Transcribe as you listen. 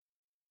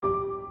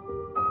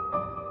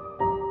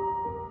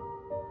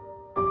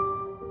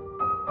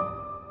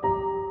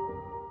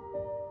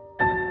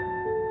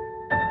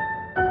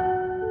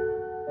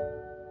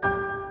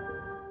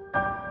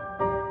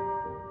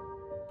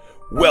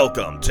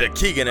Welcome to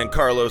Keegan and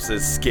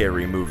Carlos's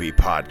Scary Movie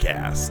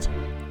Podcast.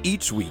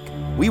 Each week,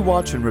 we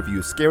watch and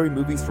review scary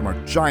movies from our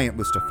giant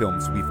list of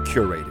films we've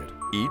curated.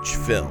 Each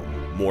film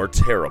more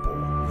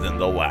terrible than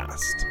the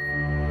last.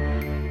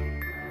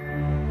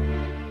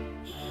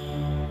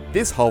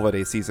 This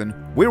holiday season,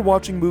 we're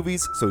watching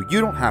movies so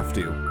you don't have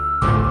to.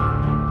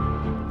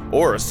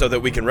 Or so that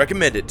we can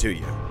recommend it to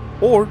you.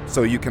 Or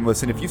so you can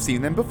listen if you've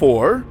seen them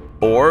before.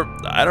 Or,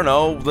 I don't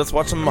know, let's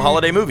watch some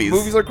holiday movies.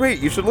 Movies are great.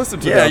 You should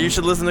listen to them. Yeah, you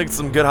should listen to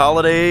some good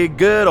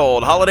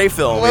old holiday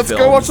films. Let's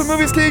go watch some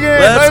movies, Keegan.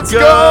 Let's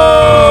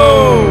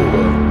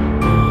go!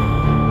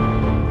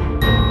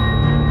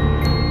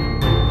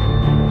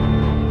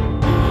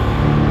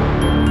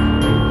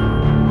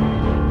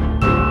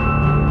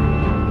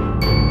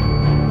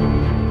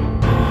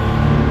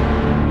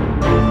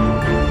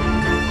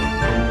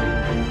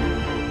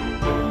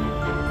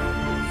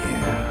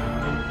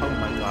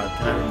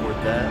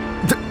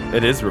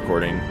 It is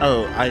recording.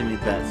 Oh, I need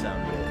that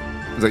sound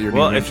bit. Is that your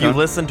Well, new if you ringtone?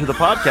 listen to the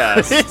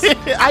podcast.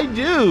 I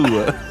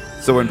do.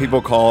 So when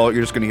people call,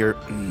 you're just going to hear,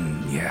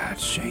 yeah,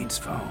 it's Shane's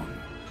phone.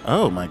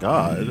 Oh my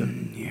god.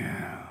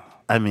 Yeah.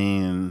 I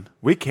mean,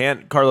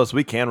 Carlos,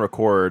 we can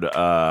record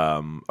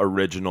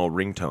original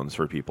ringtones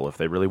for people if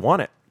they really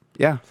want it.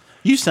 Yeah.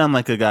 you sound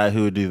like a guy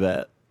who would do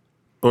that,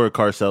 or a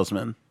car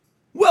salesman.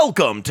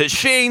 Welcome to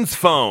Shane's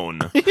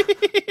phone.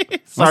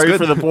 Sorry good.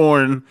 for the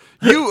porn.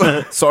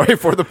 Sorry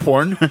for the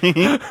porn.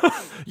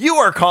 You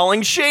are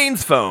calling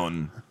Shane's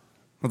phone.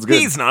 That's good.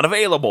 He's not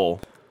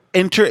available.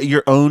 Enter at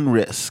your own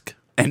risk,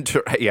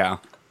 Enter, yeah.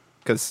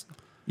 Because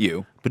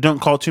you. but don't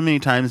call too many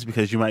times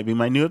because you might be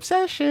my new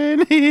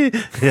obsession.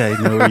 Yeah,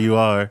 I know where you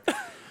are.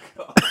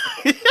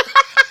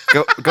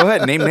 Go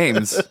ahead, name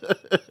names.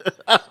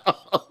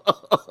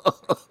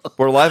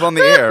 We're live on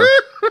the air.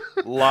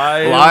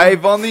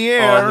 Live on the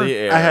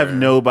air. I have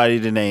nobody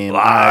to name.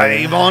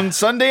 Live on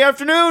Sunday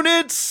afternoon.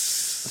 It's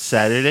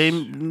Sunday.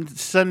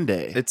 It's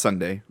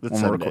Sunday It's when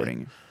Sunday. we're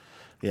recording.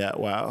 Yeah,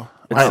 wow.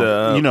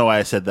 It's, You know why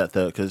I said that,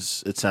 though,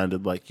 because it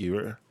sounded like you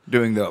were.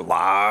 Doing the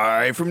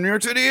live from New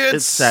York City.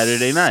 It's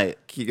Saturday night.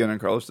 Keegan and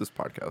Carlos, this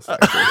podcast.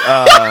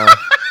 Actually.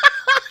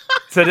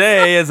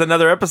 Today is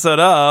another episode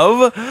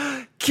of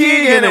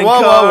Keegan and whoa.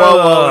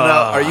 Carlos.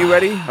 No, are you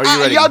ready? Are you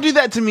ready? Y'all do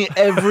that to me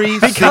every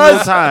single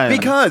time.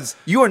 Because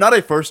you are not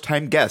a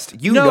first-time guest.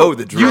 You know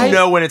the drill. You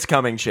know when it's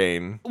coming,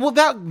 Shane. Well,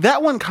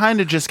 that one kind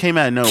of just came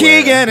out of nowhere.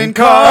 Keegan and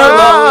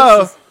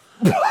Carlos.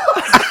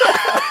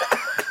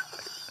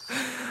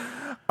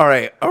 All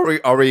right, are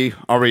we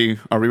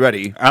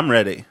ready? I'm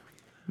ready.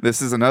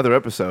 This is another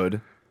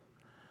episode.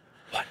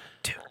 1,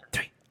 2,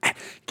 3.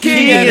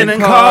 Keegan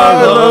and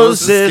Carlos'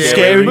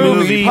 Scary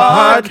Movie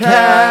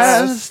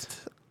Podcast.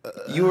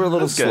 You were a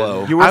little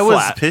slow. You were I was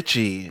flat.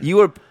 pitchy.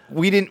 We'll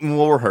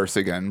rehearse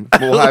again.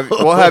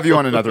 We'll have you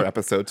on another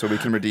episode so we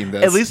can redeem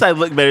this. At least I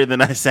look better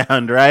than I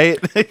sound, right?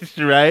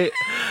 Right?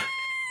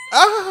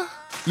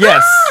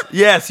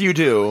 Yes, you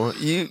do.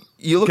 you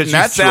look Because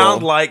natural. you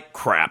sound like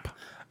crap.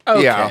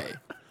 Okay. Yeah.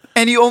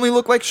 And you only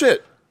look like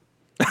shit.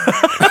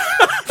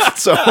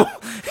 So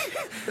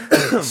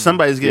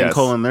Somebody's getting Yes.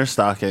 coal in their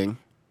stocking.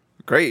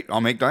 great,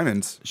 I'll make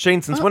diamonds.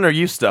 Shane, since when are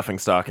you stuffing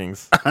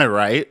stockings?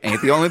 Right?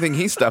 Ain't the only thing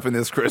he's stuffing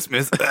this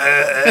Christmas.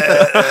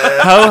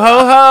 Ho,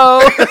 ho,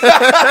 ho.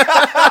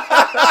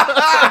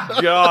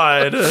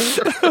 God.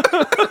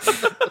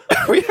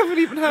 We haven't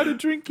even had a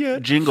drink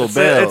yet. Jingle It's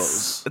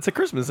bells. a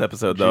Christmas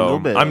episode, Jingle though.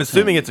 bells. I'm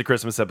assuming it's a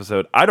Christmas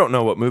episode. I don't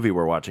know what movie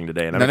we're watching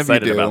today, and I'm None of you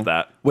excited do. about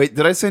that. Wait,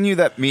 did I send you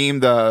that meme,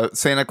 the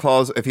Santa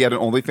Claus, if he had an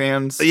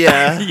OnlyFans?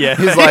 Yeah. Yeah.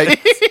 He's like,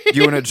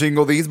 you want to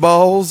jingle these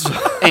balls?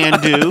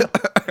 And do.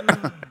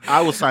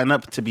 I will sign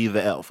up to be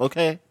the elf,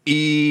 okay?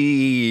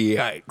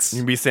 Yikes. You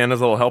can be Santa's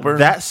little helper?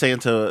 That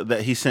Santa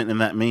that he sent in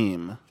that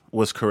meme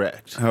was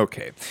correct.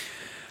 Okay.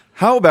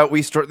 How about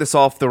we start this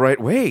off the right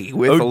way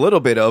with a little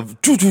bit of...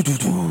 Do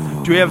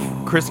we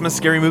have Christmas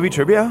scary movie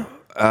trivia?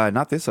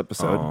 Not this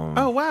episode.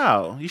 Oh,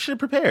 wow. You should have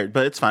prepared,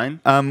 but it's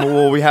fine.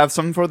 Well, we have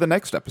some for the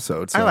next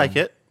episode. I so- like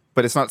it.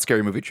 But it's not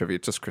scary movie trivia.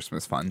 It's just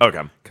Christmas fun.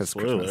 Okay. Because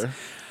Spoiler. Christmas.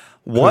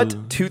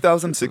 What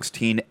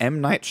 2016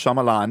 M. Night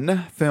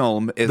Shyamalan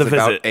film is The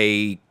about Visit.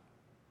 a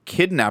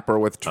kidnapper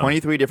with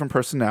 23 different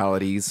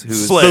personalities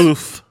who's... Split.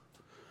 Spoof.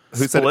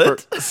 Who said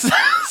Split?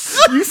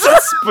 it You said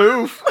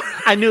spoof.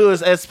 I knew it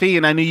was SP,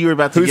 and I knew you were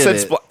about to Who get said it.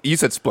 Split? You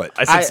said Split.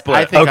 I said I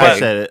split. think I Okay.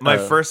 said it. My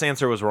first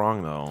answer was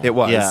wrong, though. It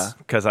was. Yeah.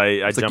 Because I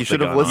like jumped you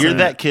should the have gun on listened. You're it.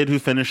 that kid who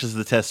finishes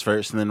the test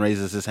first and then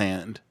raises his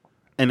hand.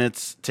 And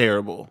it's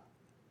terrible.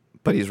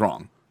 But he's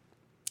wrong.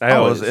 I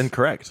was Always.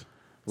 incorrect.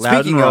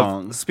 Loud and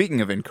wrong. Speaking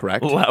of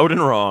incorrect, Loud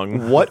and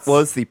wrong. what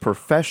was the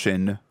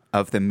profession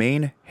of the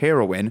main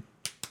heroine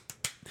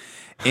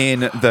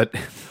in the...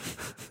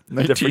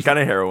 Different kind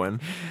of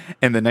heroin.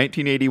 In the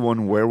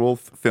 1981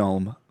 werewolf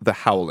film The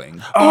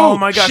Howling? Oh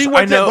my gosh, She I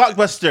worked know. at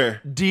Blockbuster.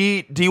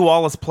 D.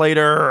 Wallace played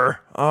her.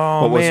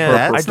 Oh What was man, her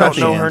I don't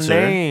profession? know her Answer.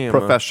 name.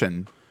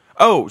 Profession.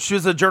 Oh, she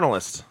was a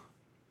journalist.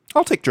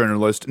 I'll take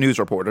journalist, news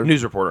reporter.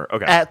 News reporter.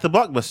 Okay. At the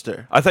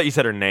Blockbuster. I thought you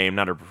said her name,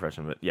 not her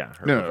profession, but yeah,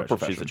 her No, profession.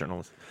 profession. She's a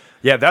journalist.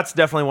 Yeah, that's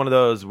definitely one of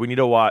those we need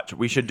to watch.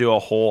 We should do a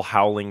whole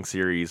Howling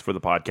series for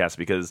the podcast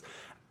because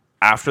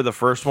after the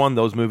first one,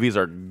 those movies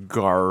are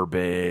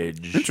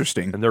garbage.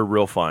 Interesting. And they're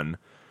real fun.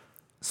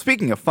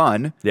 Speaking of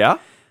fun, Yeah?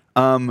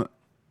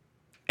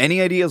 any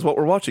ideas what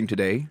we're watching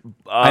today?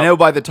 I know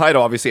by the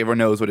title, obviously everyone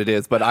knows what it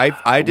is, but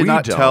I did We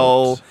not don't.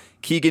 tell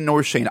Keegan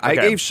nor Shane. I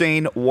Okay. gave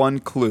Shane one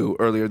clue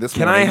earlier this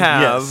Can morning. I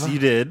have Yes, you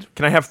did.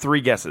 Can I have 3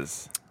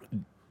 guesses?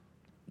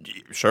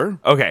 Sure.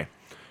 Okay.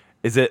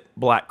 Is it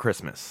Black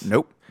Christmas?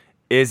 Nope.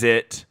 Is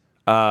it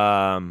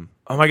oh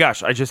my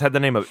gosh, I just had the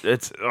name of it.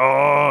 It's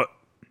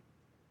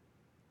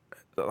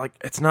like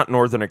it's not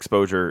Northern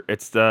Exposure.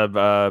 It's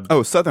the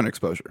Oh, Southern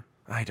Exposure.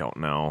 I don't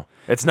know.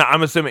 It's not.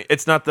 I'm assuming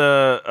it's not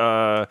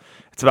the.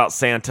 It's about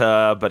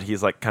Santa, but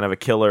he's like kind of a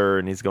killer,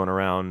 and he's going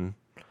around.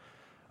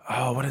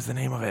 Oh, what is the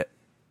name of it?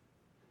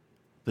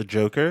 The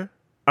Joker.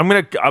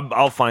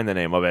 I'll find the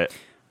name of it.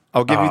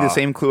 I'll give you the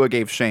same clue I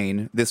gave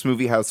Shane. This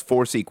movie has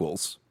 4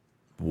 sequels.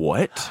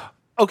 What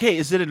Okay,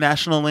 is it a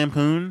National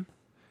Lampoon?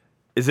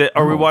 is it?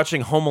 Are we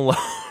watching Home Alone?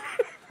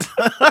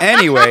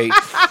 Anyway,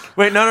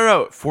 Wait,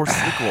 no. 4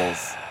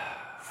 sequels.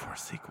 4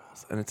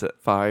 sequels, and it's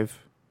 5,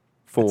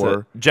 a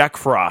 4, Jack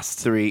Frost.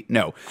 3.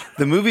 No.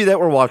 The movie that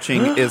we're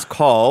watching is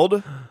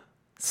called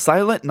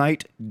Silent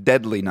Night,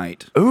 Deadly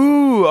Night.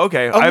 Ooh,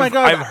 okay. Oh my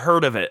God. I've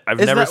heard of it.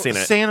 I've Is never that seen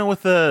it. Santa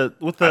with the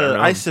don't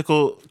know.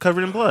 icicle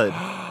covered in blood?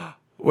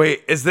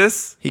 Wait, is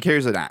this? He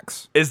carries an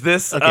axe. Is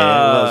this? Okay,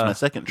 that was my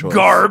second choice.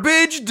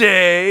 Garbage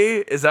Day.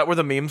 Is that where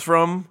the meme's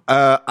from?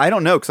 I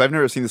don't know because I've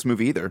never seen this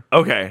movie either.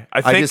 Okay, I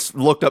I think just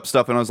looked up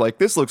stuff and I was like,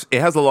 this looks. It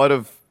has a lot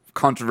of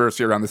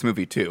controversy around this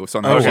movie too. So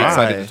I'm Oh, actually wow.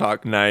 excited to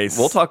talk. Nice.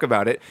 We'll talk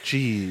about it.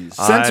 Jeez.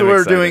 Since I'm we're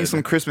excited. doing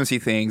some Christmassy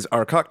things,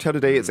 our cocktail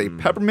today is a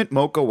peppermint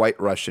mocha white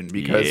Russian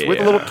because with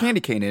a little Yeah.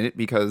 candy cane in it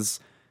because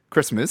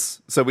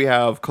Christmas. So we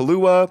have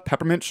Kahlua,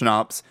 peppermint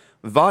schnapps,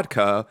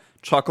 vodka,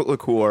 chocolate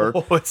liqueur,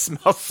 Oh, it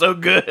smells so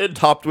good.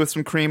 topped with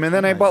some cream, and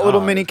then I bought little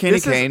God. mini candy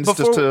This is canes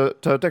before-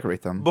 just to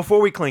decorate them. Before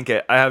we clink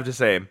it, I have to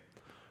say,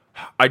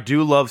 I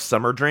do love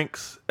summer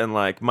drinks, and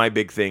like my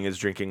big thing is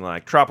drinking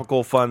like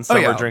tropical, fun summer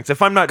yeah. drinks.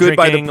 If I'm not Good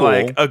by the drinking pool.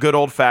 like a good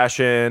old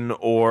fashioned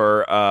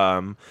or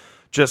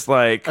just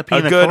like A a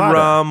pina good colada.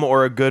 rum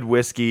or a good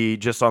whiskey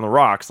just on the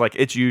rocks, like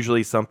it's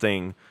usually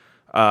something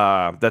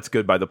that's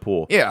good by the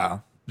pool. Yeah.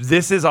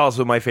 This is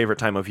also my favorite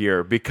time of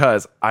year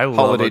because I love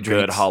Holiday a good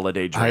drinks.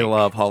 holiday drink. I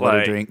love holiday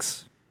Like,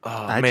 drinks. Oh,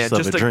 I man, just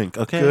love a drink,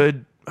 okay?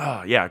 Good,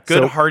 good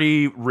So-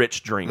 hearty,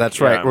 rich drink. That's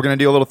Yeah. right. We're gonna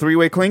do a little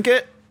 3-way clink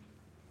it.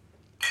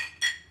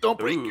 Don't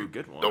break Ooh, your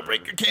good one. don't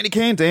break your candy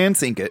canes and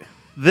sink it.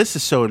 This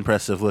is so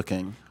impressive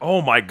looking.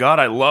 Oh my god,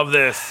 I love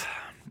this.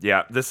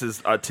 Yeah, this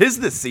is 'tis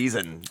the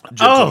season,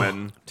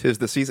 gentlemen. 'Tis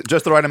the season.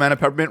 Just the right amount of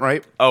peppermint,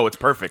 right? Oh, it's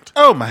perfect.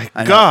 Oh my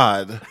know.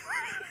 God.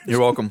 You're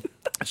welcome.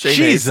 Shane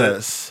hates it.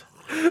 Jesus.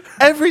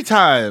 Every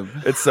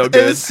time. It's so It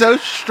good. is so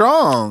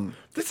strong.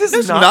 This is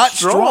It's not, not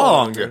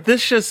strong. strong.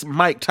 This just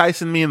Mike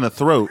Tyson me in the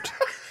throat.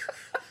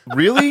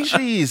 Really?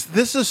 Jeez,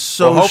 this is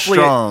so Well, hopefully,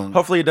 strong.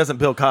 hopefully it doesn't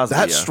Bill Cosby.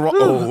 That's ya. strong.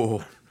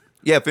 Oh.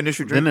 Yeah, finish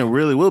your drink. Then it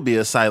really will be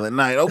a silent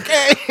night.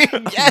 Okay.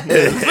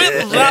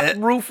 Yes.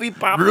 Roofie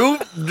pop.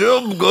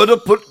 I'm gonna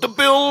put the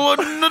bill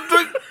in the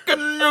drink,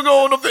 and you're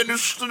gonna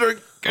finish the drink,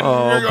 and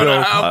Oh, you're gonna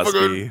Bill have Cosby.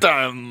 a good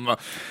time.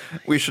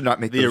 We should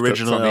not make The those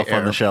original jokes on Elf the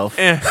on the air. Shelf.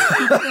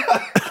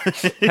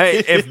 Hey,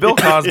 if Bill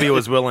Cosby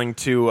was willing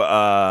to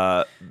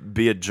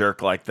be a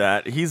jerk like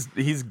that, he's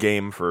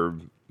game for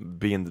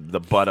being the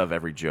butt of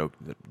every joke.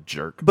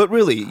 Jerk. But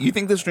really, you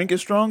think this drink is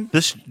strong?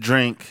 This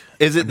drink,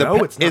 Is it the No,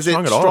 it's not is it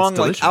strong at all. It's strong like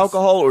delicious.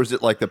 alcohol, or is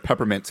it like the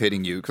peppermint's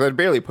hitting you? Because I'd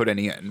barely put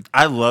any in.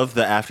 I love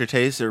the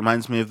aftertaste. It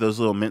reminds me of those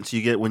little mints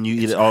you get when you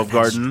eat at Olive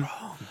Garden.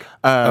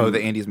 Oh,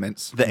 the Andes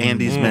mints. The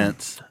Andes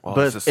mints. Oh,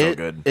 but this is so it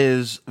good.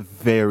 is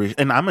very,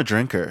 and I'm a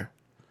drinker.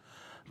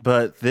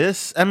 But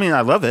this, I mean,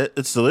 I love it.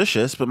 It's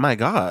delicious, but my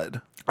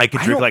God. I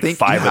could I drink don't like think-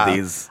 5 yeah. of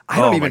these. I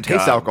don't Oh even my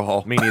taste God.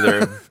 alcohol. Me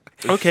neither.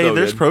 It's Okay, so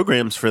there's good.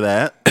 programs for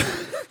that.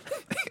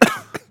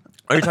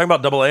 Are you talking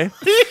about double A?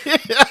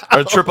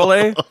 Or triple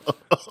A?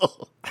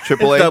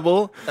 Triple A.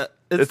 Double.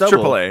 It's double.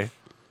 triple A.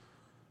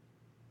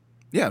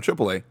 Yeah,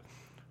 triple A.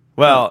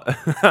 Well,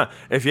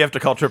 if you have to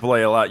call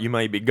AAA a lot, you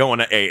might be going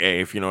to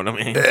AA, if you know what I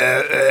mean.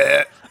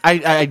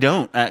 I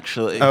don't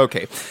actually.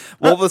 Okay.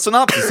 Well, the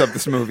synopsis of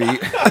this movie,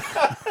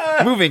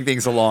 moving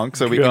things along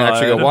so we can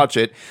actually go God. watch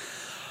it.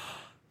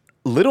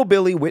 Little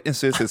Billy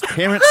witnesses his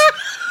parents.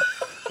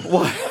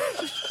 What?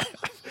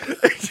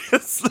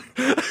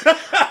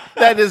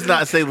 That does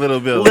not say Little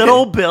Bill.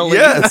 Little Billy.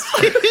 Yes.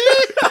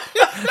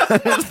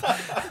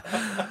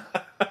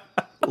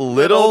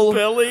 Little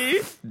Billy.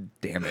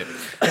 Damn it.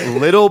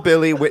 Little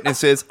Billy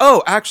witnesses.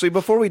 Oh, actually,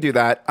 before we do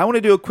that, I want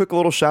to do a quick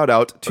little shout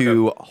out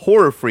to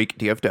Horror Freak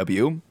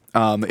DFW.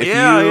 If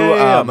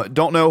you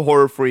don't know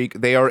Horror Freak,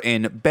 they are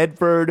in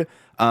Bedford.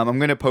 I'm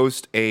going to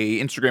post a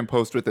Instagram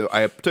post with it.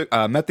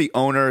 I met the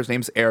owner. His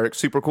name's Eric.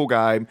 Super cool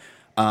guy.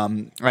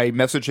 I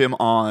messaged him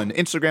on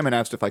Instagram and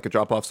asked if I could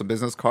drop off some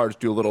business cards,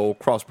 do a little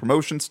cross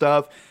promotion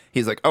stuff.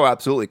 He's like, "Oh,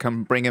 absolutely,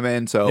 come bring him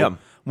in." So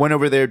went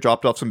over there,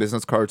 dropped off some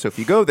business cards. So if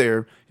you go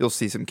there, you'll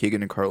see some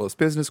Keegan and Carlos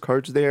business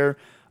cards there.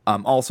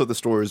 Also, the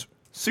store is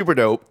super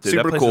dope, Dude,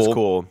 super that place is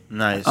cool.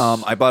 Nice.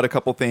 I bought a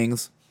couple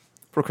things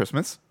for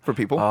Christmas for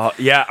people.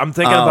 Yeah, I'm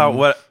thinking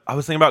about I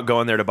was thinking about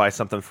going there to buy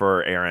something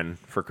for Aaron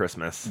for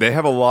Christmas. They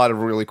have a lot of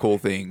really cool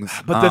things.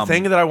 But the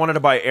thing that I wanted to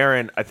buy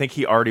Aaron, I think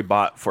he already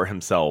bought for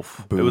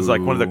himself. It was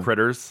like one of the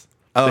critters.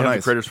 Oh, they have nice.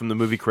 the critters from the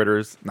movie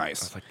Critters.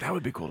 Nice. I was like, that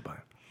would be cool to buy.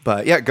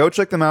 But yeah, go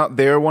check them out.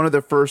 They're one of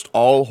the first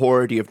all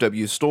horror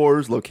DFW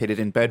stores located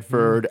in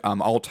Bedford.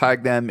 I'll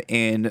tag them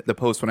in the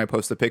post when I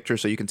post the picture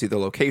so you can see the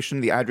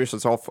location. The address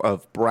is off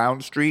of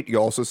Brown Street. You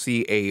also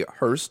see a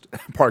hearse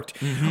parked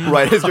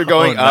right as you're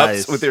going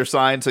nice. up with their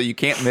sign, so you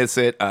can't miss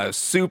it.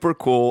 Super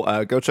cool.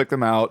 Go check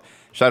them out.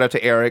 Shout out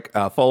to Eric.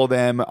 Follow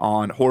them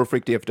on Horror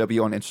Freak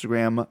DFW on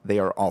Instagram. They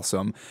are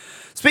awesome.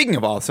 Speaking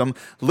of awesome,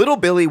 little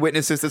Billy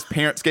witnesses his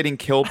parents getting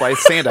killed by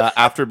Santa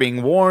after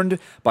being warned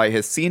by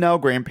his senile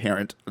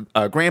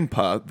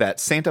grandpa, that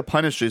Santa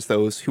punishes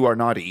those who are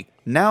naughty.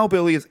 Now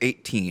Billy is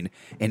 18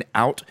 and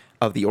out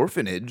of the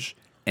orphanage,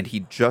 and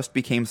he just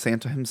became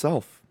Santa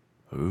himself.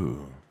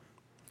 Ooh.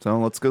 So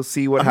let's go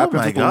see what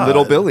happens my with God.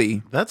 little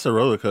Billy. That's a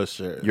roller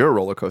coaster. You're a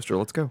roller coaster.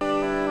 Let's go.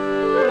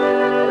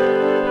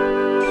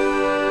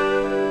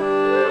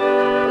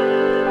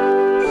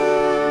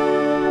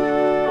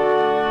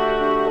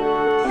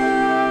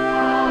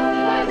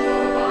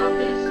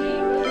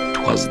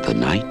 Was the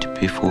night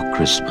before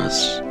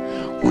Christmas,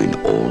 when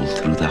all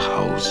through the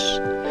house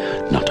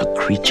not a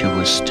creature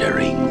was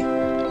stirring,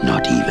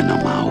 not even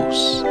a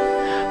mouse.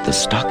 The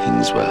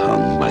stockings were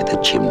hung by the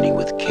chimney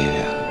with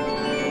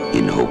care,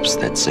 in hopes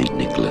that St.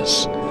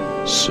 Nicholas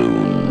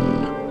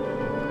soon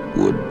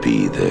would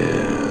be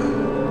there.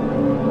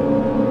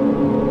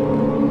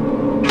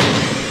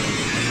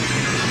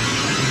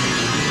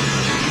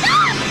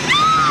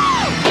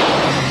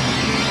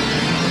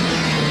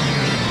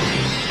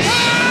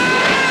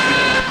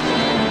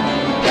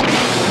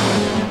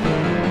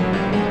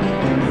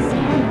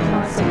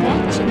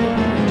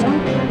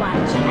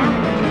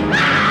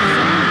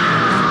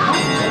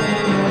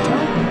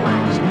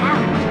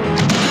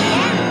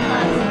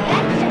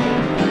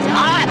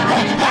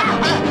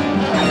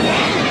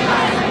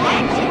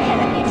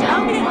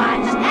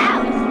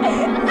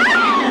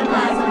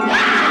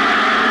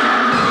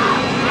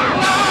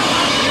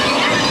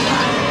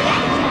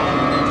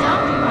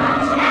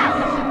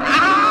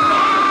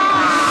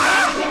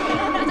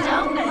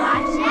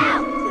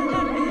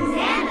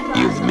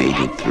 You've made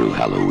it through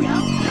Halloween.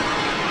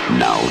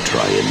 Now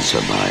try and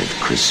survive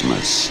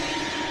Christmas.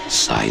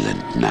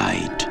 Silent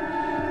night.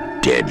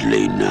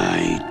 Deadly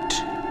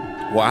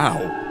night. Wow.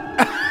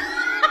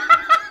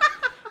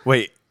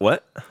 Wait,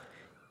 what?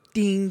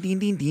 Ding, ding,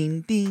 ding,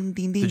 ding, ding,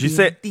 ding, Did you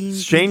say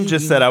Shane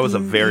just said I was a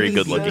very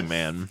good looking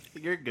man?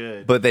 You're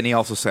good. But then he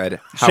also said,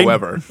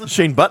 however.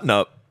 Shane Button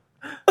Up.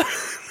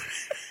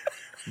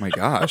 My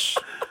gosh.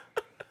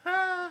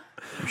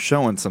 You're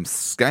showing some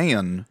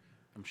skin.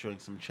 I'm showing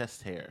some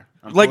chest hair.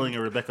 I'm Like- pulling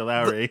a Rebecca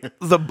Lowry.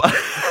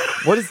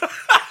 What is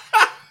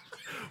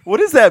what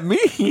does that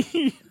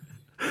mean?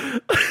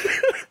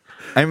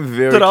 I'm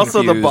very But also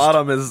the confused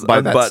bottom is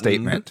by that unbuttoned.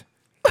 statement.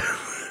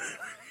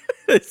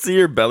 I see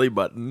your belly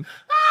button.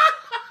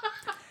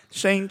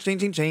 Shane, Shane,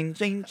 Shane, Shane,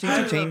 Shane,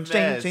 Shane, Shane, Shane,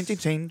 Shane,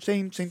 Shane, Shane,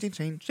 Shane, Shane,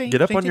 Shane, Shane.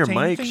 Get up on your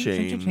mic,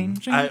 Shane.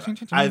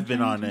 I've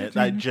been on it.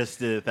 I just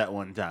did it that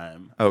one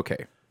time.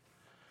 Okay.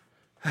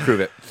 Prove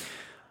it.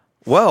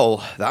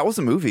 Well, that was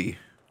a movie.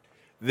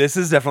 This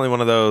is definitely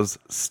one of those.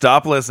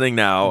 Stop listening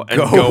now and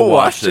go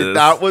watch it. this.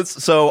 That was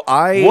so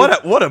I. What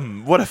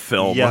a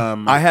film.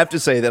 Yum. I have to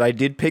say that I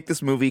did pick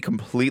this movie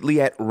completely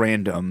at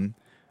random.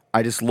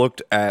 I just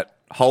looked at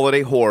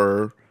holiday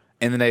horror,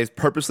 and then I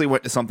purposely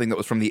went to something that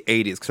was from the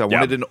 80s because I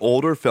wanted an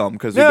older film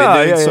because we've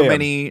been doing so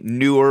many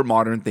newer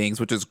modern things,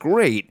 which is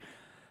great.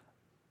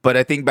 But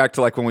I think back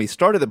to like when we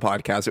started the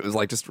podcast, it was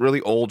like just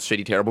really old,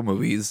 shitty, terrible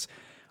movies.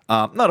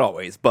 Not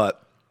always,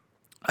 but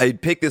I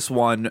picked this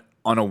one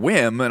on a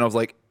whim, and I was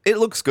like, it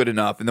looks good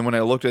enough. And then when I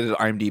looked at it at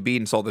IMDb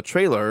and saw the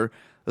trailer,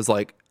 I was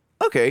like,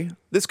 okay,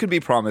 this could be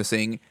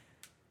promising.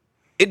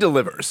 It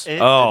delivers.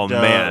 Oh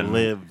man,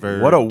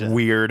 what a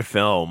weird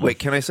film. Wait,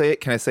 can I say it?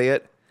 Can I say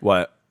it?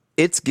 What?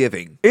 It's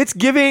giving. It's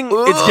giving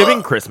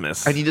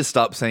Christmas. I need to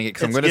stop saying it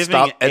because I'm It's going to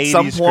giving stop at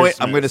some 80s point.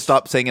 I'm going to Christmas.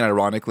 stop saying it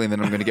ironically, and then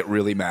I'm going to get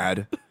really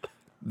mad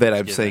that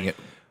I'm saying it.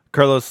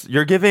 Carlos,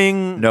 you're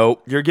giving.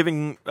 Nope. You're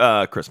giving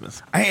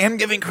Christmas. I am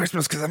giving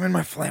Christmas because I'm in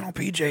my flannel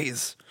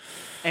PJs.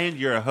 And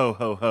you're a ho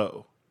ho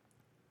ho.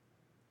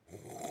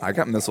 I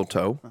got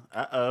mistletoe.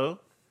 Uh-oh.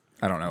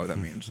 I don't know what that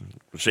means.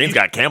 Shane's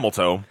got camel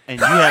toe. And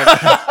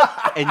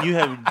you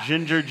have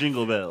ginger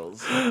jingle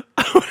bells.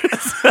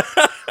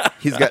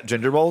 He's got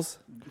ginger balls.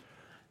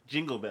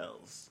 Jingle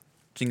bells.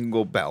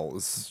 Jingle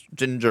bells.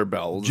 Ginger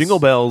bells. Jingle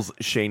bells,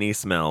 Shaney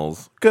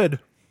smells. Good.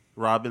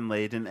 Robin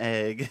laid an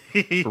egg.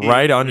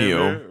 Right on you.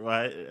 Remember?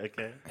 Right?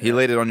 Okay. He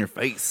laid it on your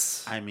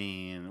face. I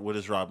mean, what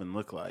does Robin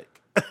look like?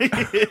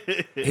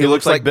 He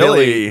looks like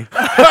Billy.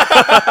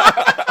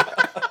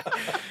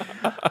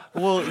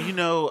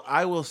 Well,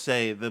 I will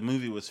say the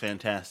movie was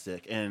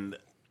fantastic, and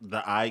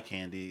the eye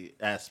candy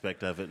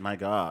aspect of it, my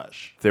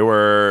gosh. There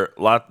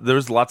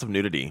was lots of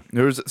nudity.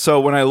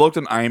 So when I looked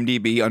on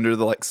IMDb under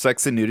the like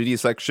sex and nudity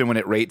section, when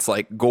it rates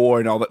like gore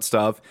and all that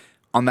stuff,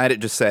 on that it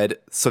just said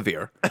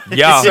severe.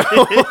 Yeah.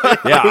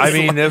 Yeah, I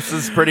mean, this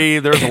is pretty,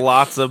 there's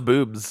lots of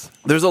boobs.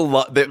 There's a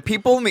lot that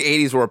people in the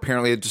 80s were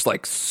apparently just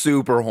like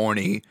super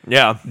horny.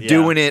 Yeah.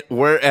 Doing it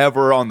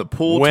wherever, on the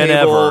pool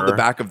table, the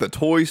back of the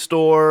toy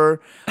store,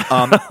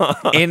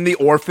 in the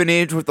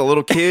orphanage with the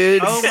little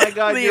kids. Oh my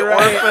God, The you're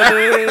right.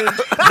 orphanage.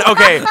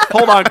 Okay,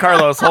 hold on,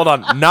 Carlos. Hold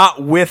on.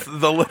 Not with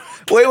the.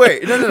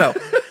 Wait. No.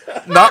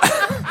 Not.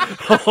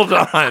 Hold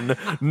on.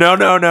 No.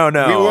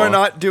 We were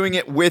not doing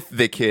it with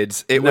the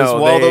kids. It was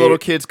No, while the little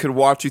kids could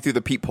watch you through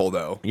the peephole,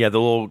 though. Yeah, the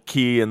little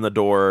key in the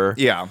door.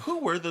 Yeah. Who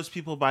were those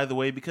people, by the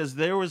way? Because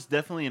there was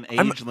definitely an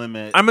age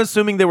limit. I'm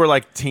assuming they were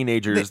like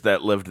teenagers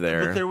that lived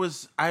there.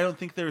 But I don't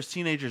think there was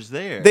teenagers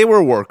there. They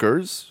were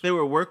workers. They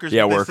were workers.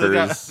 Yeah, but they still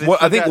workers. they Well, I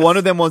still think got- one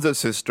of them was a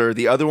sister.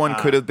 The other one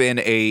could have been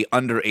a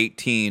under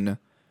 18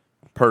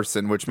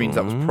 person, which means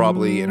that was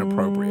probably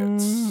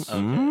inappropriate.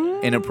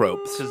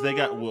 Inappropriate. Because they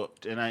got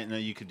whooped, and I know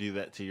you could do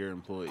that to your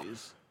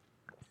employees.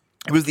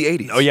 It was the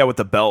 80s. Oh yeah, with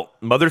the belt.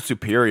 Mother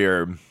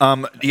Superior.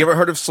 You ever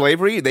heard of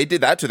slavery? They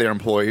did that to their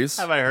employees.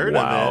 Have I heard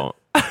Wow.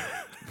 of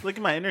it? Look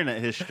at my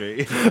internet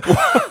history.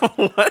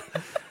 What?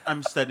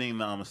 I'm studying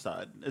the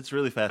Amistad. It's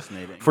really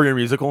fascinating. For your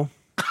musical?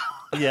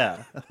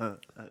 Yeah.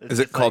 Is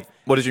it called?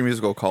 What is your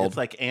musical called? It's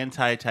like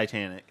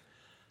anti-Titanic.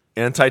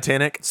 And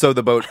Titanic? So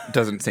the boat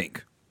doesn't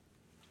sink.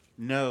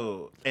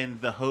 No, and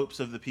the hopes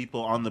of the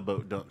people on the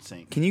boat don't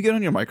sink. Can you get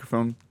on your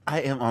microphone? I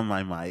am on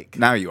my mic.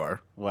 Now you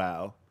are.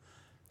 Wow.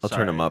 I'll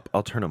turn him up.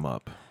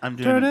 I'm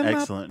doing an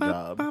excellent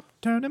job.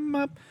 Turn him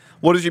up.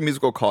 What is your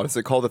musical called? Is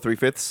it called The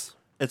 3/5?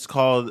 It's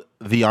called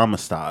The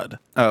Amistad.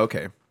 Oh,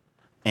 okay.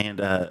 And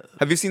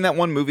Have you seen that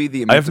one movie,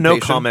 The I have no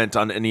Emancipation? comment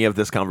on any of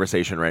this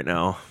conversation right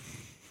now.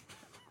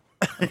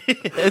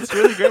 it's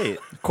really great.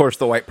 Of course,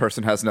 the white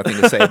person has nothing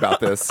to say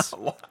about this.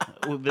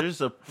 Well, there's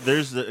a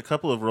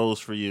couple of roles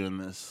for you in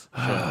this.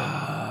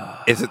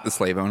 Is it the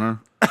slave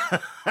owner?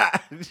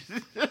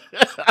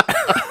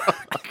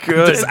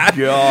 Good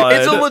God.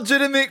 It's a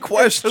legitimate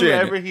question.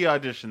 Whoever he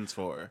auditions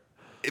for.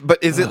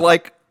 But is it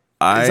like...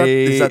 I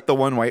Is that the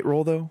one white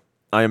role, though?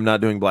 I am not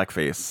doing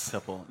blackface.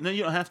 Couple. No,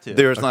 you don't have to.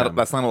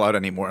 That's not allowed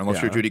anymore unless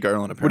Yeah. you're Judy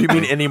Garland. What do Apparently.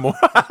 you mean anymore?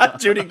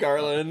 Judy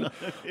Garland.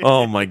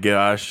 Oh my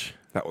gosh.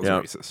 That was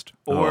Yep. racist.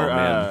 Or Oh,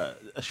 man.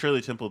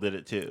 Shirley Temple did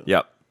it too.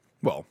 Yep.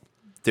 Well,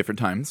 different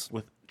times.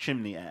 With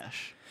chimney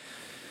ash.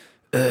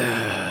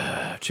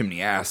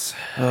 Chimney ass.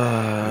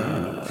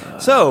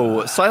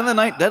 So, Silent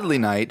Night, Deadly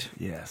Night.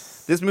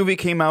 Yes. This movie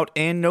came out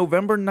in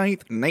November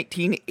 9th,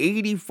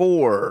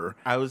 1984.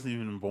 I wasn't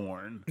even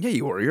born. Yeah,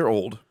 you were. You're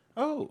old.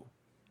 Oh.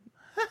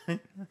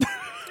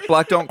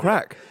 Black don't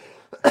crack.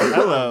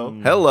 Hello.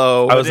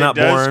 Hello. I was it not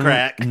does born.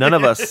 crack. None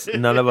of us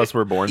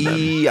were born then.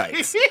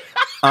 Yikes.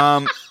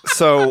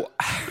 So,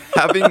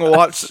 having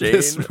watched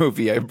this Shane.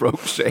 movie, I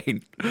broke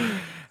Shane.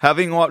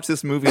 Having watched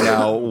this movie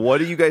now, what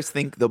do you guys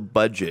think the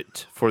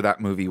budget for that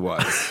movie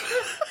was?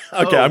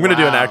 Okay, I'm going to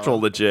do an wow. actual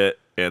legit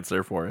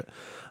answer for it.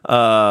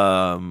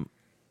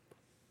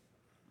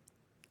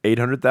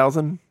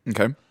 800,000?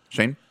 Okay.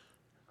 Shane?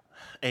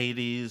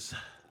 80s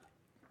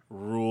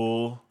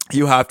rule.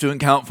 You have to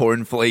account for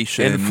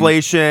inflation.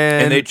 Inflation.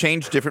 And they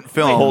changed different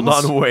films. Hold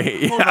on,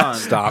 wait. Hold on.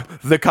 Stop.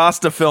 The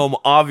cost of film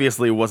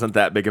obviously wasn't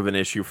that big of an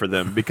issue for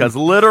them because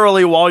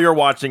literally while you're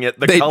watching it,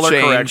 the They color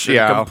change, correction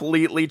yeah.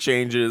 completely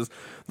changes.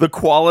 The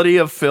quality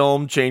of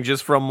film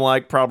changes from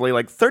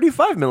probably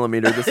 35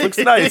 millimeter. This looks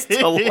nice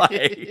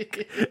to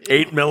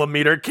 8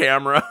 millimeter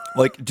camera.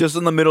 Like, just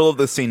in the middle of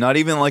the scene, not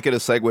even like at a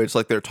segue. It's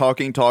like they're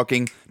talking.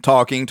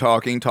 Yeah,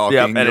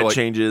 and You're it like,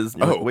 changes.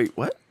 You're Oh. like, wait,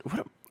 what?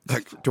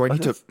 Like, do I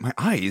need to... My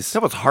eyes.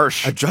 That was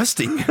harsh.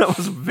 Adjusting. That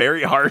was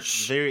very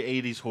harsh. Very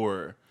 80s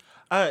horror.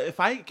 If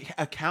I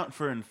account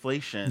for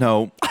inflation,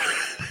 No.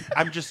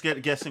 I'm just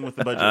guessing what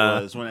the budget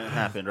was when it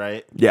happened,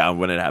 right? Yeah,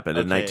 when it happened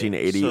in Okay,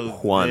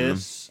 1981. So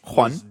this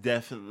Juan? was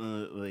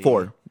definitely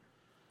 4.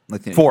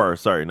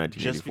 1984.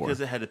 Just because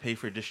it had to pay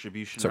for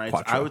distribution So rights,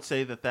 quattro. I would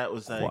say that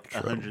was like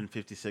Quattro.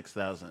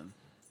 156,000.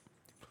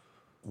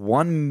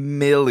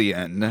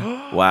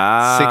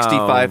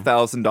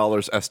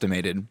 $1,065,000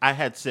 estimated. I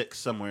had 6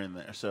 somewhere in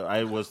there, so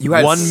I was You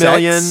had 1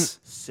 million.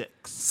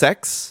 6.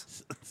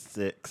 Sex?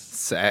 6.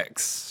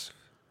 Sex.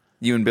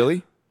 You and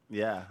Billy?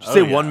 Yeah. Did you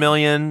say Oh, yeah. 1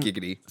 million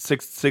Giggity.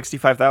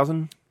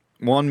 65,000?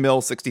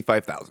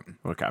 1,065,000.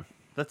 Okay.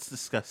 That's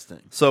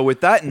disgusting. So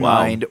with that in Wow.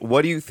 mind,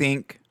 what do you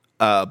think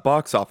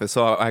box office.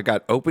 So I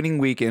got opening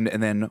weekend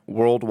and then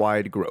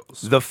worldwide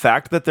gross. The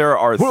fact that there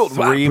are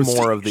Worldwide four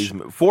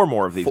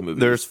more of these movies.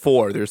 There's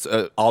 4. There's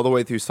all the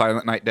way through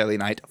Silent Night, Deadly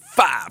Night.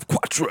 5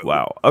 quattro.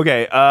 Wow.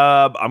 Okay.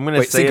 I'm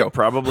gonna say Cinco. it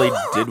probably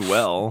did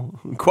well.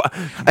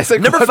 I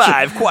said number quattro.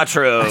 5,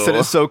 Quattro. I said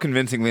it so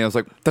convincingly. I was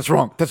like, "That's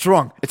wrong. That's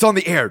wrong. It's on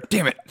the air.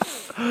 Damn it."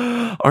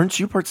 Aren't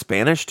you part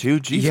Spanish too?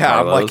 Jeez, Yeah,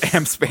 Carlos.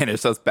 I'm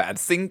Spanish. That's bad.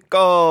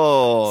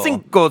 Cinco.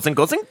 Cinco.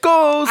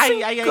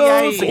 Ay, ay, ay,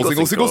 ay.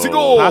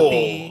 Cinco.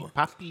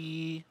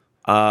 Papi.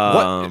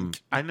 What?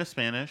 I know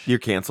Spanish. You're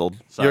canceled.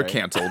 Sorry. You're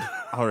canceled.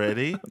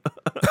 Already?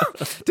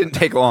 Didn't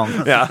take long.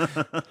 Yeah.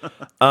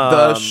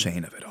 The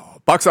shame of it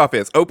all. Box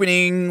office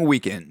opening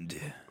weekend.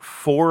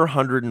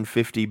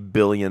 $450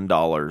 billion.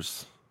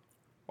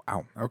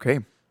 Wow. Okay.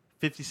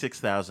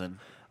 56,000.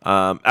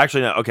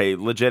 Actually, no. Okay,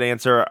 legit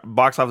answer.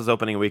 Box office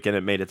opening weekend,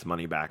 it made its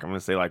money back. I'm going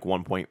to say like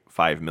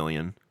 1.5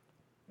 million.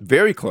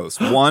 Very close.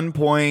 1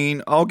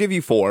 point. I'll give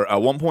you 4.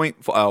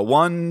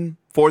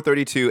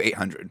 432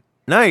 800.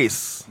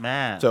 Nice.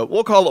 Man. So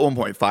we'll call it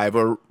 1.5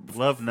 or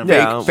Love number.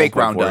 Yeah. fake 1.4,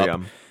 round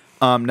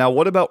up. Now,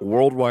 what about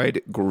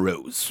worldwide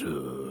gross?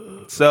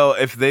 So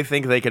if they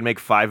think they can make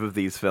 5 of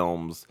these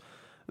films,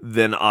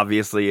 then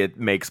obviously it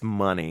makes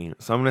money.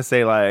 So I'm going to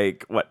say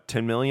like, what,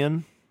 10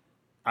 million?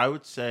 I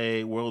would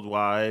say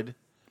worldwide,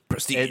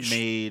 Prestige. it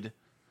made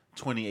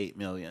 28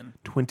 million.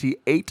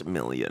 28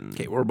 million.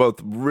 Okay, we're both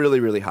really,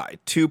 really high.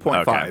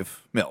 2.5 Okay.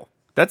 mil.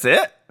 That's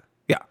it?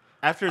 Yeah.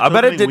 After its I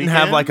bet it opening didn't have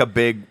weekend, like a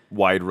big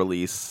wide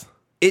release.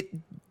 It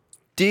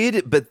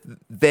did, but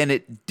then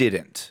it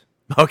didn't.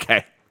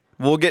 Okay.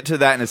 We'll get to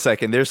that in a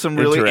second. There's some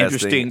really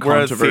interesting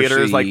Whereas controversy.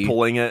 theaters like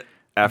pulling it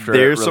after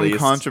There's it some released.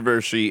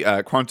 controversy.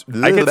 I could see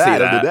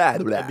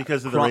that.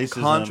 Because of the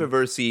racism.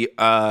 Controversy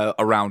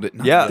around it.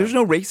 No, Yeah. there's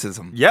no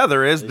racism. Yeah,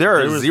 there is. There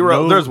There are was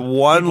zero. no There's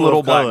one people little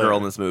of black color. girl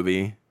in this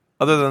movie.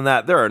 Other than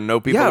that, there are no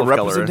people Yeah, of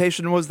color.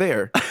 representation was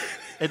there.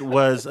 It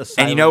was a And you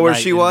silent know where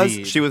night she was?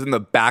 indeed. She was in the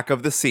back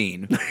of the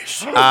scene.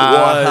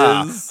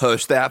 was.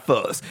 Hush that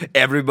fuss.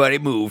 Everybody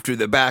move to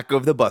the back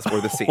of the bus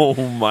or the scene. Oh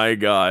my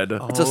god.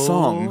 It's a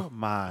song. Oh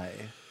my.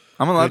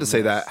 I'm allowed to say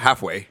goodness. that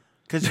halfway.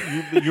 Because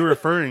you're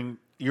referring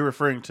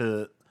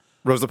to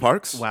Rosa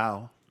Parks?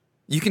 wow.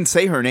 You can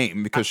say her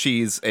name because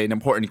she's an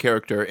important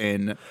character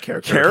in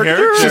character.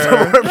 Character?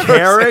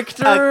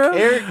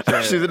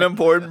 She's an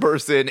important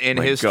person in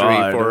My history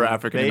God. for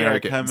African They are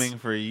Americans. coming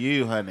for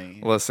you, honey.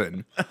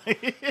 Listen, you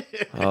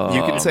Oh,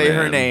 can say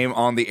her man. name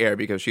on the air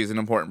because she's an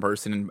important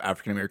person in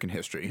African American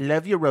history.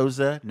 Love you,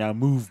 Rosa. Now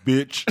move,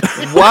 bitch.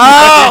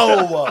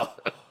 Wow!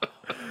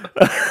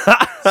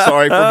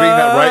 Sorry for being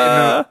that right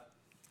in the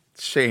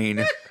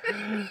Shane.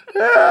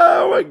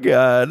 Oh my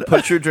god.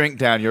 Put your drink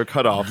down. You're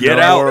cut off. Get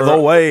No out more- the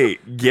way.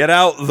 Get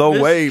out the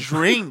This way.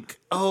 drink.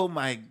 Oh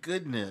my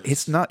goodness.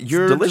 It's not.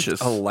 You're delicious.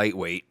 just a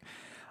lightweight.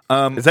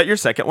 Is that your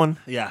second one?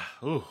 yeah.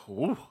 Ooh,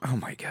 ooh. Oh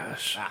my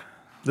gosh.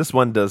 This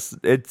one does.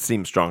 It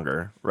seems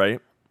stronger, right?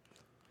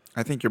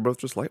 I think you're both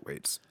just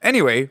lightweights.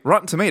 Anyway,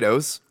 Rotten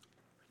Tomatoes.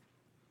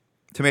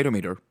 Tomato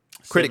meter.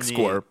 Critic 78.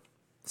 score.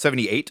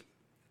 78.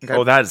 Okay.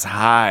 Oh, that's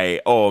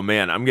high. Oh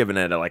man, I'm giving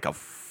it like a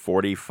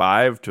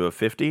 45 to a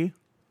 50.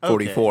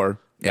 44.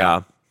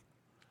 Yeah.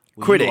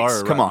 Well, Critics, you are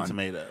a come Rotten on.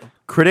 Tomato.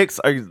 Critics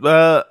are.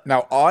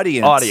 Now,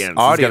 audience. Audience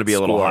is gonna be a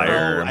little score.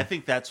 higher. Oh, I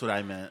think that's what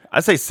I meant. I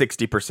say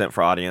 60%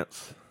 for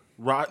audience.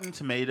 Rotten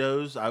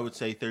Tomatoes, I would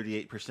say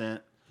 38%.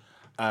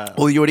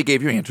 Well, you already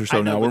gave your answer, so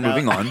I know, now we're but now-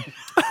 moving on.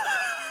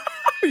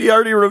 You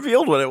already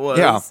revealed what it was.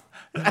 Yeah.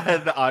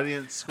 And the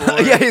audience score.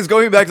 Yeah, he's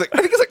going back. He's like,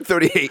 I think it's like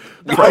 38.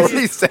 We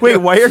already said Wait,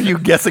 it. why are you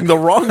guessing the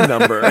wrong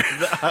number?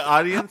 The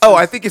audience. Oh,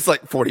 I think it's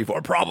like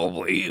 44,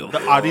 probably.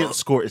 the audience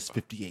score is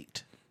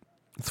 58.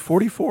 It's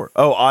 44.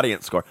 Oh,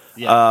 audience score.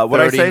 Yeah. What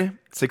did I 30. say?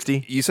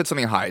 60? You said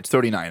something high. It's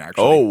 39,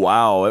 actually. Oh,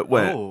 wow. It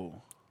went.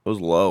 Oh. It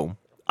was low.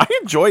 I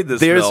enjoyed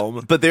this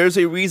film. But there's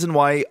a reason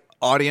why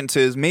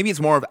audiences, maybe it's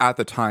more of at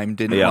the time,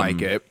 didn't Yeah.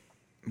 like it.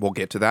 We'll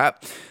get to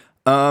that.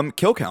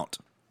 Kill count.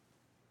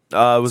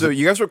 Was So it-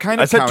 you guys were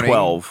kind I of said counting.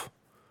 12.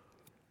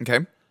 Okay.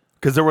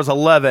 Because there was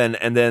 11,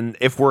 and then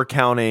if we're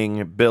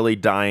counting Billy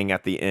dying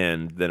at the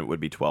end, then it would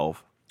be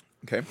 12.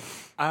 Okay.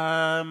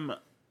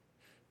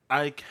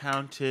 I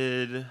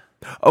counted.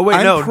 Oh, wait,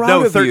 I'm no,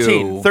 proud of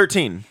 13. you.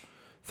 13.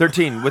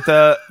 13 with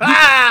the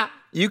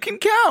You can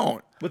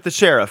count. with the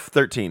sheriff.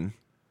 13.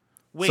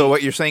 Wait. So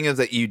what you're saying is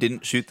that you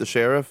didn't shoot the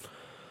sheriff,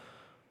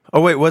 Oh,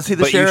 wait, was he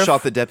the but sheriff? you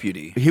shot the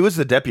deputy. He was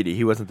the deputy.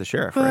 He wasn't the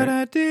sheriff, right?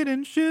 I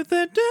didn't shoot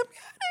the deputy.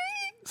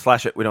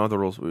 Slash it. We don't have the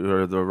rules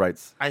or the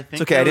rights. I think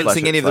It's okay. I didn't Slash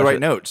sing it, any of the slash right it.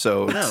 notes,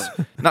 so No,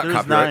 it's not there's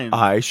copyright. 9.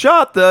 I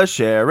shot the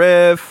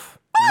sheriff.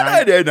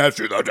 I did not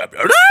shoot the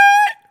deputy.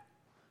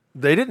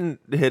 They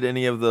didn't hit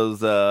any of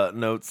those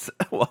notes.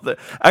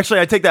 Actually,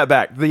 I take that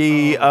back.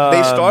 The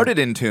They started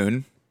in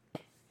tune.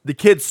 The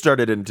kids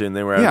started in tune.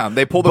 They were Yeah,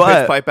 they pulled the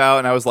But pitch pipe out,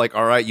 and I was like,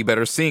 "All right, you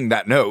better sing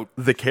that note."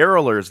 The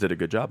carolers did a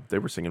good job. They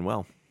were singing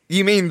well.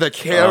 You mean the Oh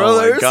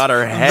carolers? my God,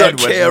 her head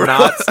The would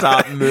not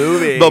stop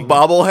moving. The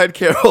bobblehead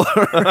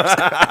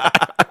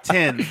carolers.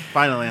 10.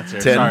 Final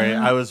answer. 10. Sorry,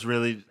 I was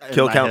really. in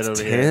Kill my count's head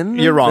over here. 10.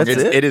 You're wrong. That's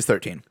It is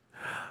 13.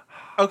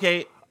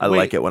 Okay. I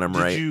like it when I'm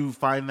right. Did you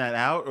find that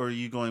out, or are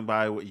you going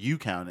by what you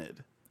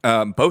counted?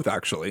 Both,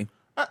 actually.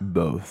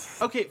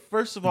 Both. Okay,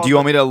 first of all, Do you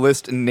want me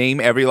to name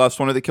every last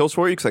one of the kills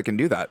for you? Because I can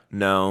do that.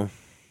 No.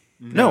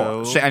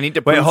 No. I need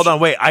to Wait, prove hold on.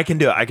 Wait, I can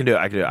do it. I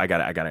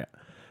got it.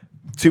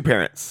 Two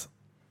parents.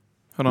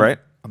 Hold on. Right?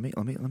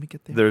 Let me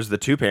get there. There's the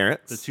two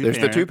parents. There's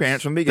the two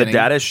parents from the The beginning.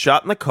 dad is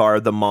shot in the car.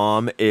 The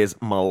mom is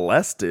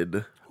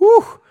molested.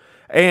 Whew.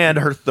 And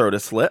her throat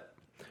is slit.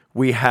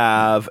 We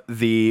have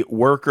the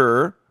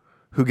worker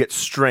who gets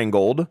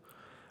strangled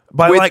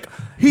by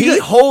he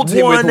holds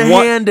him with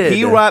one-handed.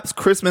 He wraps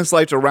Christmas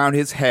lights around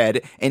his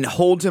head and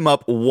holds him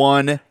up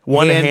one-handed.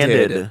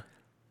 One-handed.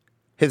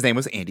 His name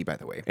was Andy, by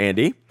the way.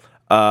 Andy.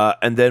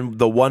 And then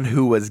the one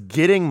who was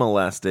getting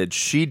molested,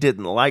 she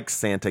didn't like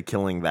Santa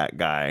killing that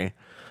guy.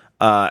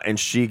 And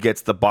she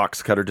gets the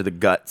box cutter to the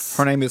guts.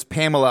 Her name is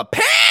Pamela.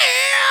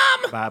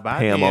 Bye-bye,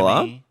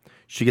 Pamela. Pammy.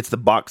 She gets the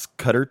box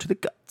cutter to the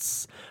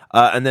guts.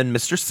 And then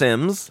Mr.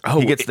 Sims,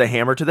 he gets the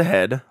hammer to the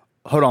head.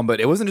 Hold on, but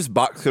it wasn't just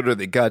box cutter in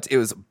the guts. It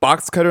was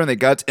box cutter in the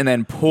guts and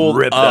then pulled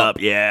Ripped up.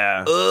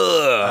 Yeah.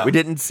 Ugh. We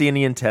didn't see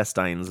any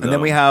intestines, though. And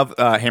then we have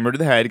hammer to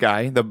the head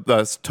guy,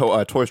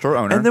 the toy store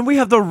owner. And then we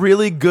have the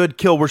really good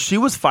kill where she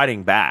was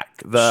fighting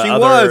back. And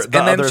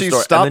then she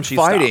stopped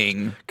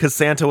fighting. Because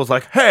Santa was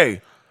like,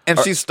 hey. And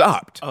she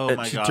stopped. Oh And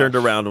my she gosh. turned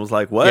around and was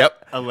like, what?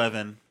 Yep.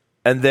 11.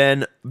 And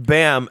then,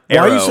 bam, Why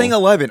are you arrow. saying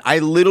 11? I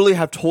literally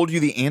have told you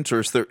the answer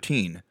is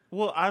 13.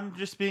 Well, I'm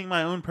just being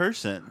my own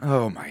person.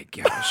 Oh my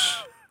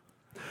gosh.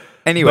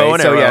 Anyway, Bow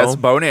and so arrow. yes,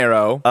 bow and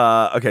arrow.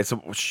 Okay,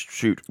 so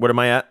shoot. What am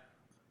I at?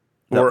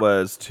 That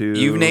was 2.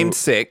 You've named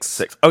 6.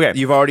 6. Okay.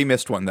 You've already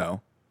missed one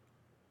though.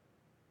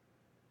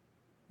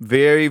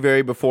 Very,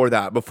 very before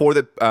that. Before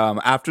the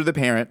after the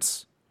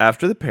parents.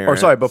 After the parents. Or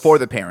sorry, before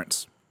the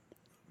parents.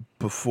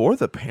 Before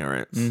the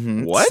parents.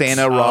 What?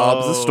 Santa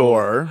robs the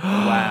store.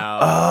 Wow.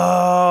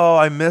 Oh,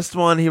 I missed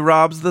one. He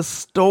robs the That's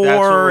store. what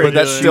we're and But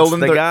that's doing. still shoots in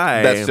the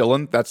guy.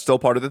 That's still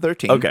part of the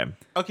 13. Okay.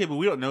 Okay, but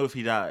we don't know if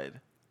he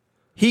died.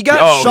 He got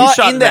Oh, he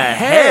shot in the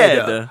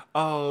head.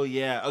 Oh,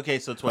 yeah. Okay,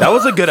 so 12. That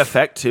was a good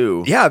effect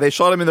too. Yeah, they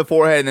shot him in the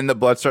forehead and then the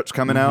blood starts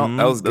coming out.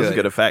 That was That was good. a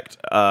good effect.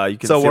 You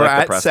can So see we're like,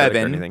 the at prosthetic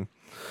 7. Or anything.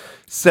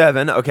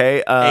 7. Okay.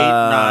 8,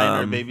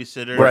 9, or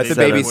babysitter. We're at the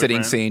Seven. babysitting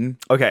boyfriend. scene.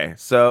 Okay.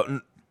 So,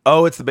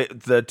 it's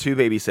the two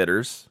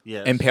babysitters.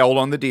 Yes. Impaled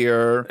on the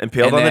deer.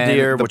 Impaled And on the then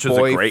deer, which was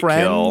a great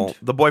boyfriend- kill.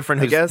 The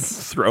boyfriend I who's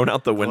guess. thrown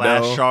out the window.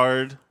 Glass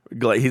shard.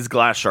 He's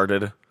glass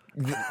sharded.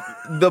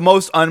 The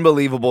most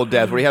unbelievable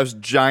death where he has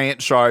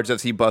giant shards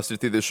as he busted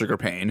through the sugar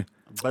pane.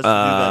 Busted through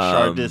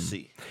that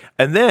shardissy.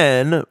 And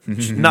then,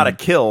 not a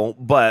kill,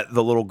 but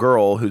the little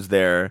girl who's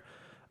there,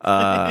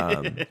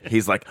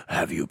 he's like,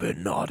 have you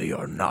been naughty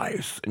or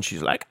nice? And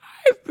she's like,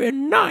 I've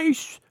been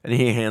nice. And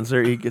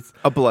he gets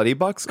A bloody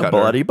box cutter. a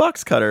bloody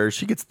box cutter.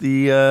 She gets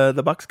the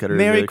box cutter.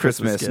 Merry the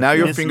Christmas. gift. Now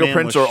your This man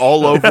fingerprints was are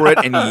all over it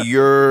and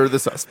you're the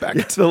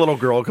suspect. The little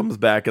girl comes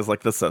back as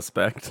like the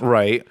suspect.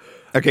 Right.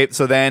 Okay,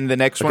 so then the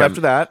next one Okay.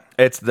 after that,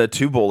 It's the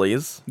two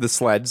bullies. the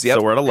sleds. Yep.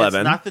 So we're at 11.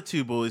 It's not the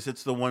 2 bullies,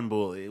 it's the 1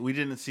 bully. We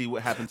didn't see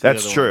what happened to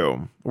That's the other true.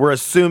 one. We're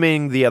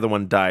assuming the other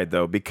one died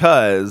though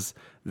because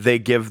they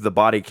give the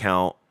body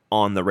count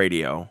on the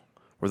radio.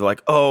 Where they're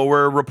like, "Oh,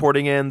 we're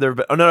reporting in there."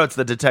 Oh no, it's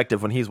the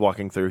detective when he's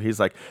walking through. He's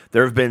like,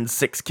 "There have been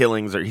 6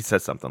 killings," or he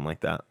says something like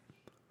that.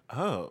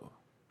 Oh.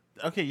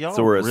 Okay, y'all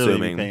So we're really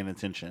assuming. be paying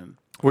attention.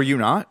 Were you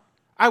not?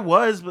 I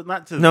was, but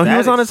not to No, that he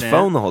was on his extent.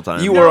 phone the whole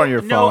time. You were on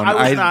your phone. I,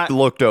 was I not.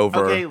 looked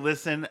over. Okay,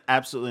 listen,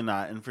 absolutely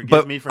not. And forgive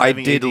But me for I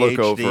having did look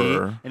ADHD.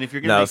 over. And if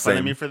you're going to No, make fun same.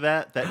 of me for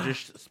that, that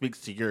just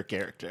speaks to your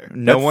character.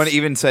 No That's- one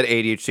even said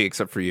ADHD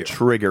except for you.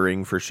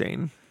 triggering for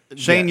Shane.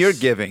 Shane, Yes. you're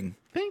giving.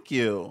 Thank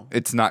you.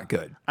 It's not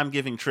good. I'm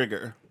giving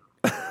trigger.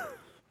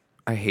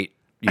 I hate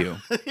you.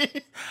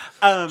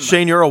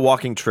 Shane, you're a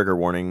walking trigger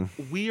warning.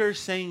 We are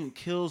saying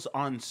kills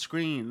on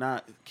screen,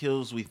 not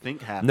kills we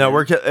think happen. No,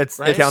 it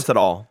Right? counts at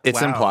all.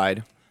 It's Wow.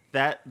 implied.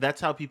 That's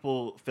how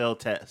people fail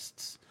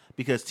tests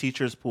because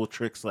teachers pull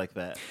tricks like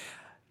that.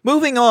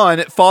 Moving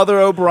on, Father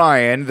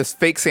O'Brien, this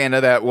fake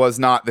Santa that was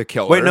not the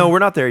killer. Wait, no, we're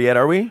not there yet,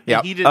 are we?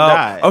 Yep. He didn't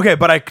die. Okay,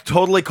 but I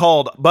totally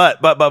called. But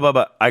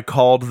I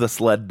called the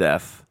sled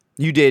death.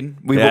 You did.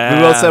 We Yeah.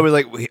 both said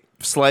we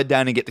sled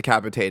down and get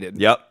decapitated.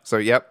 Yep. So,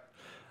 yep.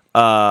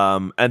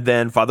 And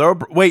then Father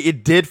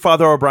did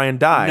Father O'Brien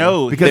die?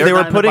 No, because they're they were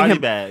not in a putting body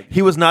him. bag.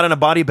 He was not in a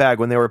body bag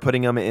when they were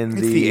putting him in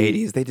It's the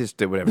 80s. They just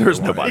did whatever There's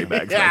they no wanted. body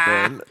bags back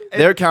then.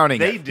 They're counting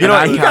They it. did. You know,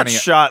 I'm he got counting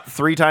it. shot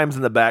 3 times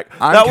in the back.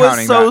 I'm That was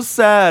counting so that.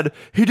 sad.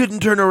 He didn't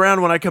turn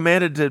around when I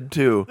commanded him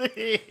to.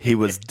 He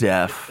was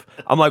deaf.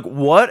 I'm like,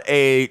 what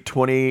a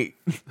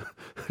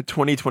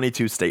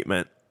 2022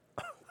 statement.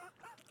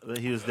 That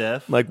he was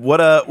deaf. Like,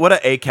 what a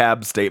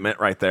ACAB statement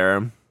right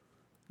there.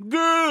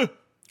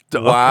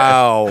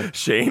 Wow.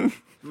 Shane.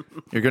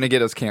 You're going to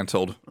get us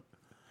canceled.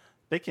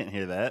 They can't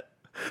hear that.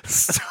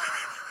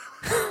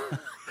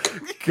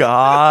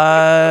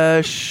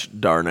 Gosh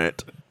darn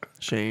it,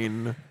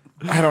 Shane.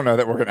 I don't know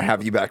that we're going to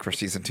have you back for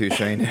season 2,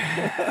 Shane.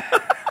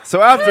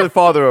 So after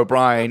Father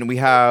O'Brien, we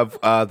have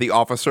the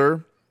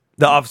officer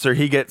The officer,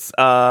 he gets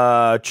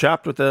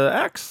chopped with the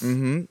axe.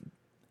 And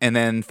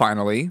then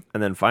finally,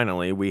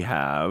 we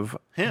have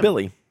Him.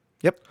 Billy.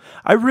 yep.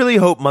 I really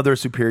hope Mother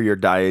Superior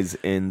dies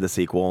in the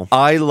sequel.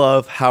 I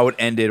love how it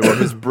ended where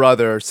his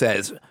brother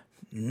says,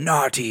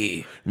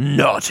 naughty.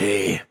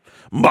 Naughty.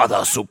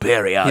 Mother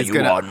Superior,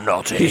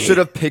 naughty. He should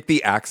have picked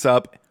the axe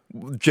up,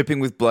 dripping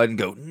with blood, and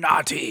go,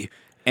 naughty.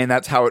 And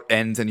that's how it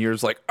ends. And you're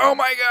just like, oh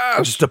my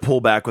gosh. Just to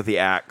pull back with the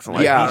axe. I'm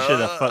like, Yeah. He should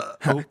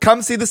have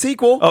Come see the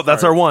sequel. Oh,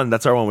 that's our one.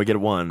 That's our one. We get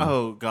one.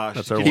 Oh gosh.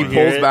 That's our Did He you one.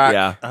 hear pulls it? back.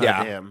 Yeah. Oh,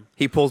 yeah. damn.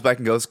 He pulls back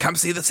and goes, come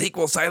see the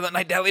sequel, Silent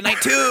Night, Deadly Night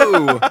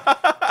 2.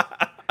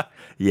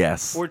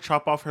 Yes. Or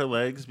chop off her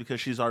legs because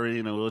she's already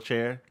in a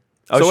wheelchair.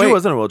 Oh, So she wait.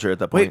 was in a wheelchair at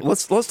that point.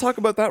 Wait, let's talk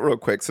about that real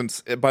quick,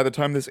 since by the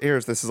time this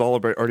airs, this has all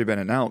already been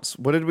announced.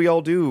 What did we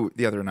all do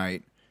the other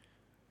night?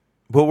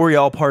 What were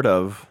y'all part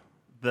of?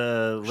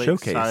 The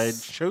Lakeside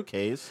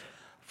Showcase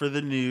for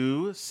the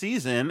new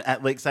season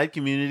at Lakeside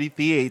Community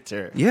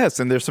Theater. Yes,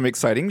 and there's some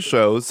exciting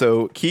shows.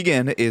 So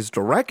Keegan is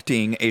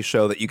directing a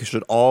show that you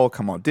should all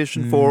come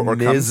audition for or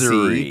come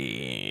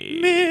see.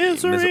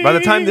 Misery. By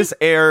the time this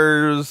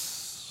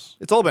airs,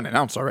 It's all been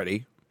announced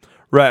already.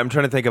 right? I'm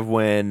trying to think of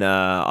when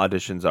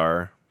auditions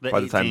are. The By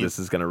the time 18th. this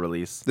is going to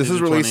release This Is is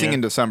the releasing 20th?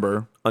 in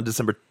December. on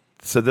December.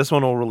 So this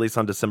one will release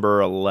on December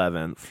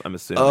 11th. I'm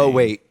assuming. Oh,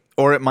 wait.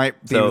 Or it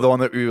might be So- the one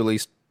that we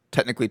released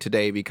technically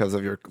today because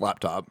of your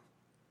laptop.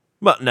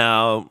 But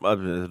no,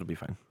 it'll be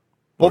fine.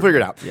 We'll figure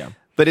it out. Yeah.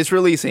 But it's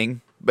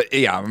releasing. But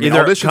yeah, I mean,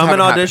 Either auditions come and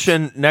haven't happened.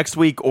 audition next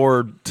week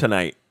or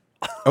tonight.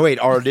 Oh, wait.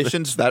 Are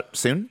auditions that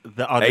soon?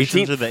 The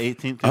auditions 18th? are the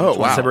 18th. Oh,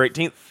 wow. December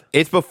 18th.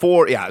 It's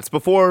before. Yeah, it's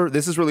before.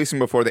 This is releasing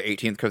before the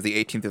 18th because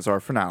the 18th is our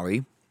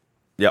finale.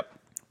 Yep.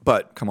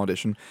 But come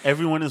audition.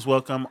 Everyone is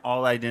welcome.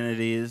 All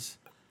identities.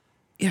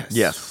 Yes.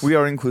 Yes. We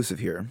are inclusive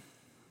here.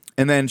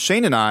 And then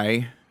Shane and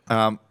I,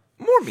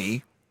 more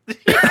me,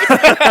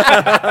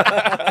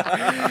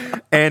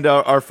 and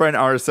our friend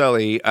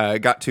Araceli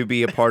got to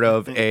be a part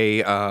of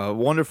a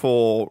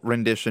wonderful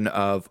rendition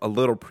of A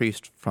Little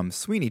Priest from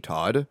Sweeney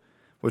Todd,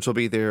 which will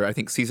be their, I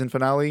think, season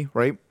finale,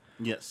 right?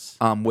 Yes.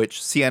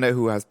 Which Sienna,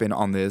 who has been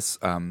on this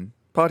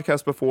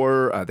podcast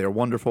before, they're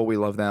wonderful. We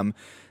love them.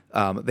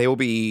 They will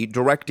be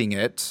directing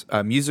it,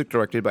 music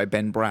directed by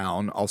Ben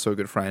Brown, also a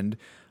good friend.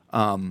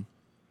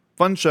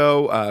 Fun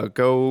show.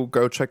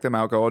 Go check them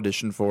out. Go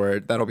audition for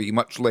it. That'll be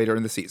much later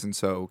in the season,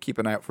 so keep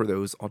an eye out for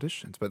those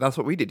auditions. But that's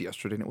what we did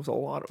yesterday, and it was a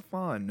lot of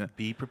fun.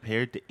 Be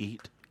prepared to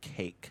eat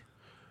cake.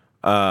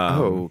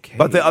 Okay.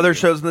 But the other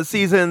shows in the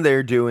season,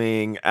 they're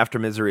doing After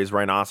Misery is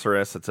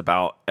Rhinoceros. It's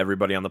about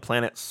everybody on the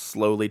planet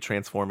slowly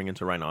transforming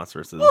into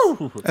rhinoceroses.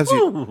 As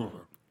you,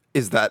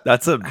 is that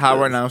That's a- how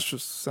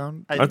rhinoceros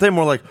sound? Aren't they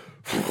more like?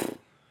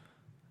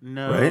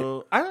 No. Right?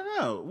 I don't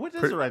know. What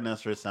does a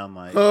rhinoceros sound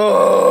like?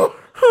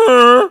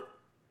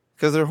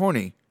 Because they're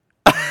horny.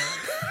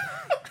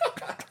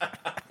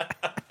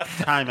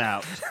 Time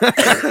out.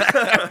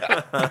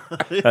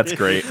 That's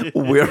great.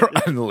 We're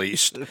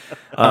unleashed.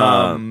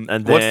 And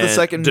then what's the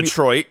second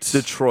Detroit.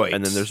 Detroit.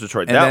 And then there's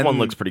Detroit. And that then- one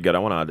looks pretty good. I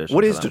want to audition.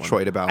 What for is that one.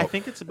 Detroit about? I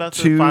think it's about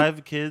the Two-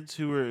 5 kids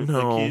who were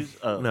No, accused.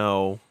 Oh.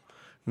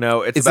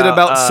 no. It's Is it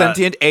about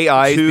sentient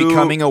AIs two-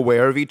 becoming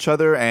aware of each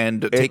other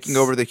and taking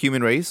over the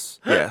human race?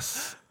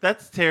 Yes,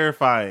 That's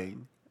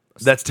terrifying.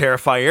 that's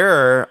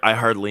Terrifier. I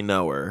hardly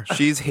know her.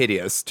 She's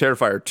hideous.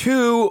 Terrifier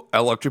 2,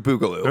 Electric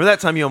Boogaloo. Remember that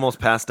time you almost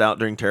passed out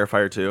during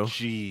Terrifier 2?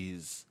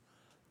 Jeez.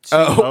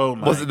 Oh,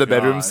 my was it the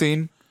bedroom God.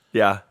 scene?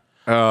 Yeah.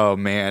 Oh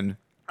man,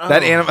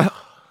 that animal.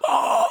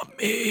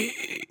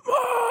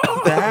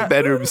 That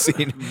bedroom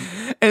scene,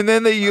 and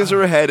then they use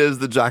her head as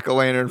the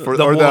jack-o'-lantern for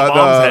The or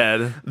mom's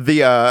head.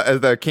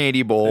 the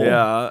candy bowl.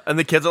 Yeah. And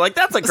the kids are like,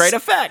 that's a great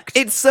effect.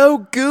 It's so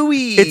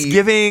gooey. It's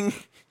giving.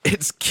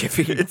 It's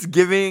giving. It's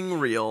giving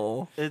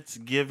real. It's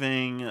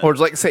giving. Or it's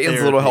like Satan's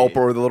Little therapy.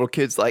 Helper, where the little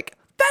kid's like,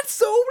 "That's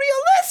so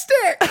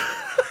realistic."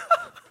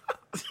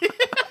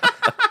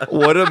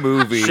 What a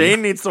movie!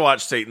 Shane needs to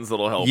watch Satan's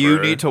Little Helper. You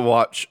need to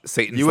watch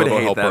Satan's You would Little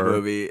hate Helper. that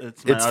movie.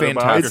 It's my It's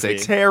autobiography.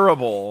 fantastic.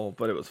 Terrible,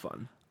 but it was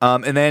fun.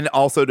 And then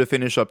also to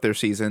finish up their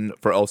season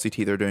for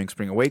LCT, they're doing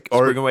Spring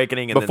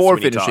Awakening and then before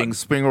Sweeney finishing Todd.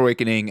 Spring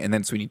Awakening and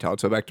then Sweeney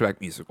Todd. So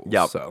back-to-back musicals.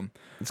 Yep. So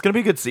It's gonna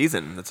be a good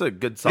season. It's a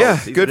good solid Yeah,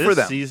 season. good This for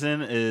them.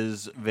 season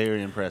is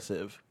very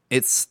impressive.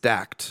 it's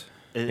stacked.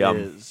 It is.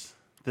 Yum.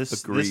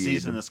 This Agreed.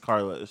 season is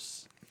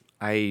Carlos.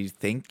 I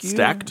think you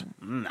Stacked.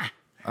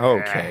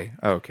 Okay.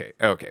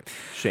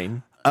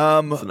 Shane.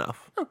 That's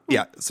enough.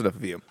 Yeah, it's enough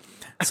of you.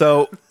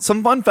 So,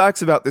 some fun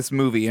facts about this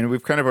movie, and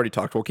we've kind of already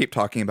talked. We'll keep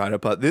talking about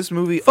it, but this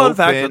movie Fun opened.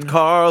 fact with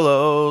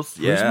Carlos.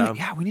 Where's Yeah. my-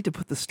 yeah, we need to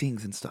put the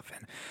stings and stuff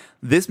in.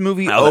 This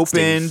movie Oh, that opened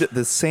stings.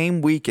 the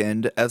same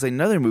weekend as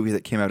another movie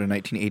that came out in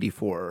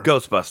 1984.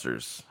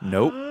 Ghostbusters.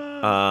 Nope.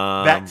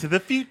 Back to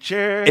the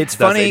Future. It's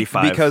That's funny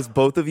 85. because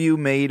both of you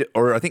made,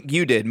 or I think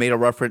you did, made a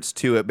reference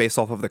to it based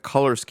off of the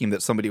color scheme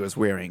that somebody was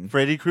wearing.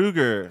 Freddy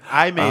Krueger.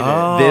 I made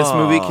Oh. it. This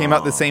movie came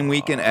out the same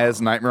weekend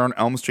as Nightmare on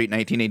Elm Street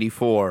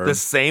 1984. The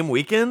same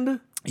weekend?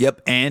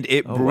 Yep, and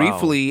it wow.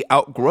 briefly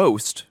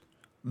outgrossed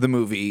the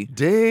movie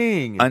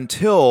Dang.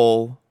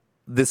 until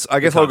this. I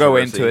guess I'll go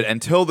into controversy. it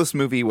until this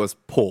movie was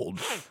pulled.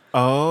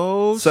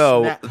 Oh,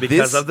 So snap.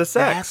 Because of the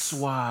sex. That's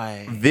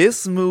why.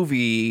 This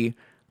movie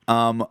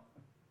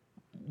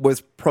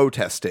was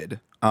protested.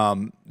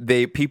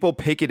 People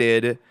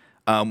picketed.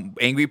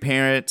 Angry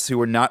parents who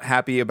were not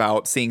happy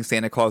about seeing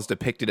Santa Claus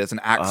depicted as an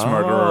axe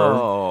murderer.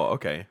 Oh,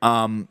 okay.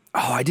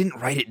 I didn't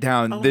write it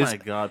down. Oh my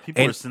God,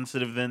 people are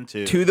sensitive then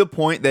too. To the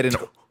point that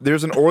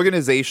there's an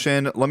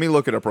organization. Let me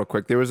look it up real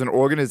quick. There was an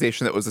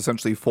organization that was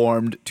essentially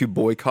formed to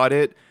boycott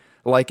it,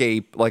 like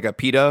a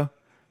PETA,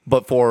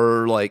 but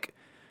for like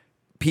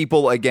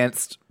people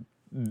against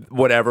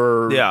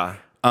whatever. Yeah.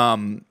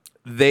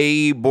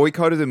 They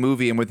boycotted the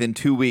movie, and within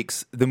 2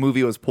 weeks, the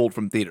movie was pulled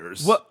from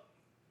theaters.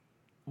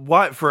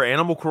 What, for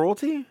animal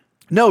cruelty?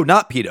 No,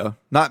 not PETA.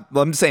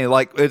 I'm saying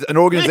like it's an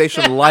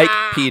organization like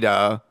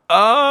PETA.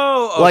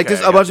 Oh, okay, Like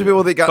just a bunch of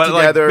people that got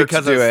together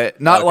to do it.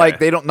 Not like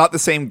they don't, not the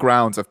same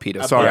grounds of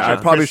PETA. Sorry, bunch I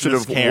of probably should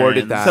have Christmas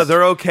worded Karens. that. So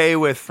they're okay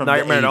with From the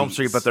Nightmare on Elm 80s.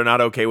 Street, but they're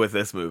not okay with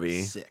this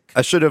movie. Sick.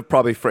 I should have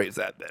probably phrased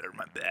that better.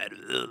 My bad.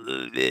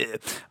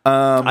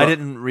 I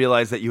didn't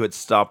realize that you had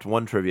stopped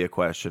one trivia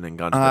question and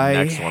gone to the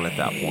next one at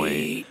that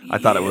point. I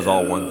thought it was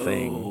all one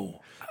thing.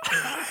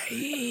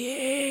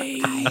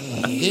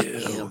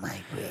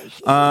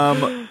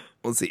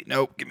 Let's see.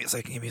 Nope. Give me a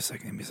second.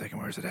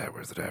 Where's it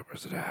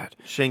at?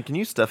 Shane, can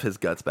you stuff his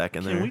guts back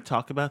in Can there? we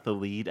talk about the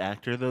lead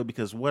actor though?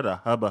 Because what a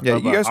hubba. Yeah,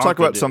 hubba you guys talk honka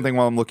about do. something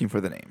while I'm looking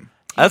for the name.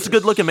 That's a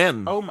good looking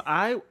man. Oh,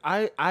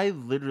 I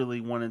literally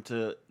wanted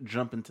to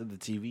jump into the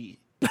TV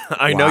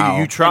I know Wow.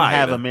 you and tried.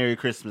 have a Merry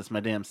Christmas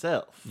my damn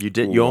self. You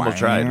did. You almost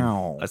tried.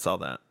 Wow. I saw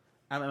that.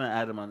 I'm gonna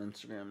add him on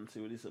Instagram and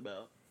see what he's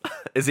about.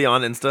 Is he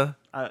on Insta?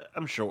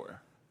 I'm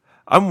sure.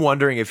 I'm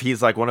wondering if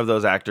he's like one of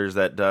those actors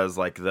that does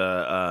like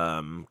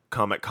the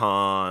Comic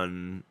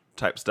Con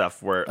type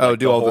stuff where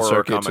Do all the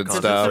circuits and Because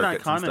stuff.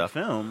 it's an iconic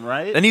film,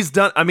 right? And he's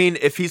done. I mean,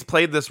 if he's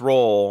played this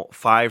role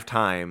 5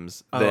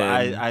 times, oh,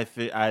 then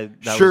that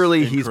was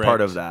surely he's incorrect. part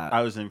of that.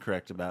 I was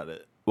incorrect about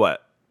it.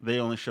 what? They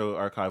only show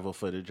archival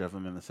footage of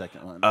him in the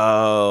second one.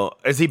 Oh,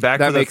 is he back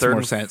That for the makes third,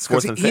 more sense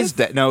fourth, because and he's fifth?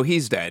 dead. No,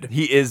 he's dead.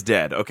 He is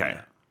dead. Okay,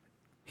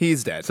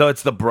 He's dead. so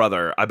it's the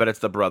brother. I bet it's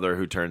the brother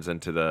who turns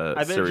into the I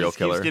bet it serial just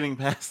killer. keeps getting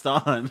passed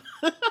on.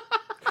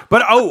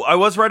 But I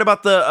was right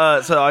about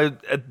the. So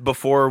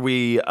before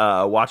we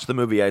watched the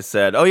movie, I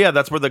said, "Oh yeah,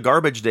 that's where the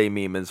Garbage Day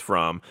meme is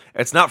from."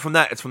 It's not from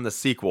that. It's from the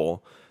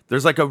sequel.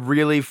 There's like a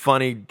really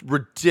funny,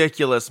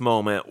 ridiculous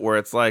moment where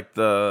it's like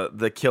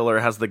the killer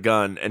has the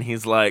gun and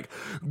he's like,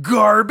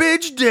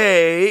 "Garbage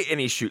Day," and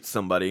he shoots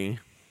somebody.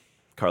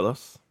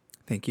 Carlos.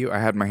 Thank you. I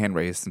had my hand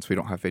raised since we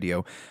don't have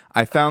video.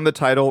 I found the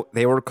title.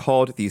 They were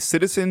called the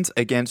Citizens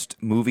Against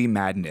Movie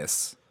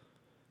Madness.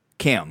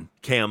 Cam.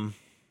 Cam.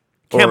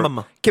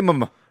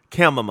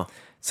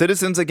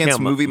 Citizens Against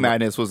Cam. Movie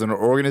Madness was an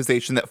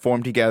organization that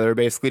formed together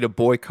basically to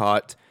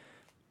boycott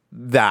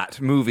that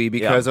movie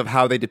because of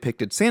how they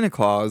depicted Santa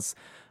Claus,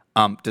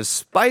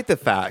 despite the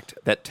fact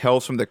that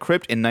Tales from the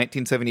Crypt in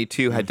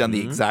 1972 had done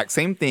the exact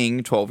same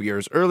thing 12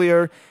 years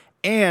earlier,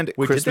 and Wait,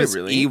 did they Christmas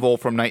really? Evil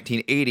from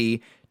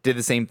 1980 did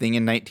the same thing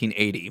in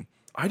 1980.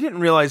 I didn't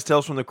realize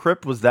Tales from the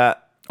Crypt was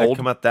that Old?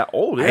 come out that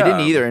old. I didn't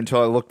either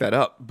until I looked that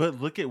up.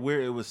 But look at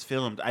where it was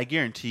filmed. I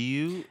guarantee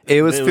you,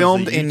 It was a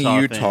filmed in Utah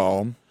Utah.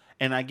 thing.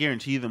 And I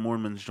guarantee you the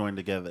Mormons joined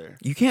together.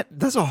 You can't.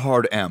 That's a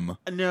hard M.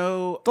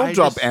 No. Don't I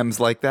drop just- M's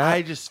like that.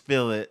 I just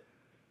feel it.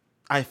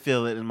 I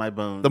feel it in my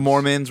bones. The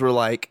Mormons were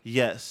like,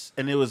 Yes.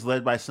 And it was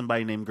led by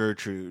somebody named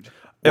Gertrude.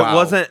 It wow,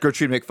 wasn't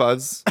Gertrude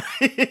McFuzz.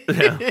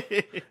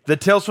 the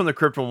Tales from the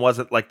Crypt one.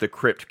 Wasn't like the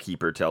Crypt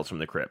Keeper Tales from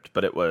the Crypt,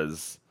 but it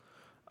was.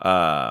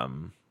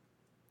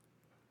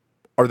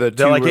 Are the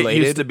two Like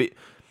related? it used to be.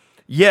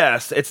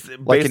 Yes, it's based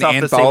Like an off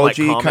the same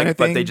anthology comic, kind of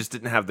but thing? they just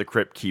didn't have the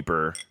Crypt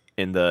Keeper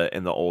in the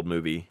old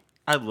movie.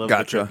 I love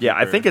Gotcha. the Crypt Yeah, I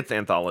Keeper. think it's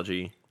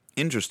anthology.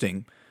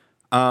 Interesting.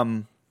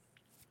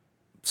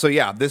 So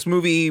yeah, this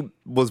movie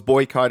was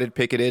boycotted,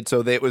 picketed,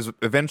 so that it was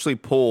eventually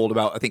pulled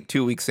about, I think,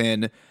 2 weeks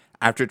in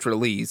after its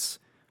release,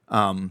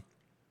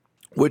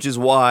 which is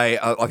why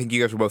I think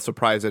you guys were both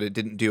surprised that it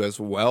didn't do as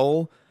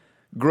well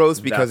gross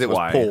because That's it was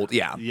why. pulled.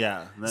 Yeah.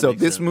 Yeah. that So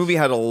makes this sense. movie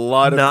had a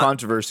lot of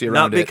controversy around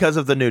not it because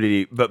of the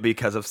nudity, but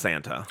because of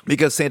Santa.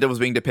 because Santa was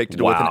being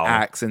depicted with an Wow.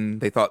 axe, and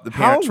they thought the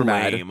How parents were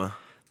mad. lame.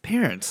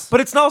 Parents, But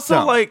it's also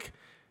Dumb. like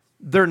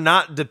they're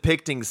not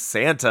depicting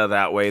Santa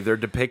that way. They're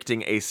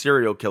depicting a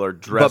serial killer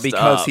dressed but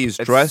because up. he's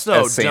It's dressed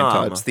so as Santa,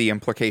 dumb. it's the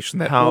implication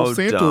that How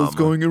Santa dumb. is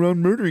going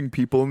around murdering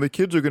people, and the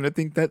kids are going to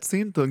think that's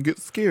Santa and get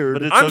scared.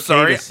 But it's I'm okay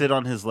sorry. to sit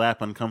on his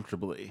lap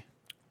uncomfortably.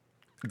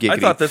 I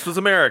Giggity. thought this was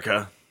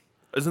America.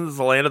 Isn't this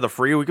the land of the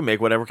free? We can make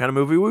whatever kind of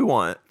movie we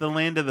want. The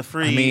land of the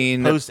free. I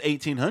mean- post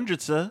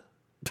 1800, sir.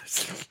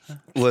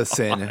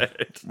 Listen,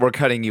 we're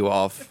cutting you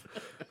off.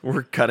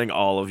 We're cutting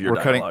all of your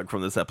We're cutting- dialogue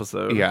from this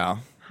episode. Yeah,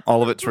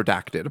 all of it's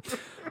redacted.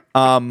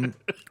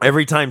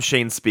 Every time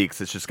Shane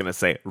speaks, it's just going to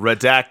say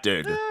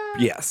redacted.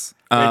 Yes,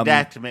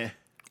 Redact me.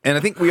 and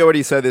I think we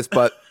already said this,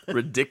 but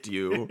Redict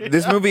you.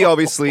 this movie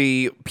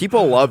obviously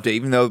people loved it,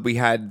 even though we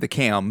had the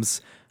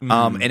cams,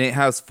 and it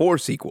has 4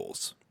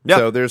 sequels. Yeah.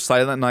 So there's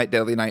Silent Night,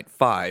 Deadly Night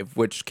 5,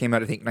 which came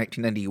out, I think,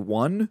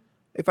 1991,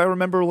 if I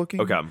remember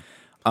looking. Okay.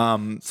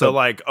 So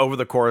like over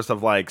the course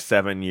of like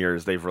 7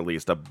 years, they've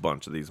released a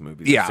bunch of these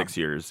movies. Yeah. 6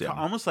 years. Yeah.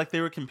 Almost like they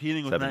were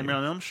competing with 7 Nightmare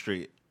on Elm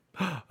Street.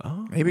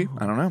 Maybe.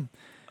 I don't know.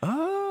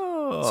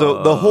 Oh.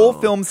 So the whole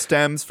film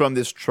stems from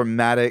this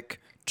traumatic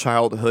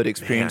childhood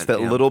experience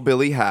that little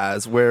Billy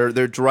has, where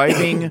they're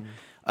driving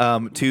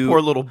to...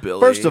 Poor little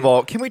Billy. First of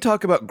all, can we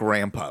talk about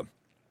Grandpa?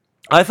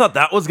 I thought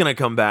that was going to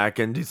come back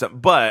and do something,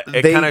 but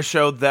it They- kind of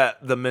showed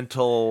that the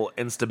mental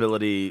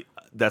instability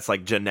that's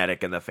like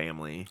genetic in the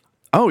family.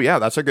 Oh, yeah,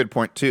 that's a good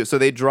point, too. So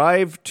they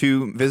drive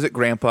to visit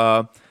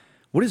Grandpa.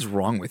 What is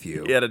wrong with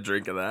you? You had a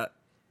drink of that.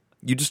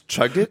 You just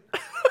chugged it?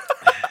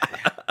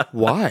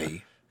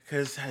 Why?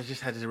 Because I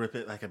just had to rip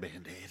it like a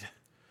Band-Aid.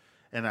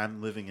 And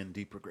I'm living in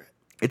deep regret.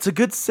 It's a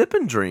good sip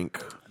and drink.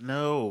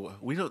 No,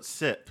 we don't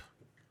sip.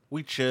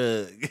 We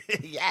chug.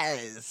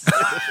 Yes.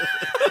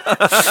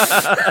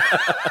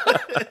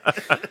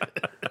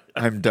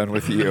 I'm done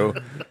with you.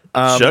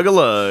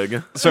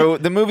 Chug-a-lug. So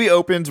the movie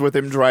opens with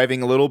him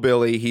driving little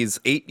Billy. He's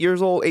 8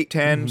 years old, 8,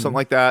 10, something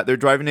like that. They're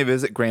driving to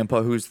visit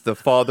Grandpa, who's the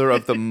father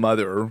of the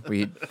mother.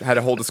 We had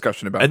a whole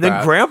discussion about And that.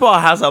 then Grandpa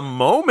has a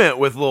moment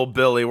with little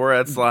Billy where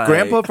it's like...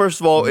 Grandpa, first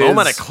of all,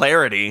 moment is of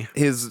clarity.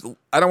 his...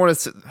 I don't want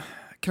to...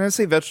 Can I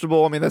say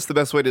vegetable? I mean, that's the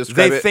best way to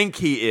describe They it. think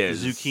he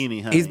is.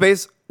 Zucchini, honey.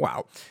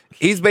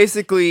 He's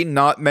basically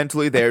not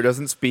mentally there,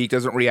 doesn't speak,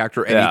 doesn't react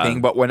or anything.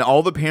 Yeah. But when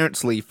all the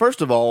parents leave, first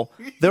of all,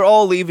 they're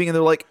all leaving and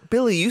they're like,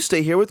 Billy, you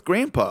stay here with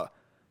Grandpa.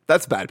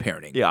 That's bad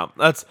parenting. Yeah,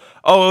 that's...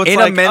 Oh, it's In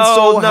like, a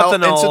mental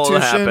nothing health will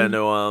institution- happen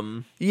to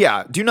him.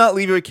 Yeah, do not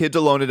leave your kids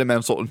alone at a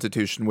mental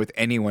institution with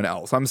anyone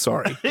else. I'm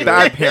sorry.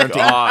 Bad parenting.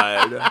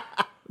 God.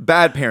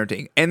 Bad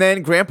parenting. And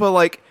then Grandpa,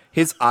 like,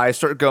 his eyes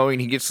start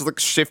going. He gets this, like,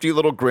 shifty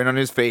little grin on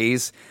his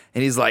face.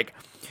 And he's like,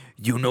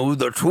 you know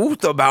the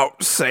truth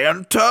about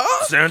Santa?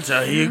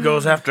 Santa, he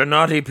goes after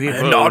naughty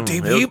people. Naughty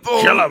He'll people.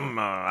 kill them.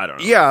 I don't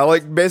know. Yeah,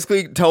 like,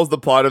 basically tells the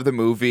plot of the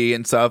movie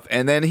and stuff.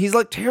 And then he's,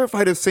 like,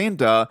 terrified of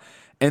Santa.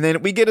 And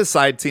then we get a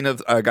side scene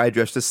of a guy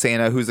dressed as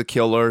Santa who's a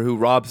killer who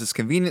robs his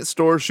convenience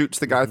store, shoots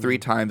the guy 3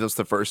 times. That's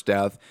the first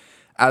death.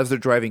 As they're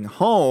driving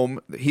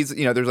home, he's,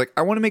 there's like,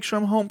 I want to make sure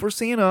I'm home for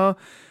Santa.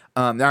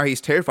 Now he's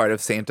terrified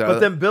of Santa. But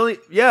then Billy,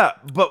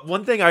 but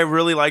one thing I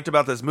really liked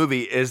about this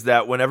movie is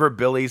that whenever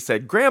Billy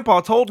said,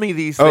 Grandpa told me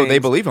these things. Oh, they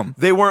believe him.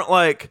 They weren't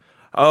like,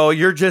 oh,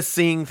 you're just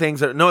seeing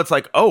things. No, it's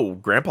like, oh,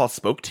 Grandpa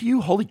spoke to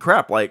you? Holy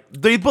crap. Like,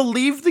 they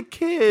believed the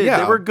kid.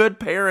 Yeah. They were good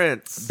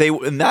parents. They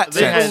in that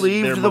They sense, had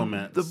believed their the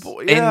moments.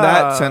 boy. in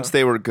that sense,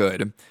 they were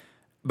good.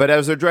 But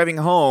as they're driving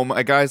home,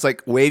 a guy's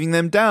like waving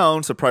them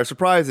down. Surprise,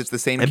 surprise! It's the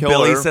same And killer.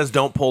 Billy says,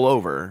 don't pull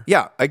over.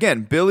 "Yeah,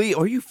 again, Billy.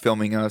 Are you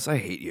filming us? I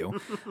hate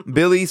you."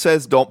 Billy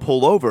says, "Don't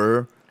pull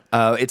over."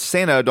 It's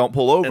Santa. Don't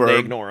pull over. And they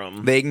ignore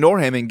him. They ignore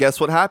him, and guess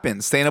what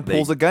happens? Santa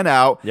pulls a gun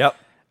out. Yep.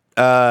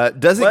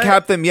 Doesn't What?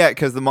 cap them yet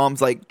because the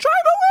mom's like, "Drive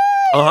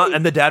away!"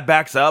 And the dad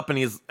backs up and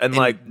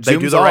like, they do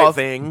zooms the right off,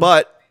 thing.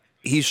 But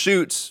he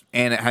shoots,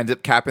 and it ends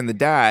up capping the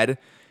dad.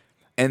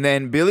 And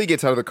then Billy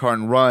gets out of the car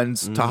and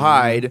runs to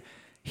hide.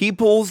 He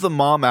pulls the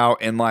mom out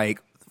and like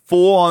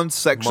full on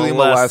sexually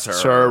Molests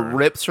molests her, her.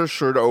 rips her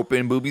shirt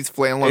open, boobies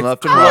flailing It's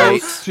left and right.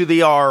 close to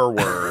the R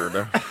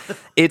word.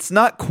 It's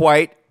not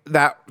quite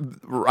that.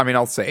 I mean,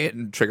 I'll say it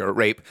and trigger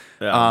rape.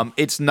 Yeah.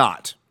 It's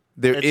not.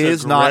 There It's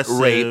is not aggressive.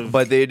 rape,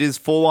 but it is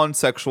full on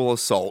sexual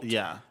assault.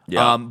 Yeah.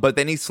 Yeah. But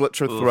then he slits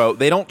her throat.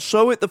 They don't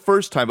show it the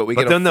first time, but we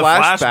But get then a the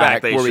flashback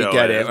flashback they where we show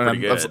get it. it. It's pretty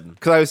good.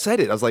 Because I said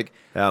it. I was like,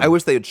 Yeah. I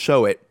wish they'd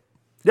show it.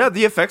 Yeah,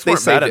 the effects weren't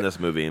saved bad in it. this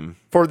movie.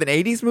 For the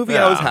 80s movie,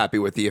 I was Yeah. happy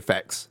with the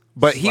effects.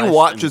 But he Slice and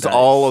watches dice.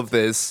 all of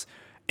this,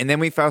 and then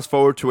we fast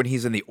forward to when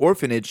he's in the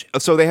orphanage.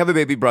 So they have a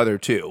baby brother,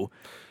 too.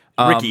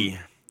 Ricky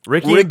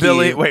Ricky- and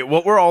Billy. Wait,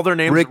 what were all their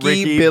names?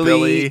 Ricky,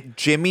 Billy,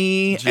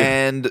 Jimmy,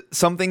 and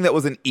something that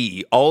was an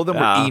E. All of them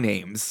Yeah. were E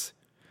names.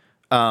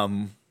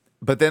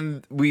 But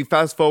then we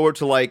fast forward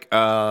to like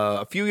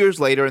a few years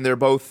later, and they're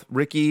both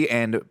Ricky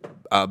and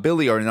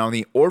Billy are now in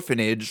the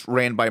orphanage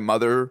ran by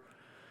Mother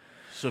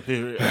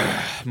Superior.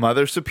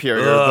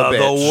 Superior, Ugh, the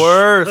bitch. the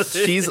worst.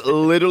 She's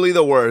literally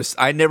the worst.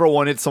 I never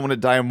wanted someone to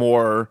die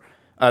more.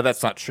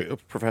 That's not true,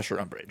 Professor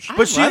Umbridge.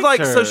 But she liked like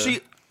her.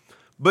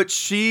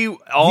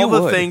 all You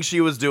the would. things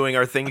she was doing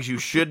are things you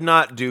should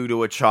not do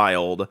to a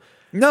child.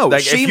 No,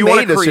 Like she if you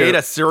want made to a create ser-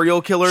 a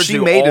serial killer, She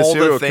do made a all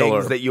serial the things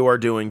killer. that you are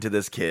doing to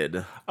this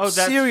kid. Oh, that's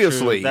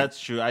Seriously. true. That's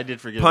true. I did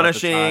forget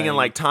Punishing about the time. and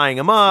like tying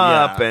him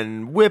up Yeah.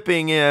 and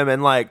whipping him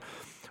and like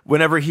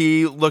whenever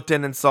he looked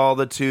in and saw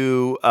the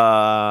two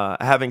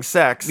having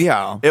sex,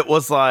 Yeah. it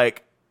was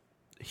like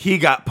he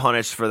got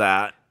punished for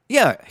that.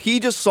 Yeah, he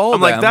just saw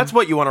I'm them. like, that's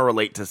what you want to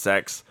relate to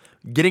sex.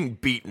 Getting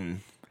beaten.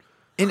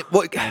 And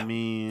what I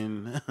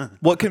mean,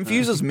 what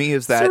confuses me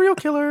is that Serial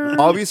killer.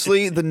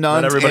 obviously the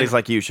nuns. Not everybody's and-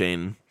 like you,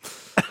 Shane.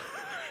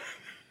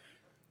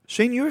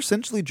 Shane, you're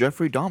essentially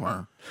Jeffrey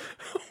Dahmer,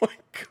 God.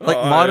 like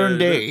modern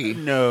day.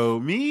 no,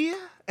 me?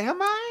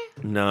 Am I?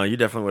 No, you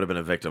definitely would have been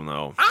a victim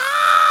though.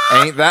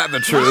 Ain't that the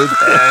truth?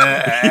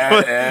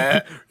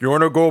 You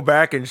want to go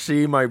back and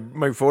see my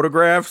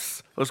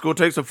photographs? Let's go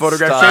take some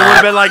photographs. Stop. Shane would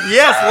have been like,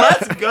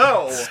 yes, let's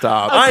go.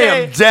 Stop. I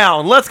am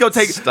down. Let's go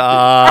take.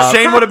 Stop.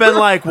 Shane would have been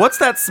like, what's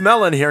that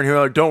smell in here? And he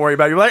was like, don't worry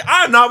about it. You're like,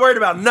 I'm not worried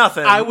about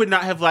nothing. I would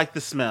not have liked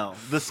the smell.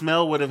 The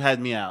smell would have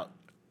had me out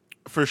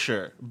for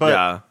sure. But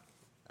Yeah.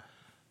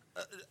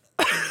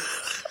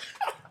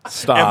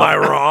 Stop. Am I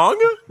wrong?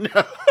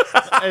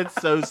 it's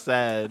so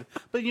sad.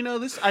 But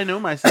this, I know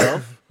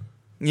myself.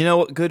 You know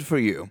what? Good for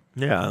you.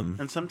 Yeah.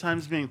 And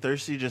sometimes being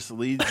thirsty just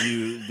leads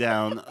you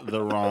down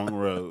the wrong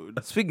road.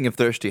 Speaking of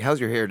thirsty, how's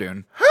your hair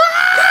doing?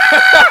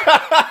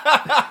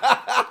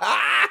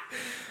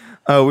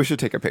 Oh, we should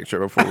take a picture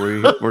before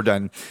we're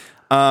done.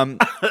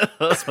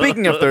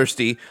 Speaking of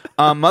thirsty,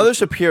 Mother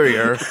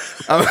Superior.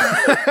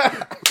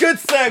 Good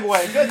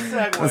segue. Good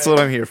segue. That's what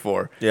I'm here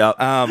for.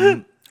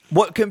 Yeah.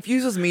 What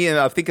confuses me and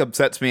I think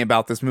upsets me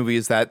about this movie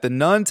is that the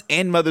nuns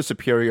and Mother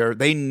Superior,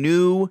 they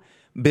knew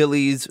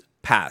Billy's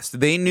past.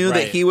 They knew that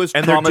Right. he was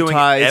And they're doing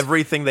traumatized.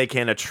 everything they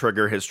can to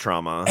trigger his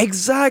trauma.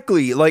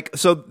 Exactly. Like,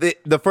 so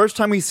the first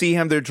time we see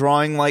him, they're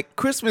drawing like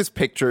Christmas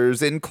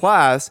pictures in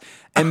class,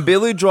 and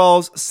Billy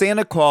draws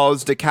Santa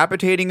Claus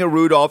decapitating a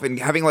Rudolph and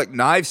having like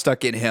knives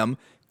stuck in him.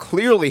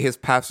 Clearly, his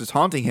past is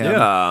haunting him.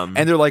 Yeah.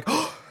 And they're like,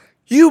 oh,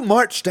 you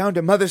march down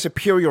to Mother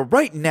Superior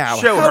right now.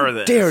 Show How her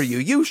this. dare you?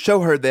 You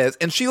show her this.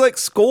 And she like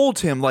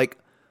scolds him like,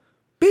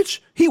 bitch,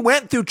 he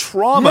went through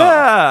trauma.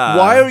 Yeah.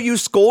 Why are you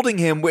scolding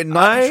him when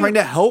not trying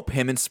to help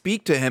him and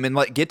speak to him and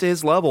like get to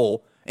his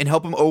level and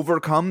help him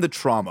overcome the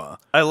trauma?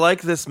 I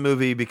like this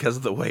movie because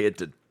of the way it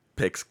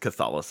depicts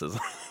Catholicism.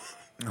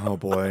 Oh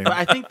boy. But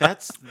I think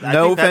that's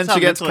No offense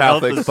against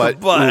Catholics,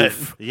 but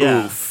oof.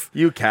 yeah. Oof.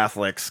 You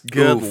Catholics.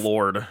 Good Oof.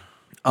 Lord.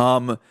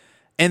 And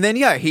then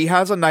yeah, he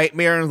has a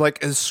nightmare and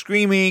like is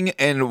screaming,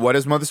 and what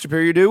does Mother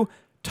Superior do?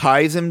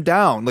 Ties him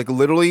down, like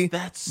literally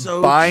That's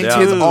so binds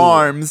true. his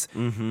arms.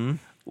 Mm-hmm.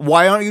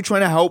 Why aren't you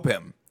trying to help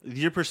him?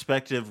 Your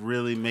perspective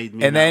really made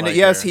me. And not then like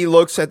yes, her. he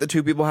looks at the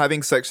two people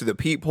having sex through the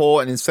peephole,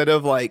 and instead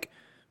of like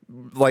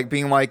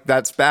being like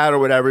that's bad or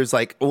whatever, he's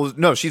like, well,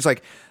 no, she's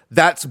like,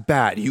 that's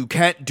bad. You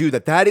can't do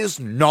that. That is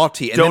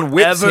naughty. And Don't then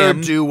whips ever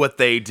him. do what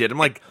they did. I'm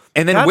like,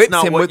 And then that's whips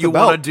not him what with you the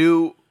want to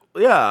belt.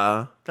 do.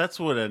 Yeah. That's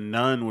what a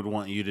nun would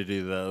want you to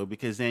do, though,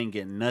 because they ain't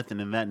getting nothing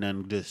in that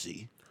nun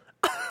gussy.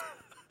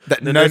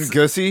 That nun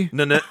gussy.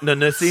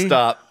 Nanissy.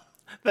 Stop.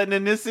 That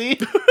nunissy?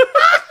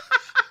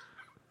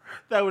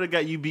 That would have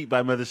got you beat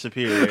by Mother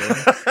Superior.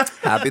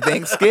 Happy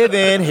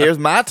Thanksgiving. Here's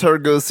my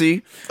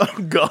turgoosy.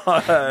 Oh, God.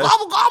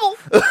 Gobble, gobble.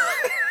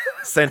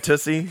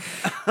 Santussi.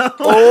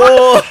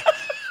 Oh.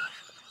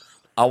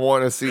 I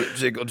want to see it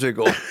jiggle,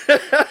 jiggle. Not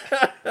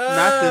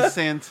the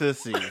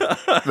Santussi.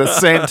 The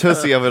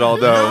Santussi of it all,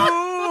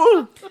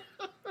 though.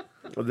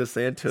 The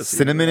Santussi.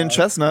 Cinnamon and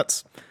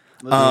chestnuts.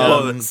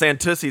 Oh, the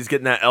Santussi's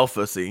getting that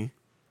elfussy.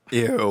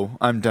 Ew.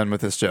 I'm done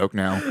with this joke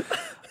now.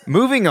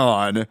 Moving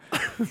on.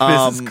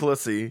 Mrs.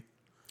 Clussy.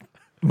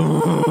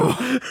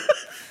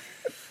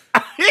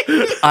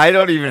 I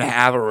don't even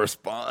have a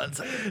response.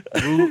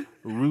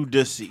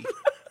 Rudussy.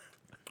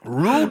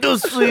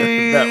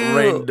 Rudussy. That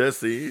rain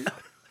dussy.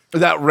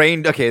 That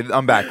rain. Okay,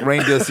 I'm back.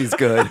 Rain Dussy's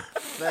good.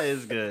 That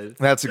is good.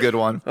 That's a good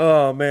one.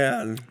 Oh,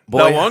 man. Boy.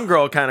 That one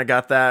girl kind of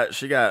got that.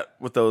 She got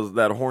with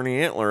that horny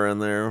antler in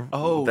there.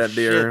 Oh, that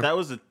deer. shit. That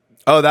was a...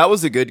 Oh, that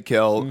was a good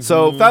kill.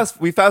 So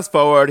we fast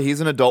forward. He's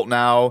an adult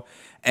now,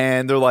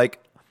 and they're like,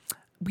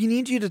 "We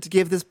need you to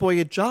give this boy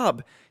a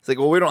job." He's like,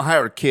 "Well, we don't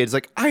hire kids."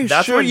 Like, I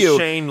That's assure when you,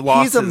 Shane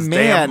lost he's a his man.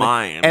 damn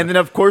mind. And then,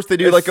 of course, they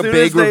do As like a soon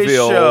big as they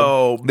reveal.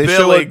 show They show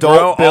Billy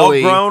adult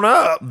Billy all grown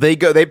up. They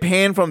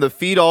pan from the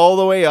feet all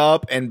the way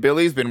up, and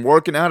Billy's been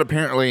working out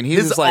apparently, and he's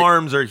His just like,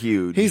 arms are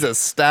huge. he's a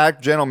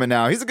stacked gentleman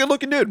now. He's a good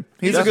looking dude.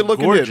 He's a That's good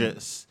looking dude.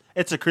 gorgeous.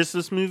 It's a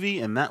Christmas movie,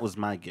 and that was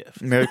my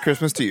gift. Merry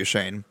Christmas to you,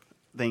 Shane.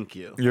 Thank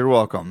you. You're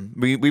welcome.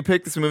 We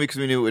picked this movie because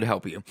we knew it would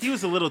help you. He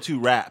was a little too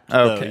wrapped,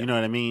 though. Okay. You know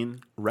what I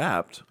mean?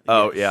 wrapped.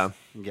 Oh, yeah.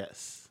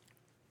 Yes.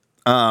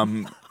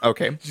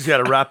 Okay. She's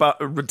got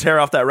to tear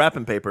off that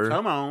wrapping paper.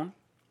 Come on.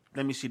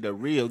 Let me see the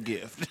real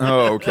gift.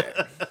 Oh, okay.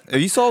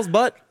 You saw his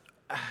butt?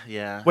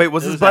 Yeah. Wait,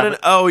 was It his button?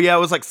 apple- Oh, yeah, it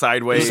was like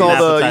sideways. You saw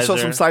appetizer.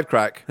 some side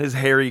crack. His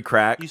hairy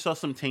crack. You saw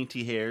some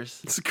tainty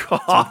hairs. God.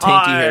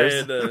 Tainty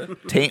hairs.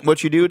 Taint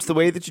what you do, it's the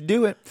way that you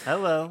do it.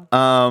 Hello.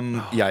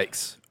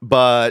 Yikes.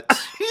 But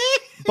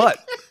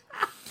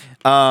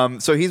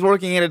so he's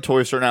working at a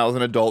toy store now as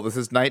an adult. This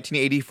is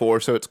 1984,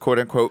 so it's quote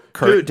unquote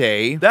current Dude,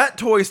 day. That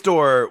toy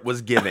store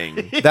was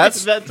giving.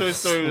 That's That Toy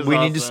Story was we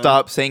need to awesome.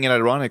 stop saying it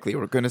ironically.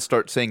 We're going to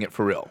start saying it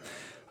for real.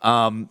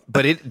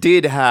 But it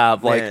did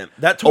have like Man,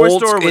 that toy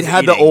store was It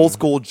had the eating. old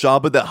school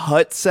Jabba the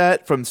Hutt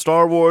set from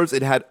Star Wars.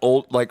 It had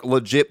old like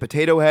legit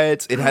potato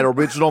heads. It had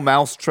original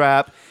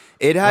Mousetrap.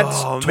 It had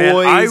Oh,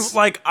 toys.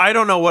 man. I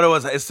don't know what it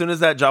was. As soon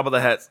as that Jabba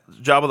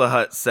the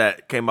Hutt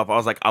set came up, I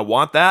was like, I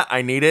want that.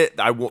 I need it.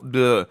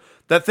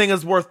 That thing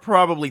is worth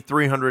probably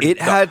 $300.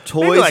 It had Maybe,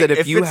 toys that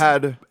if you it's-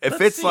 had- if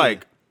Let's it's see.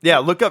 like Yeah,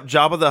 look up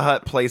Jabba the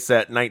Hutt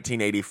playset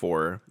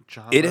 1984.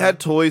 It had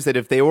toys that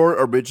if they were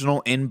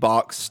original in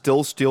box,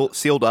 still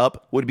sealed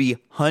up, would be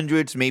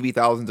hundreds, maybe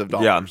thousands of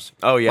dollars.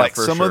 Yeah. Oh, yeah, Like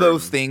for some sure. of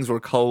those things were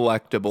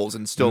collectibles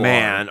and still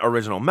Man, are.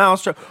 original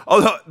mousetrap.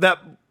 Oh, that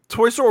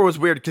toy store was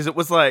weird because it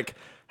was like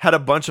had a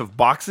bunch of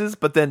boxes,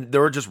 but then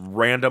there were just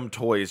random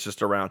toys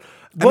just around.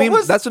 I mean,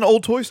 that's an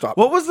old toy stop.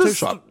 What was toy this?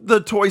 shop. The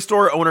toy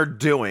store owner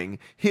doing?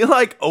 He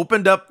like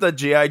opened up the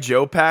GI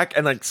Joe pack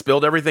and like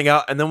spilled everything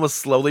out, and then was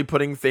slowly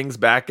putting things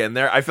back in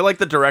there. I feel like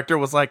the director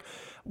was like,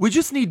 "We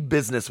just need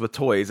business with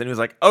toys," and he was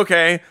like,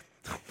 "Okay."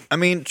 I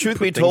mean, truth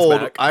be Put things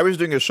told, back. I was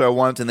doing a show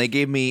once and they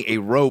gave me a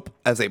rope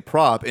as a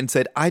prop and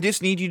said, I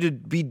just need you to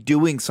be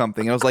doing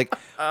something. I was like,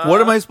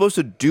 what am I supposed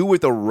to do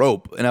with a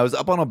rope? And I was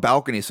up on a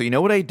balcony. So you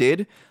know what I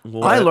did?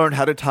 I learned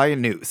how to tie a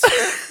noose.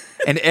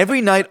 And every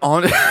night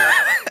on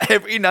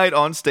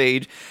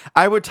stage,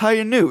 I would tie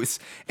a noose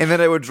and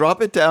then I would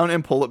drop it down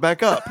and pull it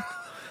back up.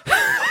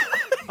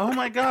 Oh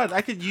my God!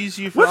 I could use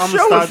you for What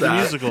show was Amistad the that?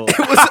 musical.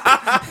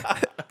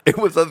 It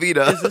was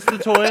Avita. Is this the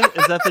toy?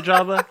 Is that the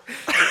Jabba?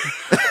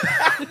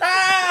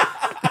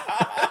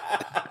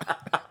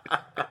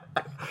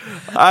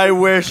 I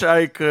wish I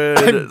I'm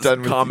could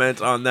done with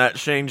comment on that.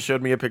 Shane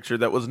showed me a picture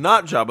that was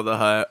not Jabba the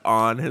Hutt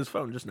on his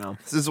phone just now.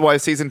 This is why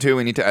season 2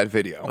 we need to add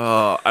video.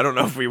 I don't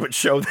know if we would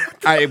show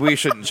that. We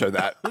shouldn't show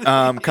that.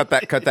 Cut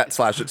that,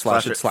 slash it.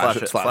 Slash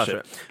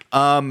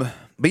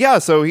But yeah,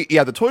 so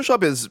the toy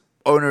shop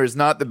owner is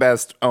not the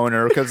best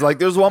owner because like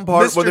there's one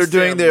part when Mr. they're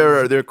doing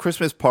their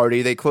Christmas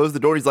party, they close the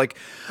door. He's like,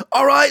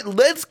 "All right,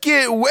 let's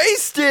get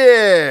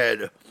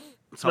wasted."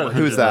 It's about Who's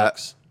 100 that?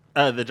 bucks.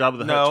 The Jabba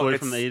the Hutt No, toy it's-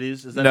 from the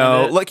 80s. Is that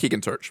No, it? let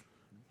Keegan search.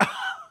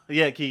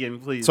 Yeah, Keegan,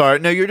 please. Sorry,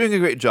 no, you're doing a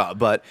great job,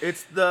 but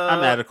It's the.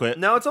 I'm adequate.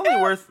 No, it's only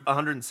worth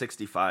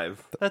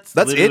 165. That's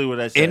that's literally it. what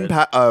I said. Fully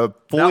That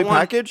one-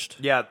 packaged.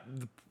 Yeah,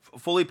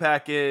 fully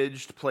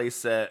packaged play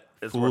set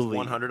is worth Fully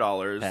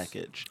 $100.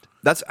 packaged.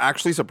 That's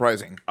actually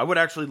surprising. I would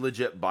actually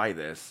legit buy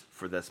this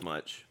for this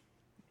much.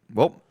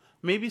 Well,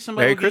 Maybe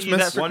somebody Merry will get you that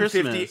Christmas. for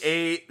Christmas.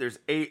 158. There's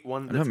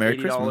one that's Merry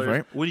 $80. Christmas,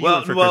 right? What do you well,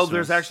 want for well,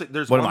 Christmas?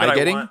 there's What one am I that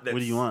getting? want What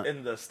do you want?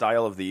 in the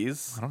style of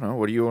these. I don't know.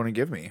 What do you want to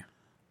give me?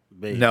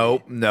 Baby.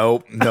 Nope. I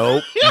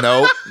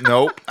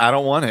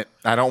don't want it.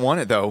 I don't want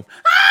it though.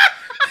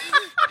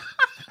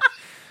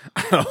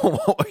 I don't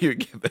want what you're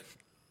giving.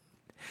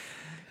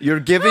 You're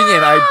giving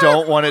and I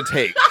don't want to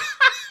take.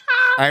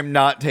 I'm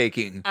not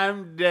taking.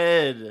 I'm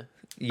dead. I don't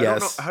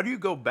Yes. know. How do you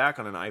go back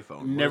on an iPhone?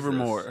 What is this?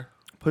 Nevermore.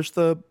 Push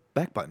the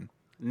back button.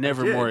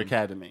 Nevermore did.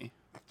 Academy.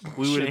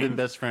 We would have been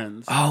best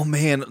friends. Oh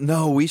man,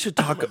 no, we should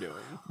talk.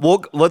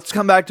 Well, let's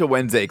come back to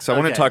Wednesday because I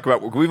want to Okay. talk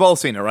about. We've all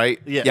seen it, right?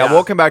 Yeah.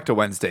 We'll come back to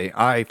Wednesday.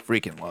 I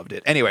freaking loved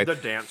it. Anyway, The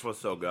dance was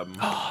so good.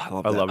 I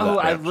love I that. love Oh,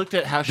 that. I Yeah. looked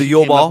at how she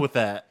Yule came Ball? up with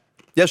that.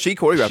 Yeah, she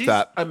choreographed She's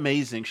that.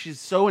 amazing. She's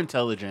so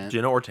intelligent.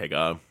 Gina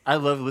Ortega. I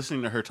love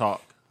listening to her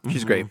talk.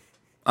 She's great.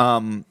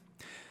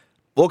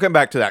 We'll come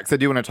back to that because I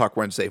do want to talk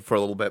Wednesday for a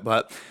little bit,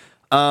 but.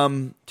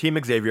 Team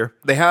Xavier.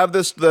 They have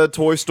the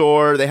toy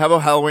store. They have a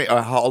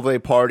holiday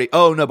party.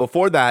 Oh no!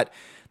 Before that,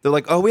 they're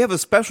like, "Oh, we have a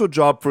special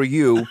job for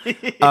you.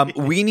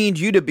 We need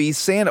you to be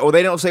Santa." Or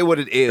they don't say what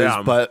it is,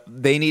 Yeah. but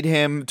they need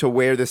him to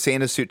wear the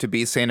Santa suit to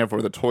be Santa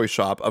for the toy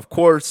shop. Of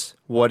course,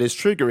 what is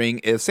triggering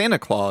is Santa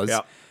Claus.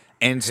 Yeah.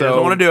 And He doesn't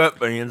so want to do it,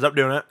 but he ends up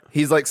doing it.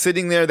 he's like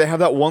sitting there. They have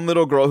that one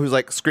little girl who's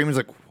like screaming,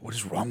 like, "What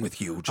is wrong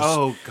with you? Just,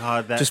 Oh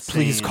God, that just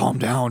please scene. calm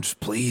down. Just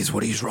please,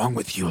 what is wrong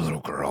with you,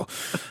 little girl?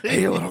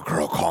 Hey, little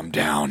girl, calm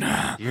down."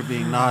 You're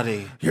being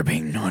naughty. You're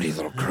being naughty,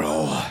 little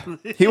girl.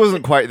 He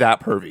wasn't quite that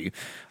pervy.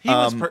 He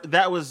was.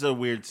 That was a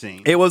weird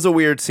scene. It was a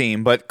weird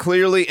scene, but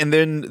clearly, and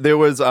then there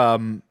was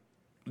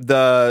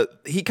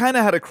he kind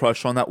of had a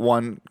crush on that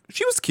one.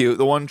 She was cute,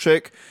 the one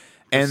chick.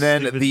 And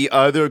then the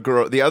other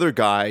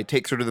guy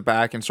takes her to the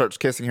back and starts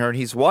kissing her, and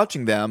he's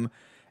watching them,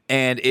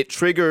 and it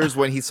triggers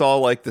when he saw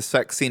like the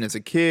sex scene as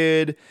a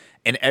kid,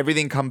 and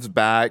everything comes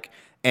back,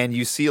 and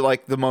you see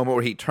like the moment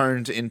where he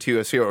turns into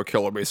a serial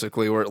killer,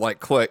 basically, where it like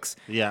clicks.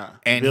 Yeah,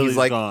 And Billy's he's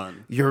like,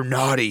 gone. "You're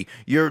naughty,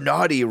 you're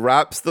naughty,"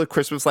 wraps the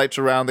Christmas lights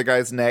around the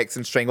guy's necks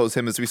and strangles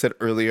him, as we said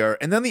earlier.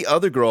 And then the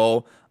other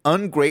girl,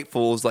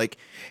 ungrateful, is like,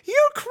 "You're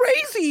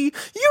crazy,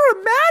 you're a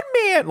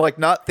madman." Like,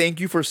 not thank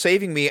you for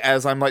saving me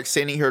as I'm like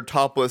standing here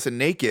topless and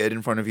naked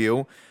in front of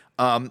you.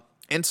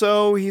 And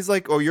so he's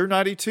like, "Oh, you're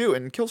naughty too,"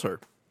 and kills her.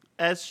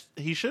 As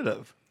he should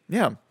have.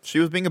 Yeah, she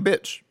was being a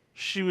bitch.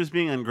 She was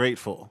being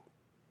ungrateful,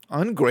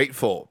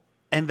 Ungrateful.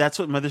 and that's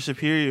what Mother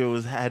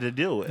Superior had to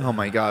deal with. Oh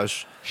my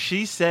gosh.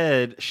 She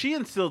said she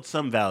instilled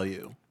some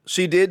value.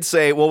 She did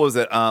say, what was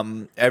it?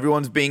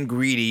 Everyone's being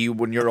greedy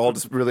when you're all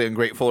just really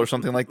ungrateful or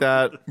something like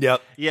that.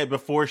 Yep. Yeah,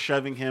 before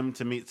shoving him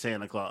to meet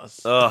Santa Claus.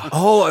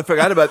 Oh, I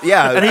forgot about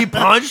yeah. And he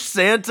punched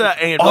Santa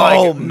and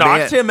Oh,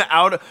 knocked man. him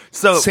out.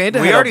 So Santa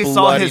we had a already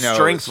saw bloody his nose.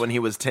 strengths when he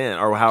was 10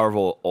 or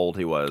however old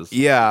he was.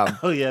 Yeah.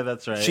 Oh yeah,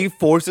 that's right. She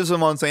forces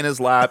him on Santa's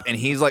lap, and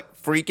he's like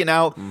freaking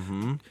out.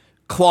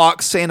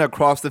 Clocks Santa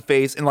across the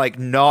face and like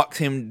knocks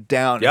him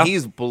down. Yeah.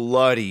 He's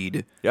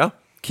bloodied. Yeah.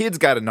 Kid's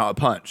got to not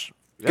punch.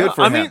 Yeah, Good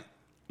for I him. mean,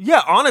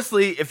 yeah,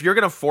 honestly, if you're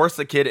going to force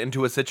a kid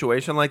into a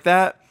situation like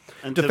that,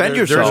 defend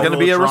there's yourself. There's going to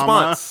be a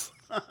trauma. response.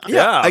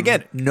 Yeah.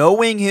 Again,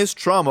 knowing his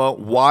trauma,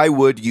 why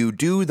would you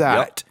do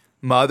that?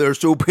 Mother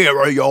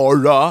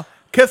Superior.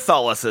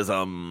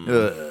 Catholicism.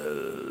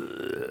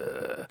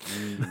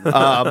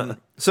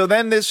 So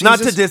then this Not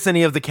to diss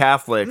any of the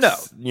Catholics,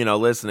 No.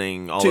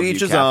 listening, all To of you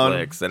each his own.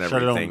 Catholics and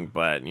everything,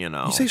 but, You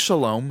say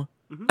shalom.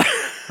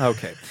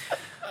 Okay.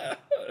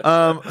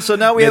 So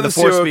now we May have the a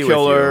force serial be with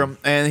killer, you.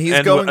 and he's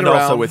and, going and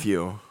around. also with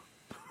you.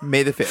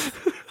 May the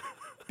 5th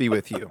be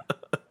with you.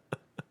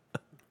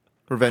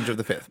 Revenge of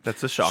the 5th.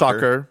 That's a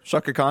shocker.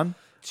 Shaka Khan.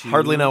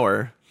 Hardly know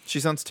her. She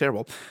sounds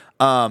terrible.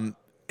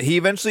 He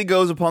eventually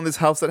goes upon this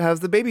house that has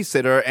the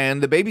babysitter,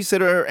 and the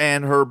babysitter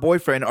and her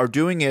boyfriend are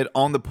doing it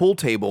on the pool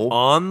table.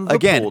 On the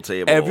Again, pool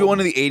table. everyone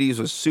in the 80s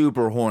was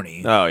super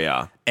horny. Oh,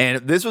 yeah.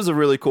 And this was a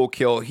really cool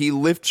kill. He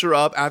lifts her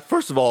up.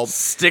 First of all,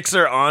 Sticks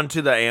her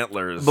onto the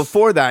antlers.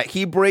 before that,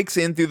 he breaks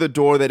in through the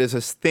door that is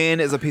as thin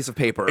as a piece of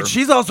paper. And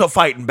she's also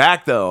fighting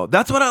back, though.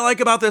 That's what I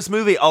like about this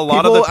movie. A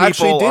lot People of the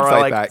actually people did are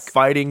fight like back.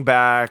 fighting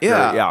back.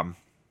 Yeah.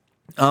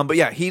 Yeah. But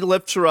yeah, he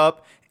lifts her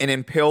up and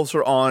impales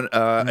her on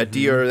a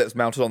deer that's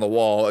mounted on the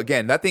wall.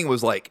 Again, that thing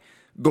was like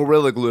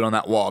gorilla glued on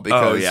that wall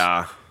because Oh,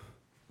 yeah.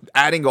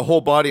 adding a whole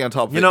body on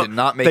top of it did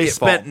not make they it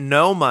spent fall.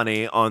 no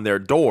money on their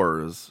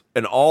doors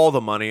and all the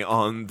money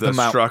on the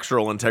mount-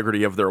 structural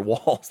integrity of their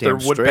walls, Damn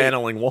their wood straight.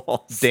 paneling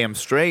walls. Damn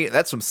straight.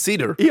 That's some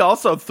cedar. He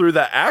also threw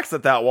the axe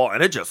at that wall,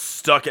 and it just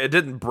stuck. It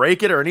didn't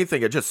break it or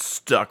anything. It just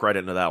stuck right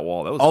into that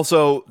wall. That was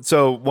Also,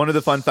 so one of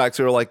the fun facts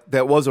are like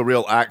that was a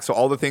real axe. So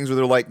all the things where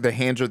they're like the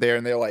hands are there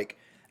and they're like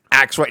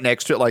axe right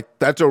next to it, like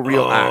that's a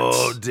real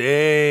oh axe.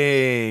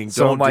 dang!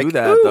 So Don't I'm like, do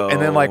that "Ooh." though. And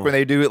then like when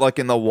they do it like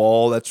in the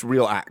wall, that's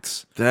real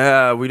axe.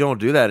 yeah, we don't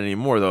do that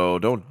anymore though.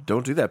 Don't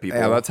do that, people.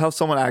 Yeah, that's how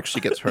someone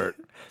actually gets hurt.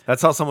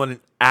 That's how someone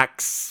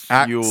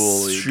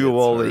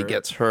Actually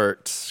gets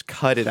hurt.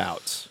 Cut it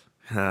out,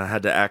 I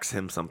had to axe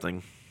him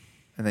something.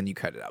 and then you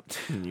cut it out.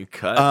 You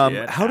cut.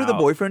 it How did the out.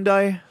 boyfriend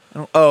die?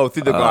 Oh,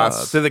 through the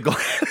glass. Through the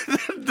glass.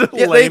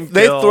 Yeah, they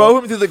throw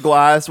him through the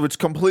glass, which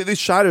completely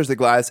shatters the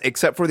glass,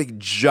 except for the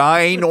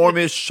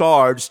ginormous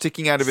shard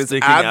sticking out of his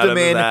Sticking out of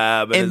abdomen, his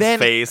ab and his then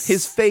face.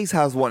 his face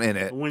has one in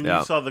it. When Yeah.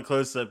 you saw the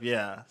close up,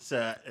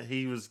 so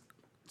he was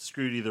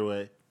screwed either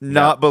way.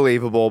 Not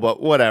believable,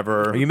 but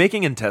whatever. Are you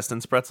making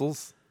intestines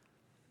pretzels?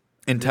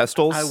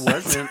 Intestines? I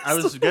wasn't. I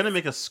was gonna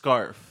make a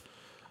scarf.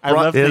 I Bri-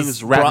 love is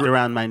things wrapped Bri-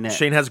 around my neck.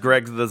 Shane has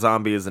Greg the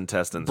zombie's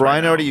intestines. Brian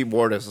right now. already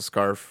wore it as a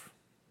scarf.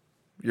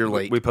 You're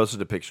late. We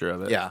posted a picture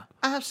of it. Yeah.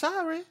 I'm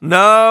sorry.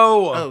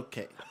 No.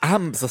 Okay.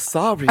 I'm so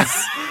sorry.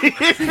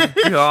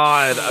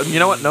 God. You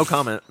know what? No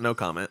comment. No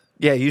comment.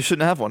 Yeah, you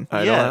shouldn't have one.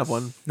 I Yes. don't have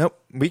one. Nope.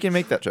 We can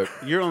make that joke.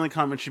 Your only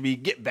comment should be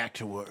 "Get back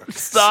to work."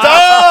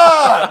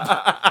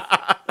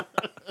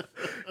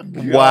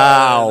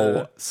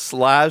 Wow. I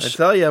Slash.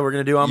 tell you, we're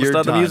gonna do You're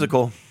Amistad the done.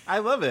 musical. I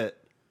love it.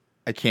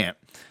 I can't.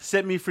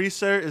 "Set Me Free,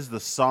 Sir" is the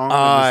song of the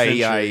Aye,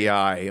 century.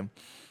 aye,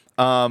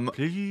 aye.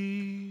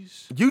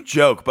 Please. You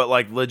joke, but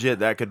like legit,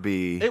 that could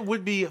be. It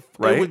would be.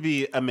 Right? It would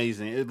be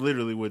amazing. It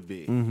literally would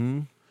be. Mm-hmm.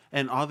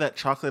 And all that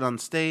chocolate on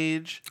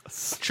stage,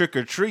 trick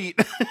or treat.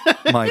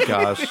 My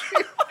gosh.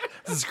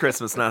 This is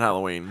Christmas, not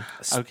Halloween.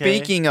 Okay.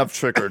 Speaking of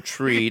trick or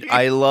treat,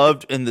 I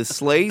loved in the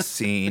sleigh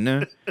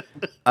scene.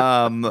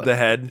 The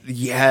head.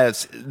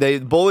 Yes, the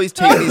bullies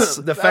take these.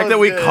 The fact that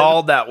we good.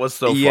 called that was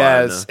so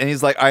Yes, fun. and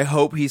he's like, I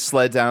hope he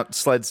sleds down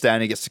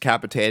and gets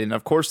decapitated. And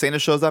of course, Santa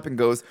shows up and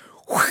goes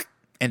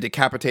and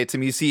decapitates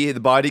him. You see the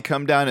body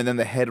come down, and then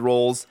the head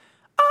rolls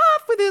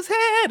off with his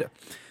head.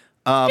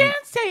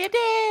 Can't say it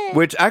did.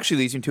 Which actually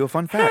leads me to a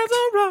fun fact.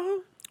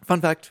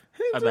 Fun fact.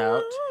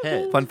 About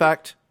head. Fun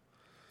fact.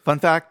 Fun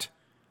fact.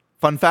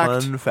 Fun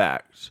fact. Fun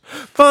fact.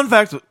 Fun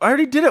fact. I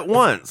already did it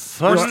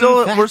once. We're facts still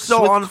with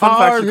on fun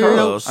facts with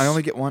Carlos. I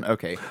only get one.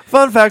 Okay.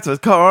 Fun facts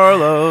with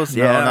Carlos.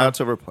 No, Yeah. now it's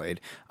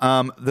overplayed.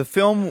 The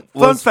film Fun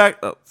was fact.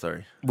 Oh,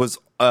 sorry.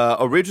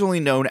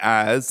 originally known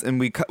as, and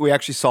we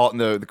actually saw it in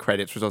the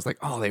credits, which I was like,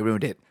 oh, they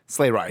ruined it.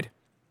 Sleigh Ride,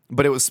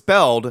 but it was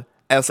spelled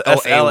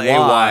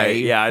S-L-A-Y.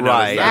 Yeah, I noticed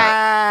ride.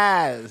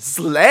 that. Yes.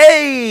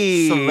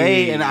 Sleigh.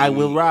 Slay and I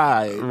will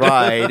ride.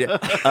 Ride.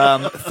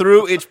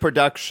 Through its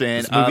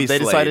production, movie they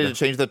decided slayed. to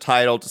change the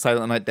title to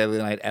Silent Night, Deadly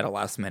Night at a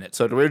last minute.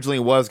 So it originally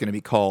was going to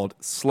be called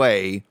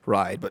Sleigh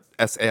Ride, but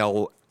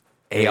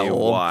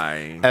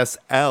A-Y.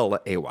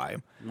 S-L-A-Y.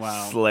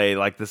 Wow. Slay,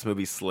 like this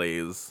movie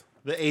slays.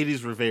 The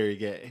 80s were very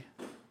gay.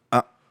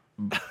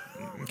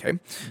 Okay.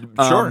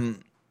 Sure.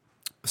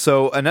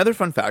 So another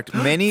fun fact: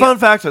 many Fun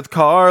facts with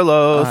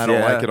Carlos. I don't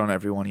yeah. like it on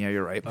everyone. Yeah,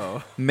 you're right.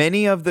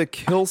 Many of the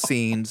kill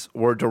scenes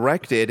were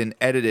directed and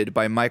edited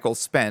by Michael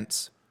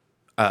Spence,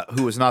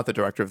 who was not the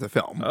director of the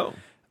film.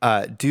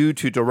 Due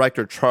to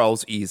director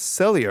Charles E.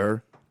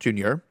 Sellier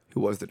Jr.,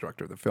 who was the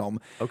director of the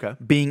film,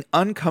 being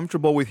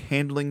uncomfortable with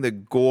handling the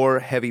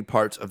gore-heavy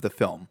parts of the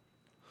film.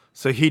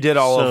 So he did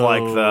all of So-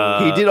 like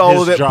the. He did all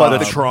his of it, job. but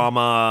the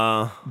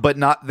trauma. but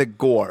not the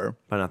gore.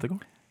 But not the gore.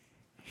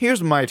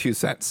 Here's my 2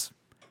 cents.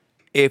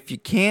 If you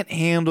can't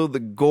handle the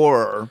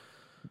gore,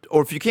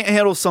 or if you can't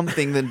handle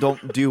something, then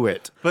don't do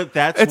it. But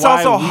that's It's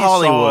why also we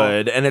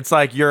Hollywood, and it's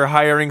like you're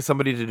hiring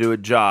somebody to do a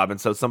job, and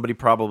so somebody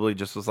probably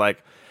just was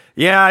like,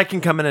 "Yeah, I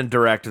can come in and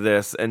direct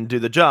this and do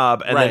the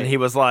job," and then Right. he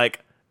was like,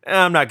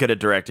 "I'm not good at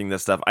directing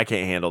this stuff. I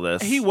can't handle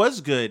this." He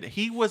was good.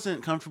 He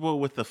wasn't comfortable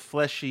with the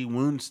fleshy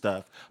wound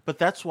stuff, but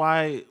that's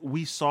why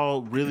we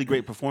saw really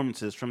great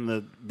performances from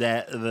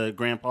the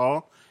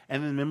grandpa,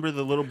 and then remember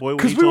the little boy when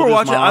because he we told were his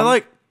watching. mom, I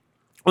like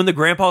when the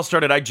grandpa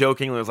started. I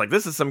jokingly was like,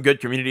 "This is some good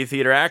community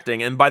theater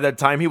acting," and by the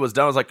time he was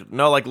done, I was like,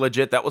 "No, like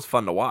legit, that was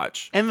fun to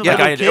watch." And the like,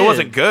 little it kid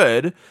wasn't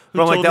good,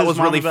 but I'm like, told that his was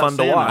mom really about fun to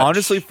Santa. watch.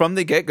 Honestly, from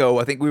the get-go,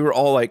 I think we were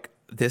all like,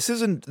 this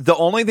isn't the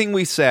only thing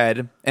we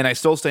said, and I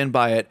still stand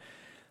by it.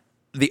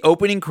 The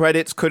opening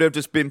credits could have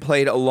just been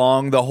played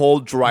along the whole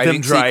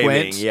driving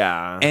sequence.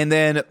 yeah. And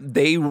then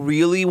they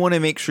really want to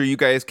make sure you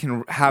guys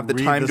can have the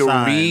Read time the to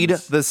signs. read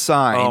the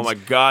signs. Oh my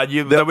god,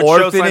 The that would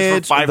show signs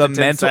orphanage, for 5 the to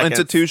 10 mental seconds.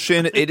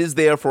 institution, it is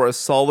there for a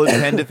solid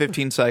 10 to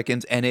 15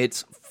 seconds, and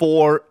it's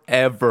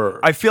forever.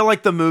 I feel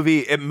like the movie,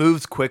 it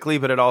moves quickly,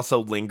 but it also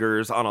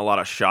lingers on a lot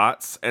of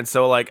shots. And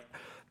so, like,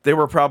 they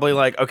were probably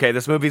like, okay,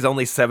 this movie's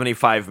only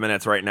 75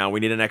 minutes right now.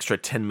 We need an extra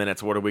 10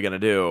 minutes. What are we going to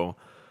do?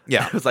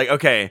 Yeah. It's like,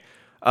 okay,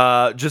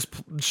 just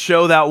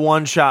show that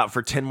one shot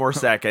for 10 more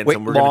seconds, Wait,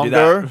 and we're going to do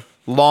that.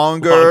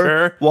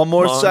 longer, one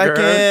more longer.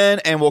 second,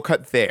 and we'll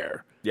cut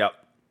there. Yep.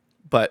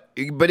 But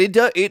it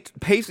does it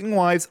pacing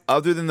wise,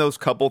 other than those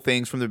couple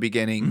things from the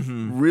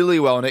beginning, really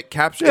well, and it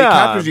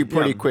captures you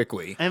pretty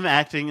quickly. and the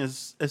acting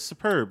is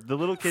superb. The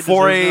little kid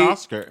For deserves an a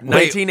Oscar.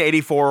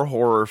 1984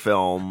 horror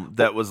film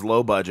that was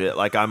low budget,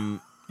 like,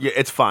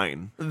 it's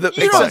fine. You It's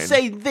don't fine.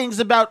 say things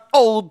about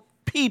old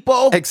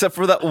people. Except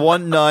for that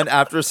one nun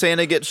after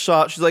Santa gets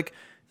shot, she's like,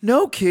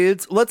 "No,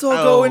 kids, let's all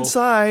go Oh.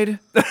 inside."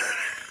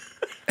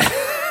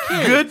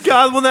 Good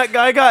God, when that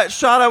guy got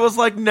shot, I was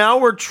like, now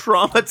we're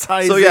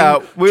traumatizing So, yeah,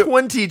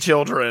 20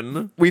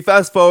 children. We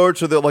fast forward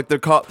to the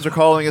cops are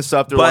calling us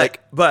stuff. They're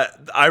like, But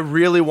I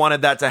really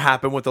wanted that to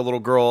happen with the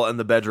little girl in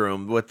the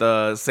bedroom with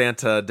the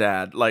Santa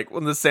dad. Like,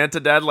 when the Santa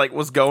dad, like,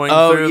 was going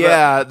Oh, through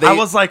yeah, I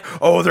was like,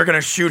 oh, they're going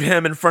to shoot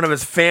him in front of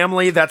his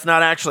family. That's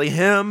not actually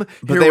him.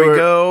 but Here they we were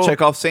go.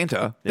 Chekhov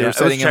Santa. They Yeah, were it was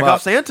setting him Chekhov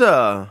up.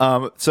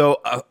 Santa.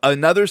 So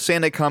another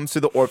Santa comes to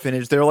the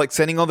orphanage. They're like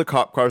sending all the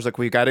cop cars. Like,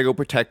 we got to go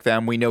protect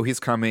them. We know he's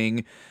coming.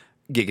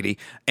 Giggity.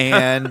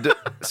 And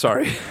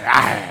sorry.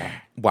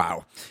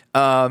 Wow.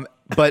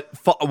 But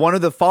one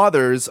of the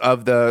fathers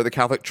of the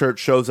Catholic Church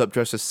shows up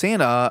dressed as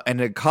Santa, and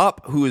a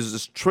cop who is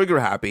just trigger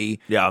happy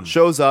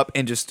shows up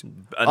and just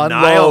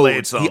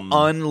Annihilates unloads. He him.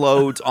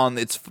 unloads on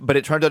its. But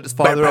it turns out it's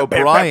Father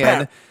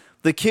O'Brien.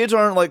 The kids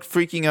aren't like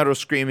freaking out or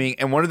screaming,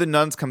 and one of the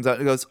nuns comes out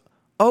and goes,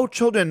 "Oh,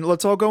 children,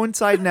 let's all go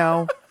inside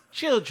now."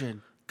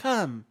 Children,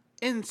 come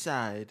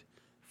inside.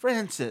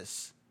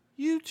 Francis,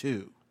 you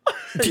too.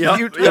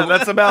 Yeah,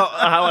 that's about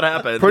how it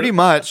happened. Pretty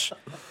much.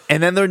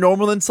 And then they're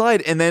normal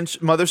inside. And then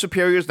Mother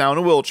Superior's now in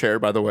a wheelchair,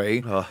 by the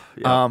way.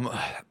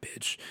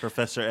 Bitch.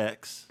 Professor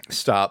X.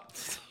 Stop.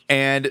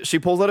 And she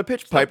pulls out a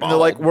pitch pipe, and they're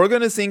like, we're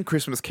going to sing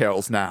Christmas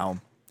carols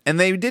now. And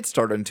they did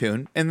start in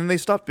tune, and then they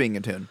stopped being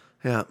in tune.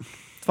 Yeah.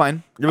 It's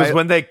fine. It was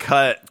when they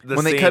cut the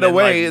when they scene cut and,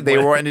 away, like, they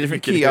when were in a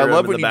different you could key. hear I them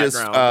love in when the you just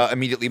background.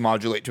 immediately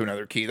modulate to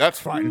another key. That's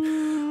fine.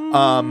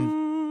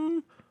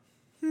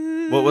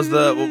 What was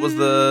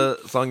the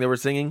song they were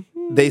singing?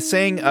 They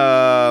sang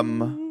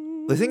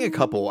a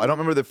couple. I don't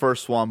remember the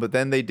first one, but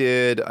then they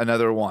did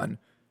another one.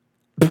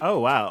 Oh,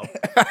 wow.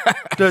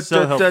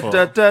 So helpful.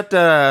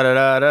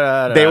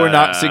 They were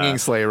not singing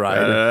Sleigh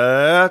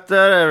Ride.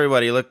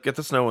 Everybody, look at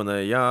the snow in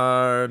the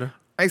yard.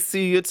 I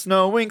see it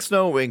snowing,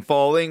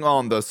 falling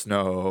on the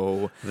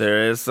snow.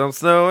 There is some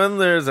snow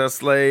and there's a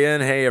sleigh,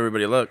 and hey,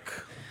 everybody,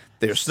 look.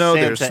 There's snow,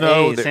 Santa there's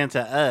snow. A,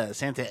 Santa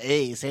Santa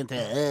A,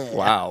 Santa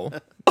Wow.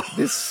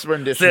 This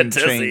rendition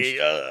changed.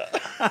 Oh,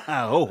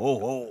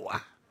 oh,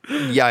 oh.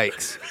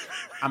 Yikes.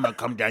 I'm going to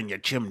come down your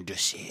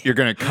chimney. You're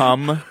going to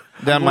come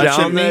down my Down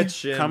chimney?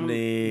 the Come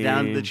chimney.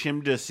 down the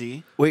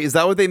chimney. Wait, is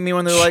that what they mean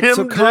when they're like,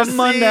 so come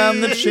on Chimney.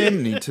 down the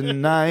chimney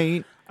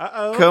tonight?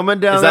 Uh-oh. Coming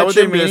down Is that that what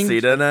they chimney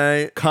mean?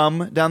 tonight.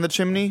 Come down the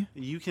chimney?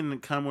 You can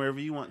come wherever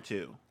you want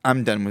to.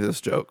 I'm done with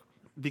this joke.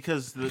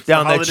 Because it's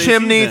Down the the holiday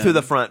chimney, season. through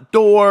the front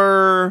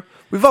door.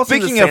 We've all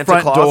seen Speaking the of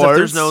Santa front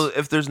Claus. doors-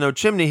 If there's no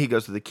chimney, he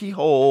goes through the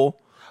keyhole.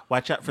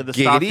 Watch out for the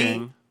Giggity.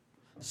 stocking.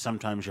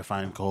 Sometimes you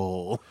find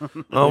coal.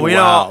 Oh, we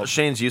Wow. know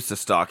Shane's used to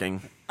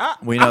stalking.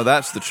 We know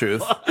that's the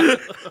truth.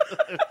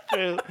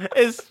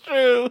 It's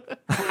true.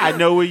 I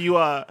know where you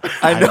are.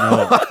 I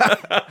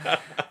know.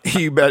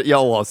 You bet.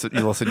 Y'all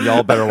listen.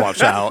 Y'all better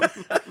watch out.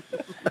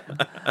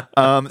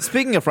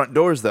 Speaking of front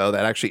doors, though,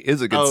 that actually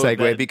is a good Oh, segue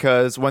that-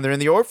 because when they're in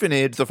the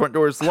orphanage, the front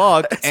door is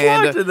locked,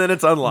 and Locked, and then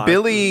it's unlocked.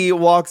 Billy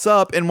walks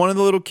up, and one of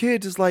the little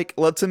kids is like,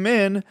 lets him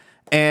in,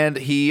 and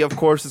he, of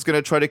course, is going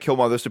to try to kill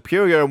Mother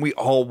Superior, and we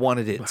all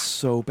wanted it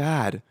so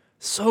bad.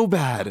 So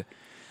bad.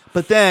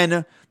 But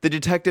then the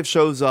detective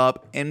shows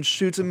up and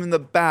shoots him in the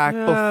back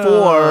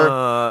before.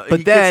 But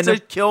he then gets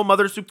to kill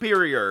Mother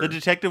Superior. The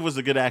detective was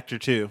a good actor,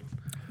 too.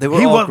 They were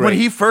all great. When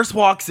he first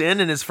walks in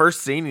his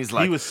first scene, he's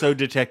like, He was so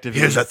detective.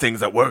 here's the things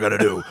that we're going to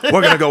do.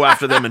 We're going to go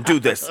after them and do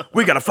this.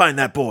 We got to find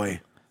that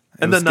boy.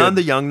 And the was nun, good.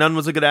 the young nun,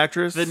 was a good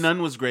actress. The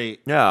nun was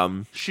great. Yeah.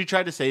 She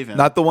tried to save him.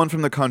 Not the one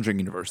from the Conjuring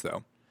universe,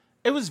 though.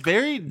 It was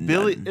very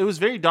Billy. It was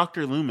very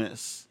Dr.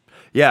 Loomis.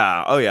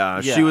 Yeah. Oh, yeah.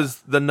 Yeah. She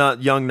was the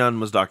young nun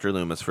was Dr.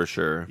 Loomis for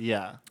sure.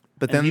 Yeah,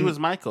 But and then- he was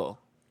Michael.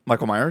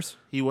 Michael Myers?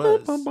 He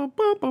was,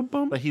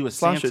 but he was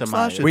Slash it, Santa slash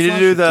Myers. it. We need to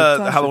do the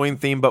Slash it. Halloween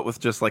theme, but with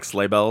just like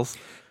sleigh bells.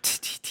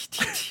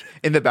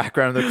 In the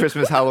background of the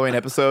Christmas Halloween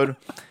episode.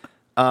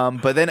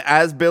 But then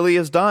as Billy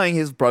is dying,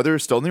 his brother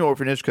is still in the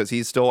orphanage because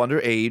he's still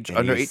underage,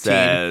 under 18.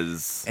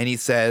 Says, And he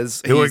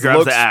says, He grabs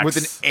looks the axe. with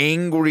an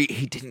angry,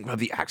 he didn't grab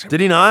the axe. Did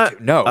he not?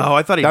 No. Oh,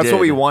 I thought he That's did.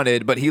 what we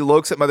wanted. But he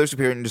looks at Mother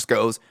Superior and just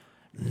goes,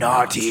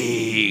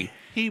 naughty.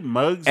 He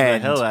mugs the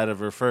And- hell out of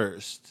her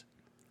first.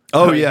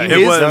 Oh, yeah. He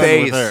His was done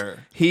face. with her.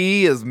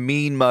 He is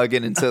mean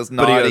mugging and says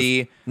But he goes,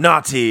 naughty.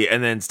 naughty,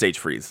 and then stage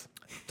freeze.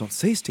 Don't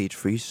say stage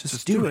freeze,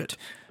 just do it.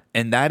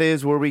 And that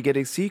is where we get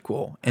a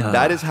sequel. And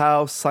that is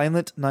how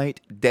Silent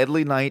Night,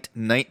 Deadly Night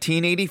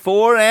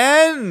 1984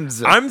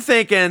 ends. I'm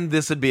thinking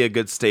this would be a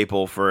good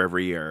staple for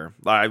every year.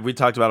 We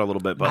talked about it a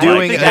little bit, but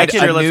Doing like, a, next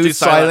year, a let's new do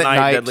Silent Silent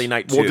Night, Deadly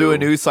Night 2. We'll do a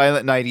new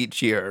Silent Night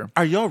each year.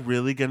 Are y'all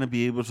really going to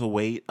be able to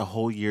wait a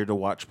whole year to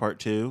watch part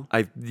 2?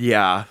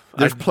 Yeah.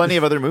 There's plenty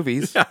of other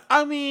movies.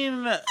 I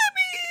mean,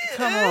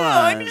 come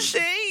on.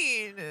 Shane.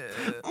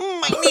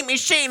 My name is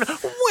Shane.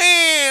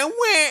 Where?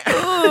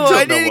 Oh,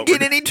 I didn't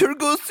get any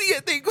turgosi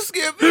at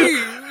Thanksgiving.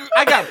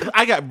 I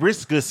got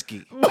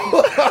briskuski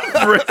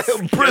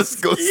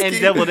Briscoe. and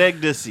deviled egg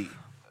dussy.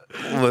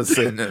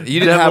 Listen, you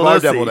didn't have our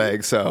Devilussy. deviled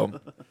egg, so.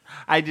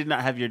 I did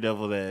not have your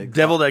deviled egg.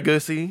 Deviled egg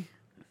goosey.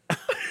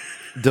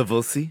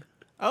 Devilsy?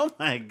 Oh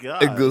my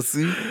god.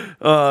 Goosey?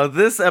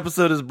 This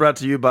episode is brought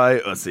to you by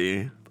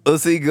Ussy.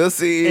 Ussy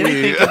Goosey.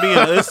 Anything can be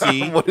an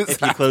ussy What is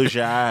if you close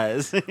your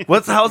eyes.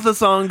 How's the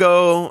song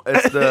go?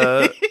 It's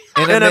the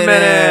In a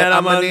minute,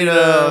 I'm gonna need need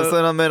a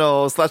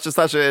sentimental slash it,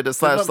 slash it,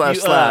 slash it, slash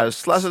it,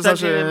 slash it,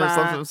 slash it, my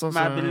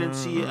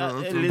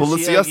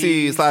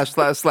Balenciaga slash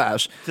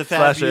to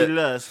Slash it.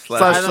 fabulous.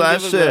 slash it,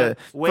 slash it,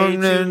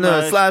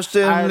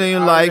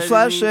 like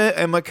slash it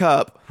in my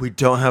cup. We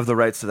don't have the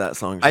rights to that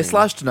song. I Shane.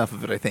 slashed enough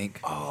of it, I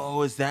think.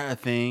 Oh, is that a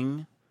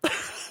thing?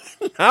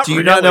 Do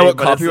you not know what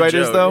but it's a copyright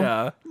is, joke, though?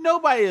 Yeah.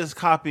 Nobody is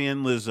copying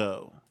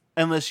Lizzo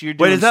unless you're Wait,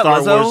 doing is that Star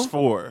Lizzo? Wars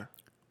 4.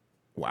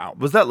 Wow.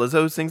 Was that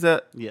Lizzo who sings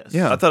that? Yes.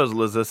 Yeah. I thought it was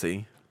Liz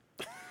Ussy.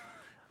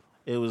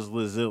 It was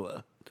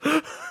Lizilla.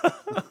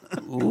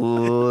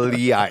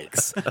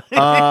 Yikes.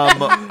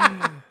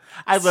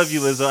 I love you,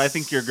 Lizzo. I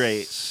think you're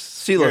great.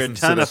 She You're a listens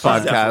to ton this of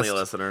fun. Definitely a podcast.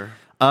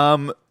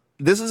 listener.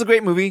 This is a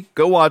great movie.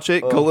 Go watch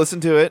it. Go listen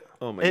to it.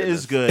 Oh my It goodness.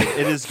 is good.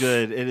 It is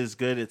good. It is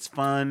good. It's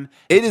fun.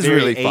 It It's is very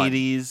really fun.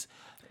 80s.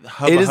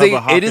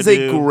 It is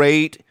a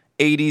great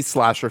 80s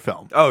slasher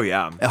film. Oh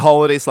yeah. A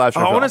holiday slasher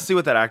Oh, I film. want to see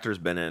what that actor's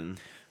been in.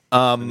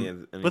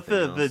 But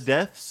the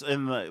deaths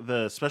and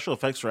the special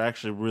effects were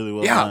actually really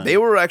well Yeah, done. they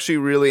were actually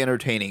really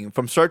entertaining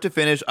from start to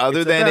finish.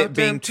 Other than it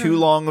being too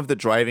long of the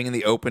driving in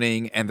the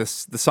opening and the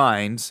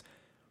signs,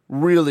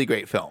 really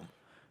great film.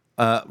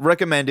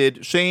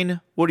 Recommended. Shane,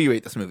 what do you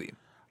rate this movie?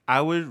 I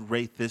would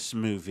rate this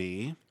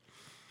movie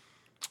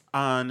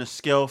on a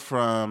scale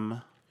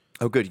from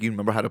Oh, good. You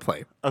remember how to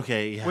play.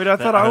 okay. Yeah, Wait, I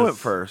thought I went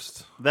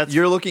first. That's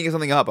You're looking at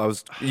something up.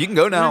 You can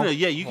go now. no,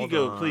 yeah. You can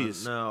go,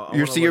 please. No, I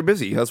You're wanna you're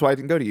busy. That's why I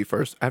didn't go to you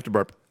first. I have to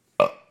burp.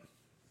 look-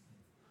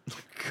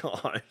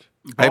 God.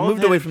 I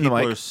moved away Bald-headed from the people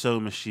mic. Are so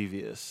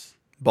mischievous.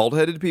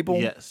 Bald-headed people.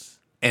 Yes,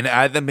 And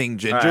add them being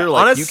ginger, All right,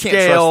 like on a you can't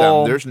trust them.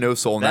 scale- There's no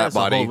soul in that's that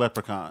a body. whole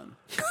leprechaun.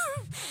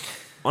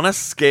 On a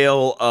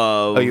scale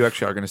of Oh, you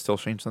actually are going to still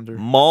Shane Thunder?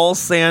 mall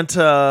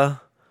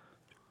Santa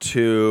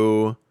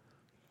to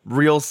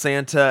real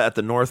Santa at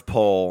the North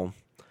Pole,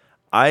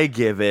 I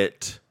give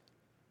it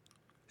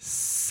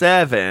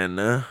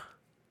 7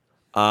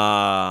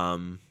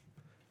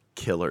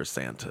 killer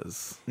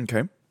Santas.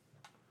 Okay.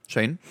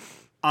 Shane?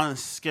 On a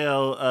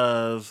scale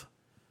of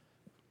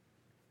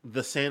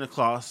the Santa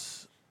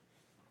Claus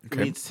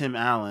Okay. meets Tim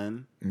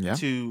Allen Yeah.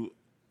 to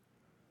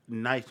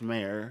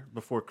Nightmare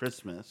Before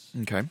Christmas,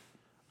 Okay.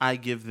 I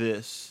give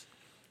this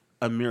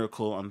a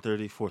Miracle on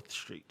 34th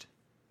Street.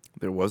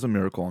 There was a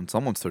miracle on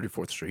someone's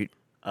 34th Street.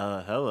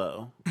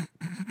 Hello.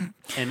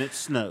 And it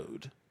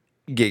snowed.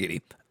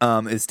 Giggity.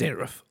 It's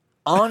dandruff.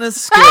 On a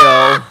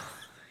scale...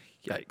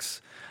 Yikes.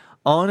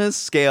 On a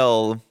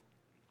scale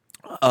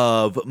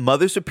of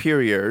Mother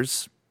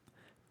Superiors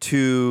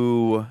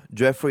to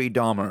Jeffrey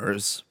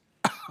Dahmer's,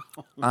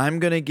 I'm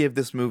going to give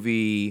this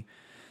movie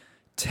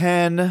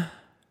 10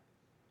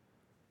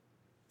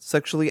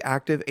 sexually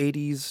active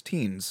 80s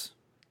teens.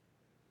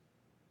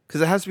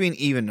 Because it has to be an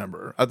even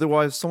number.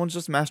 Otherwise, someone's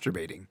just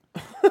masturbating.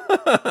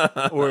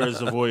 Or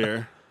as a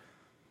voyeur.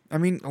 I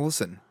mean,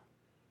 listen.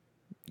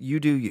 You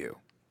do you.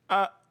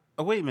 Oh,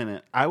 wait a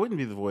minute. I wouldn't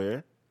be the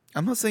voyeur.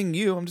 I'm not saying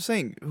you. I'm just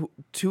saying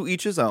to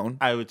each his own.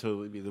 I would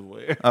totally be the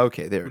voyeur.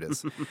 Okay, there it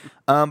is.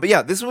 But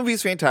yeah, this movie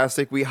is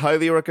fantastic. We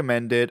highly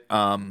recommend it.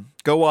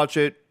 Go watch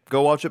it.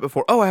 Go watch it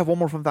before. Oh, I have one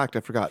more fun fact.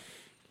 I forgot.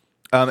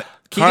 Keegan, you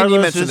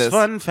Carlos mentioned is this.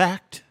 fun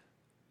fact.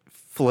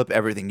 Flip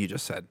everything you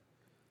just said.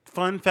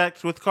 Fun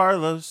facts with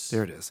Carlos.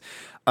 There it is.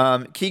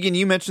 Keegan,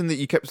 you mentioned that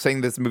you kept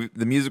saying this movie,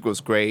 the music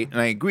was great,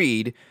 and I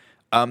agreed.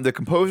 The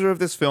composer of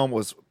this film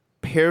was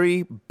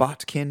Perry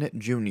Botkin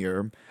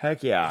Jr.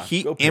 Heck yeah.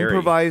 He Go Perry.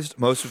 improvised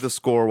most of the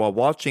score while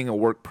watching a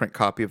work print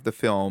copy of the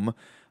film.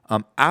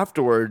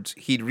 Afterwards,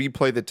 he'd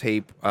replay the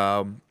tape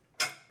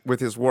with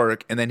his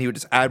work, and then he would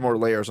just add more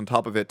layers on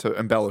top of it to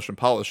embellish and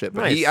polish it.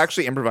 But he Nice.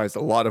 actually improvised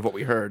a lot of what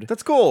we heard.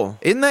 That's cool.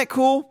 Isn't that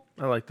cool?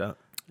 I like that.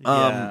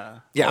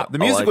 Yeah, the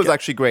I music like was it.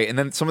 actually great, and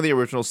then some of the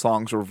original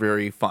songs were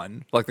very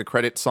fun. Like the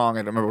credit song, I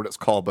don't remember what it's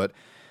called, but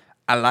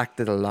I liked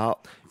it a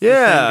lot. The same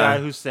Yeah. guy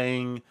who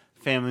sang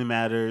Family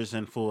Matters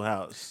and Full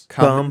House.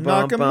 Come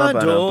knock on my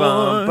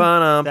door.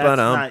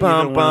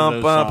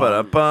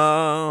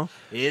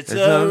 It's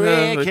a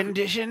rare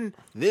condition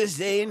this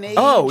day and age.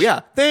 Oh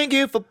yeah, thank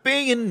you for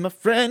being my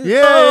friend.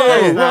 Yeah.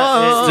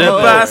 Oh, Step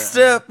oh. by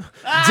step,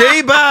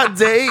 day by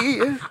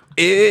day.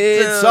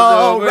 It's Tell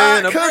all the right way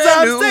in a because brand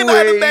I'm new saved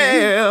by the way.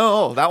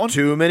 bell. That one.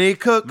 Too many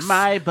cooks.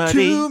 My buddy.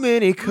 Too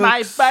many cooks.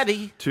 My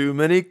buddy. Too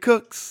many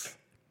cooks.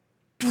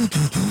 Did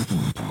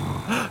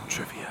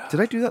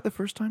I do that the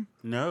first time?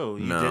 No,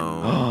 you No.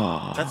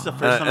 didn't. That's the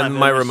first time And I've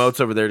my ever remote's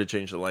over there to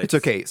change the lights. It's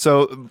okay.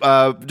 So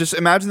just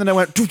imagine that I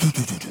went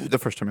the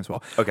first time as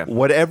well. Okay.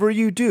 Whatever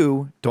you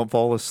do, don't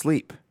fall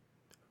asleep.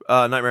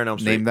 Nightmare on Elm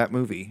Street. Name that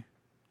movie.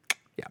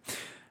 Yeah.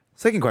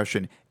 Second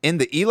question. In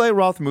the Eli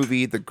Roth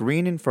movie, The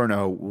Green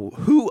Inferno,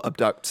 who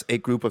abducts a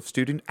group of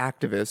student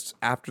activists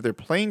after their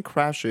plane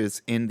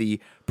crashes in the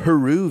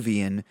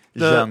Peruvian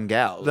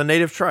jungle? The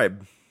native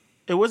tribe.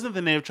 It wasn't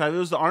the native tribe. It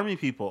was the army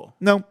people.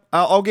 No,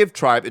 I'll give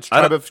tribe. It's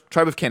I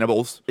tribe of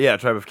cannibals. Yeah,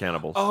 tribe of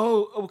cannibals.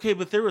 Oh, okay,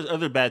 but there was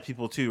other bad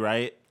people too,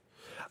 right?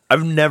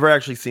 I've never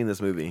actually seen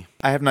this movie.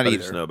 I have not I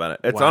just either. know about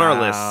it. It's on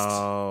our list.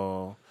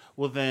 Oh,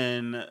 well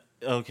then,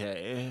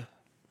 okay.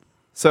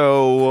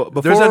 So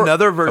before There's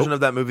another version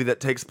of that movie that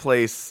takes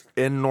place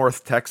in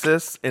North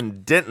Texas.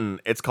 In Denton,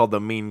 it's called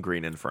the Mean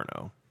Green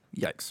Inferno.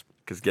 Yikes.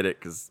 Because get it?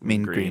 Because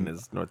Mean Mean Green Green.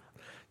 is North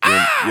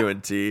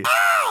UNT.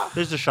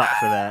 There's a shot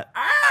for that.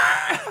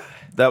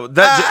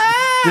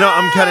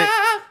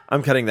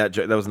 I'm cutting that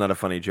joke. That was not a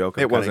funny joke.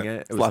 I'm It wasn't.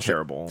 cutting It was Flush it.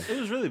 terrible. It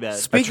was really bad.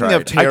 Speaking tried.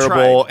 of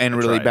terrible and I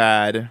really tried.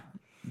 bad,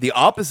 the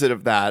opposite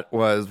of that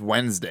was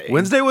Wednesday.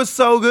 Wednesday was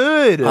so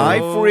good. I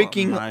Oh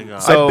freaking my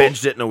God. so I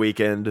binged it in a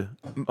weekend.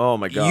 Oh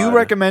my god! you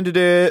recommended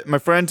it. My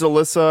friends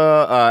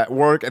Alyssa at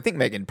work, I think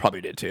Megan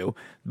probably did too.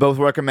 Both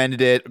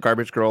recommended it.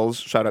 Garbage Girls,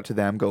 shout out to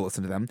them. Go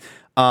listen to them.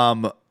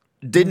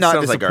 Did not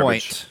Sounds like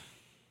disappoint. garbage.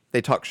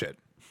 They talk shit.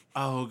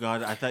 Oh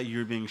god, I thought you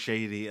were being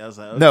shady. I was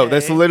like, okay. No,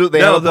 that's literally they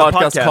No, have a the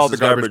podcast podcast called The is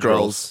Garbage Garbage Girls.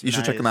 Girls. You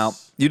should check them out.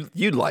 Nice.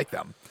 You'd like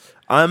them.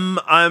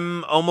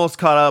 I'm almost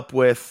caught up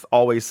with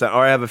Always Sunny.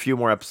 Or I have a few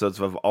more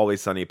episodes of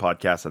Always Sunny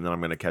podcast, and then I'm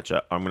going to catch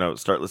up. I'm going to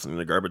start listening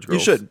to Garbage Girls.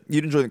 You should.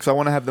 You'd enjoy them because I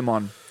want to have them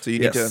on. So you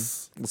need to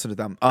Yes. listen to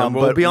them. And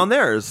we'll but- be on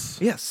theirs.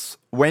 Yes.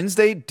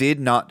 Wednesday did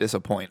not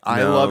disappoint. I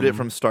No. loved it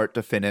from start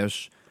to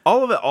finish.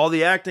 All of it, all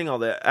the acting, all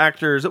the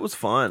actors. It was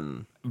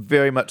fun.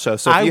 Very much so.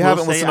 So if I you will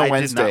haven't say listened to I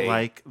Wednesday, did not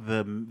like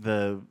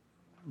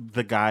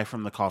the guy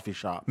from the coffee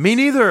shop. Me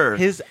neither.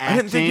 His I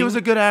didn't think he was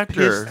a good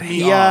actor. pissed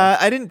me yeah,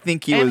 off. I didn't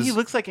think he and was. he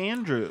looks like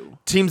Andrew,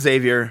 Team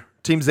Xavier.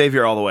 Team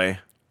Xavier all the way.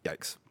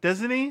 Yikes.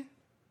 doesn't he?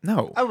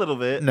 No. A little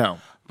bit. No.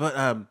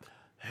 But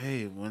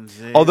hey,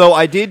 Wednesday. Although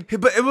I did.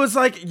 But it was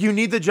like you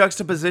need the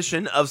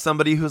juxtaposition of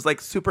somebody who's like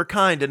super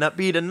kind and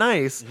upbeat and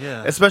nice.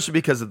 Yeah. Especially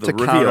because of the To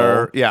reveal.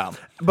 counter, yeah.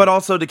 But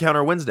also to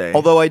counter Wednesday.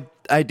 Although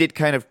I did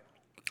kind of.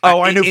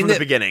 I knew in from the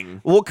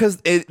beginning. Well, because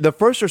the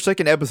first or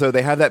second episode,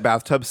 they have that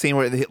bathtub scene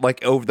where they,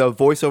 like over the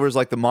voiceover is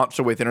like the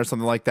monster within or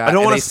something like that. I don't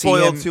and want they to see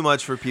spoil him- too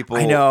much for people.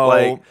 I know,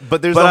 like,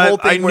 but there's a whole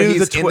I thing where knew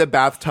he's the in the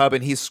bathtub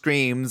and he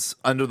screams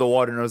under the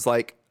water, and I was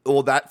like,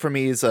 "Well, that for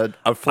me is a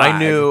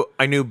flag."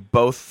 I knew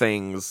both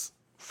things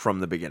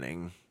from the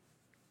beginning.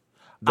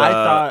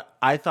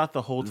 I thought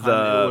the whole time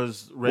the- it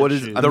was red what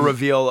is- shoes. I The mean-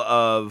 reveal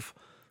of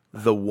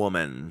the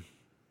woman.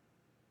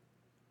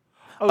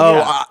 Oh,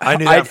 yeah. I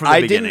knew that from the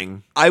didn't-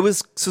 beginning. I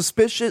was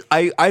suspicious.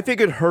 I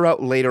figured her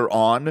out later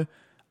on.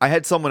 I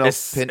had someone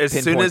else As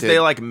soon as they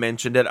like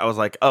mentioned it, I was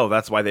like, "Oh,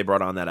 that's why they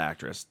brought on that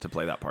actress to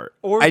play that part."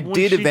 Or I when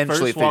did she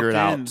eventually first figure walked it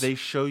out. in, they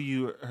show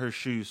you her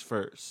shoes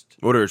first.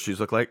 What do her shoes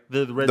look like?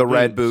 The red the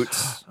red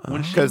boots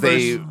When she because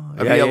they. first-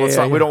 Let's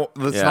not. We don't.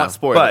 Let's Yeah. not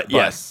spoil But it.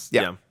 yes,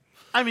 yeah.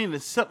 I mean,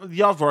 it's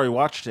y'all have already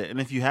watched it, and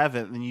if you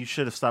haven't, then you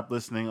should have stopped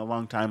listening a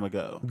long time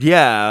ago.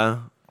 Yeah.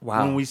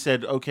 Wow. When we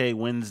said, okay,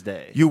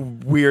 Wednesday. You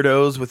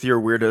weirdos with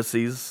your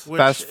weirdosies. Which,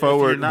 Fast if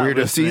forward, you're not weirdo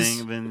listening,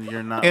 sees. then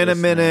you're not In a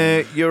listening.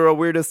 minute, you're a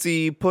weirdo.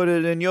 See, put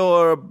it in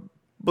your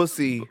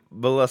bussy.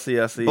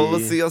 Bullasiasi.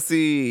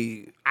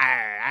 Bussy.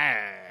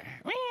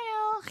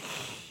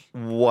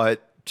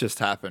 What just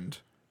happened?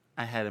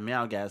 I had a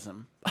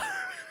meowgasm.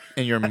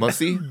 In your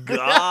mussy?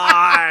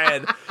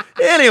 God.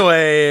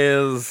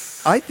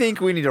 Anyways, I think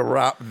we need to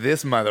wrap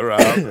this mother up.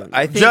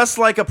 I think just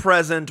like a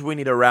present, we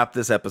need to wrap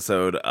this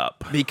episode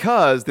up.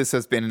 because this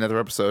has been another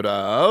episode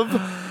of.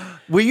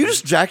 Were you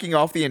just jacking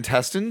off the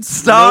intestines?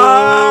 Stop!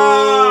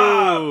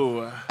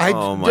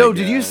 Oh my Yo,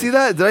 did you gosh. see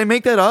that? Did I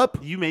make that up?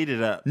 You made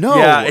it up. No.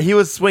 Yeah, he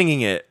was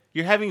swinging it.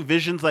 You're having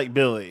visions like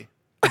Billy.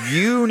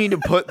 You need to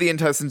put the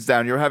intestines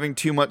down. You're having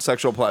too much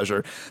sexual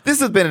pleasure. This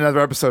has been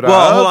another episode Well,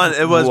 of... hold on.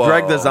 It was Whoa.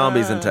 Greg the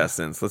Zombie's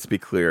intestines. Let's be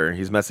clear.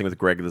 He's messing with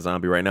Greg the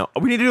Zombie right now.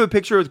 We need to do a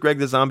picture with Greg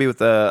the Zombie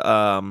with a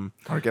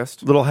Our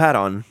guest. little hat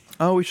on.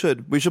 Oh, we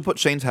should. We should put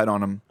Shane's head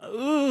on him.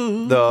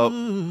 Ooh.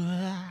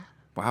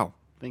 Wow.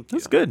 Thank you.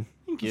 That's good.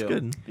 Thank That's you.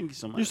 good. Thank you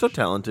so much. You're so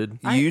talented.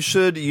 You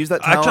should use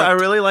that talent. Actually, I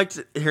really liked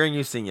hearing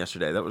you sing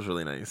yesterday. That was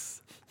really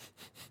nice.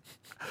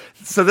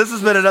 So this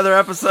has been another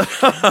episode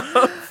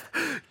of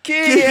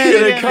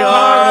Keegan and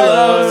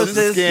Carlos'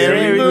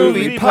 Scary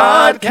Movie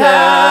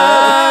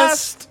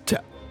Podcast.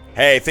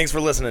 Hey, thanks for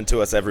listening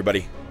to us,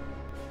 everybody.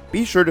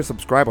 Be sure to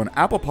subscribe on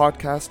Apple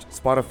Podcast,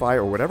 Spotify,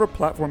 or whatever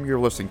platform you're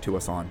listening to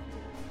us on.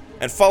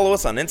 And follow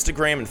us on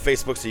Instagram and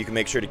Facebook so you can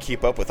make sure to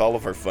keep up with all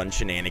of our fun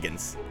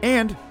shenanigans.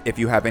 And if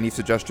you have any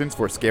suggestions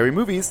for scary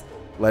movies,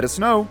 let us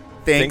know.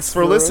 Thanks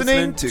for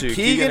listening to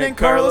Keegan and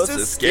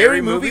Carlos'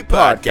 Scary Movie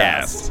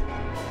Podcast.